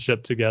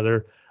relationship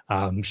together.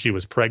 She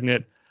was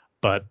pregnant,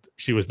 but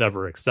she was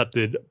never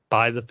accepted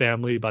by the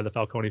family, by the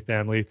Falcone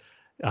family.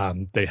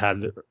 They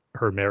had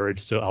her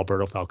marriage to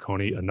Alberto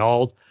Falcone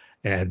annulled,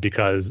 and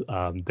because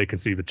they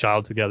conceived a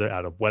child together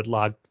out of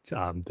wedlock,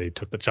 they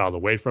took the child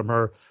away from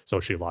her, so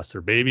she lost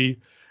her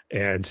baby.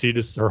 And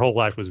her whole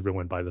life was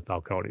ruined by the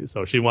Falcones.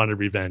 So she wanted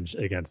revenge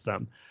against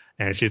them.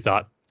 And she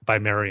thought by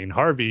marrying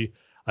Harvey,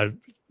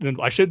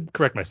 I should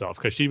correct myself,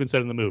 because she even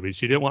said in the movie,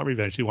 she didn't want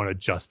revenge, she wanted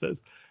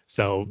justice.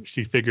 So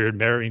she figured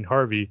marrying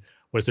Harvey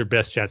was her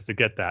best chance to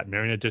get that,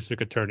 marrying a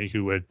district attorney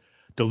who would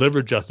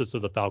deliver justice to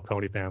the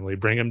Falcone family,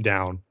 bring him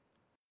down.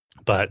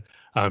 But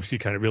she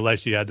kind of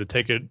realized she had to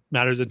take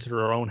matters into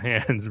her own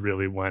hands,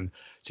 really, when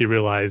she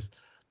realized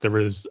there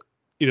was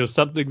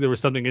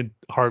something in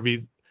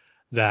Harvey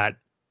that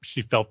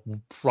she felt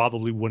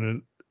probably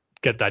wouldn't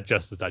get that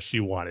justice that she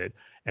wanted.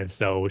 And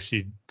so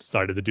she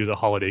started to do the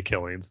holiday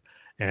killings.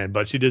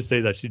 But she did say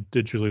that she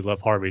did truly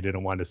love Harvey,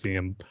 didn't want to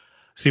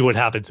see what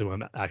happened to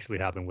him actually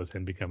happen with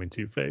him becoming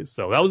Two-Face.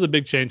 So that was a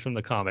big change from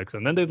the comics.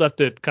 And then they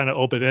left it kind of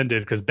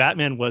open-ended, because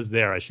Batman was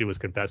there as she was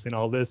confessing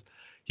all this.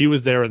 He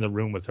was there in the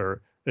room with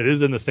her. It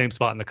is in the same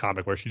spot in the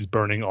comic where she's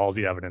burning all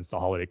the evidence, the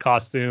holiday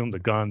costume, the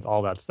guns,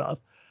 all that stuff.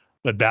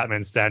 But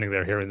Batman's standing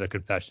there hearing the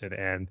confession,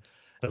 and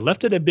it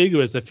left it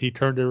ambiguous if he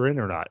turned her in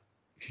or not.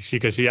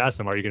 Because she asked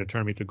him, are you going to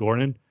turn me to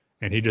Gordon?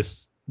 And he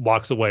just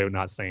walks away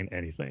not saying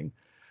anything.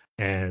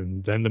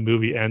 And then the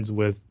movie ends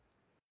with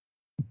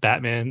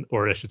Batman,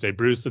 or I should say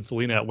Bruce and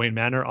Selina at Wayne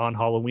Manor on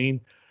Halloween,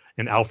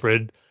 and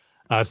Alfred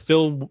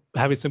still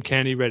having some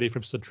candy ready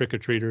for some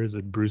trick-or-treaters,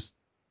 and Bruce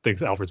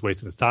thinks Alfred's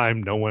wasting his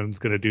time. No one's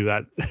going to do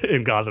that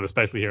in Gotham,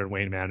 especially here in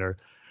Wayne Manor.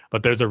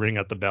 But there's a ring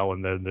at the bell,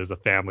 and then there's a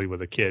family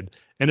with a kid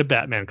in a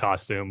Batman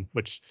costume,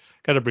 which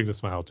kind of brings a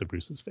smile to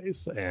Bruce's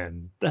face.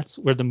 And that's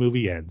where the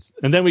movie ends.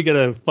 And then we get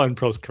a fun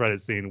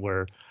post-credit scene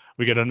where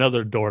we get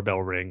another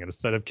doorbell ring, and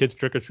instead of kids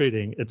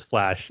trick-or-treating, it's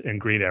Flash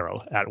and Green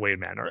Arrow at Wayne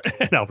Manor.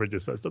 And Alfred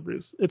just says to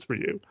Bruce, "It's for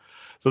you."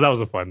 So that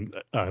was a fun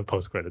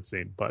post-credit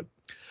scene. But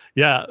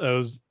yeah,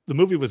 the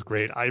movie was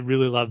great. I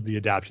really loved the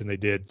adaptation they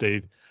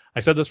did. I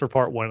said this for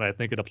part 1, and I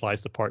think it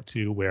applies to part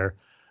 2, where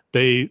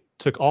they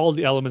took all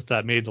the elements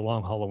that made The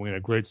Long Halloween a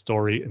great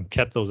story and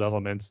kept those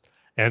elements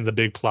and the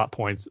big plot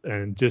points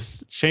and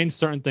just changed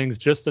certain things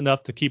just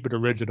enough to keep it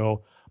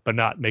original, but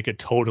not make it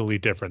totally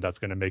different. That's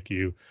going to make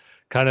you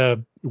kind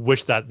of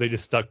wish that they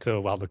just stuck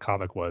to how the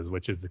comic was,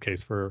 which is the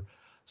case for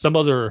some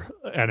other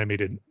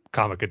animated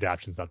comic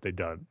adaptations that they've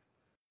done.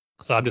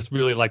 So I just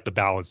really like the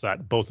balance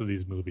that both of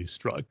these movies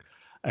struck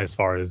as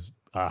far as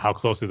how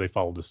closely they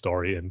followed the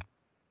story and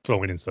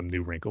throwing in some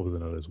new wrinkles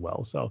in it as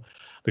well. So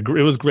it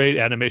was great.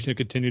 Animation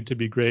continued to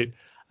be great,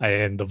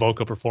 and the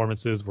vocal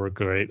performances were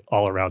great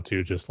all around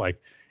too, just like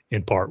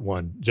in part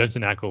 1.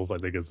 Jensen Ackles, I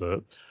think, is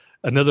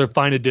another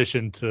fine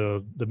addition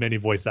to the many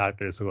voice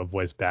actors who have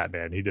voiced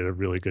Batman. He did a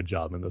really good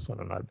job in this one,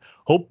 and I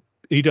hope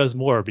he does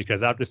more,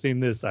 because after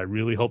seeing this, I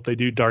really hope they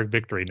do Dark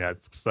Victory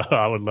next. So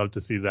I would love to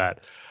see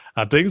that.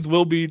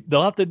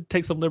 They'll have to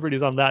take some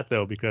liberties on that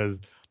though, because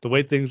the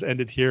way things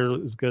ended here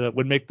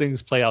would make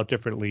things play out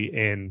differently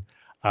in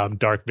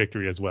Dark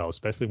Victory as well,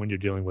 especially when you're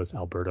dealing with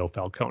Alberto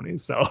Falcone.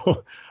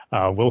 So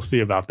we'll see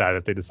about that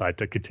if they decide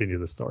to continue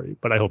the story,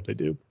 but I hope they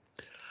do.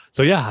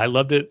 So yeah, I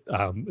loved it.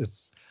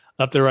 It's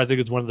up there. I think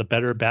it's one of the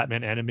better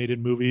Batman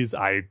animated movies.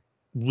 I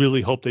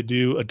really hope they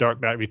do a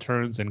Dark Knight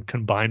Returns and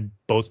combine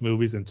both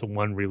movies into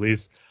one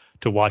release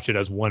to watch it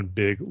as one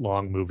big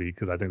long movie,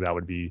 because I think that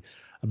would be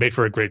made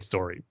for a great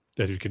story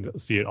that you can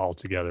see it all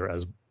together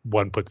as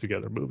one put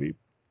together movie.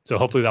 So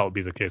hopefully that will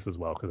be the case as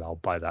well, because I'll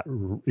buy that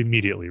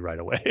immediately right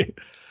away.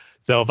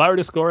 So if I were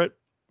to score it,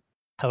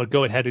 I would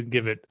go ahead and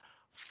give it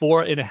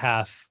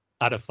 4.5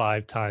 out of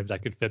 5 times I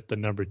could fit the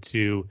number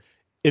 2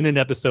 in an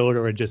episode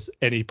or in just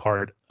any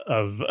part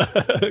of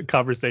a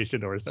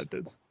conversation or a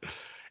sentence.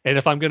 And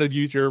if I'm going to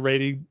use your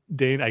rating,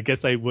 Dane, I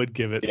guess I would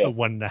give it a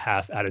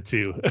 1.5 out of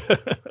 2.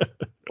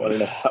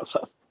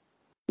 1.5.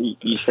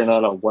 You turn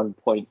out a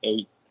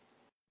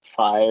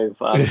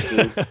 1.85 out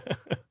of 2.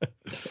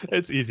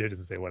 It's easier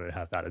just to say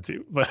 1.5 out of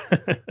 2. But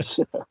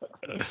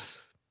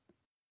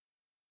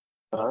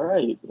all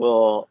right.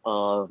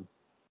 Well,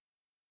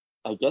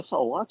 I guess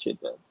I'll watch it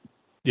then.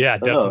 Yeah,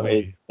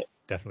 definitely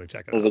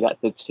check it out. Has it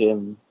got the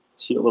Tim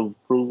seal of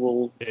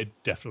approval? It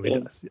definitely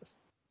does. Yes.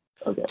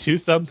 Okay. 2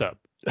 thumbs up.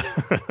 If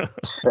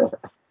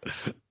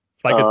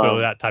I could throw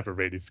that type of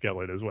rating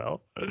scale in as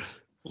well.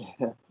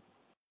 Yeah.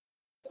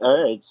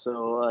 All right,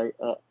 so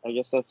I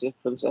guess that's it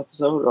for this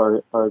episode.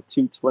 Our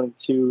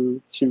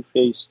 222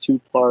 Two-Face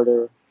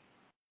 2-parter,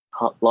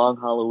 Long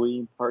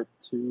Halloween Part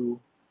 2,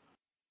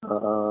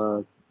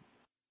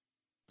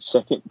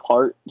 second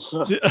part.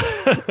 I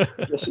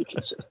guess you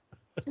could say.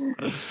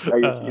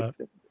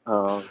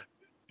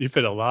 You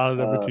fit a lot of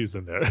number 2s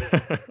in there.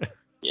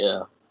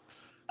 Yeah,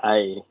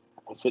 I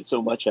fit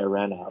so much I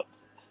ran out.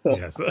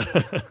 Yes.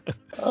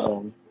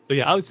 So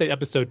yeah, I would say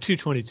episode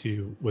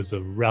 222 was a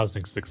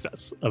rousing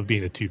success of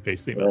being a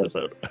Two-Face theme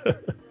episode.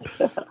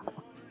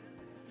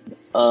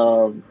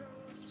 So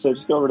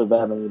just go over to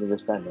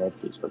BatmanUniverse.net,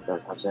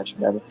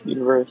 Facebook.com/Batman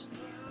Universe,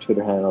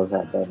 Twitter handles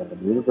at Batman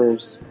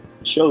Universe,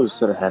 the show's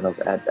Twitter handles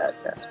at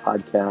Batfans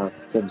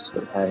Podcast, Tim's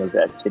Twitter handles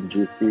at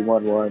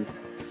TimG311,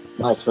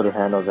 my Twitter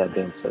handles at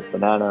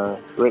DaneSurfBanana.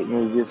 Rate and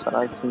reviews on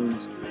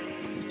iTunes.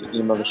 You can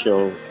email the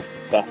show,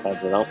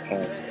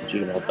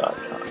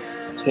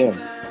 batfanswithoutpants@gmail.com. Tim,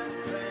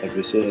 like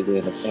we say at the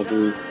end of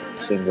every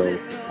single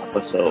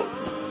episode,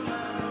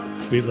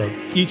 we love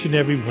each and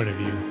every one of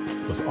you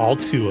with all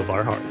 2 of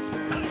our hearts.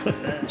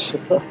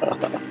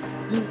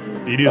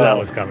 You knew that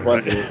was coming,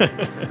 right?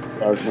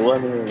 I was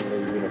wondering where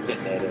you were going to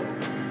fit that in.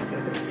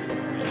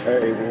 All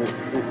right,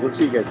 we'll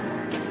see you guys.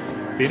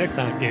 See you next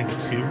time in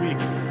 2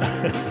 weeks.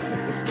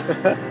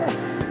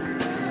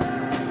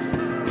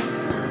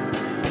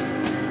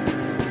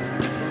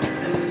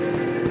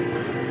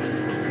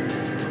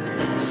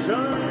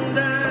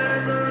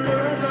 Sunrise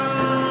under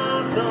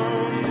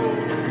Gotham,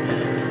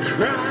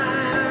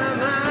 Crime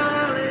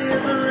Alley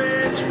is a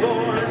rich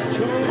boy's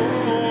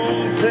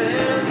tomb.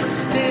 There's a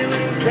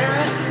stealing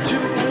cat, 2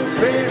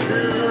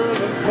 faces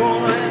of a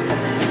coin.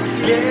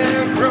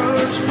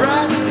 Scarecrow's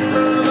frightened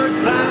of a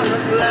clown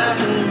that's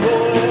laughing,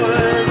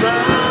 boys. I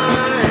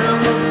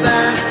am a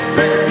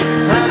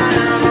Batman, I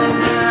am a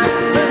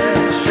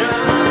Batman,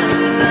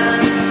 shine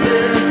and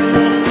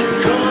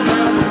sit, come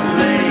out to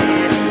play.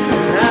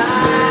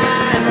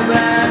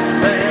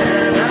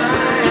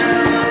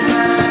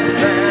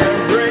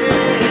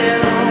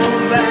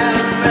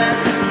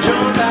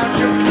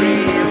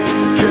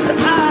 Cause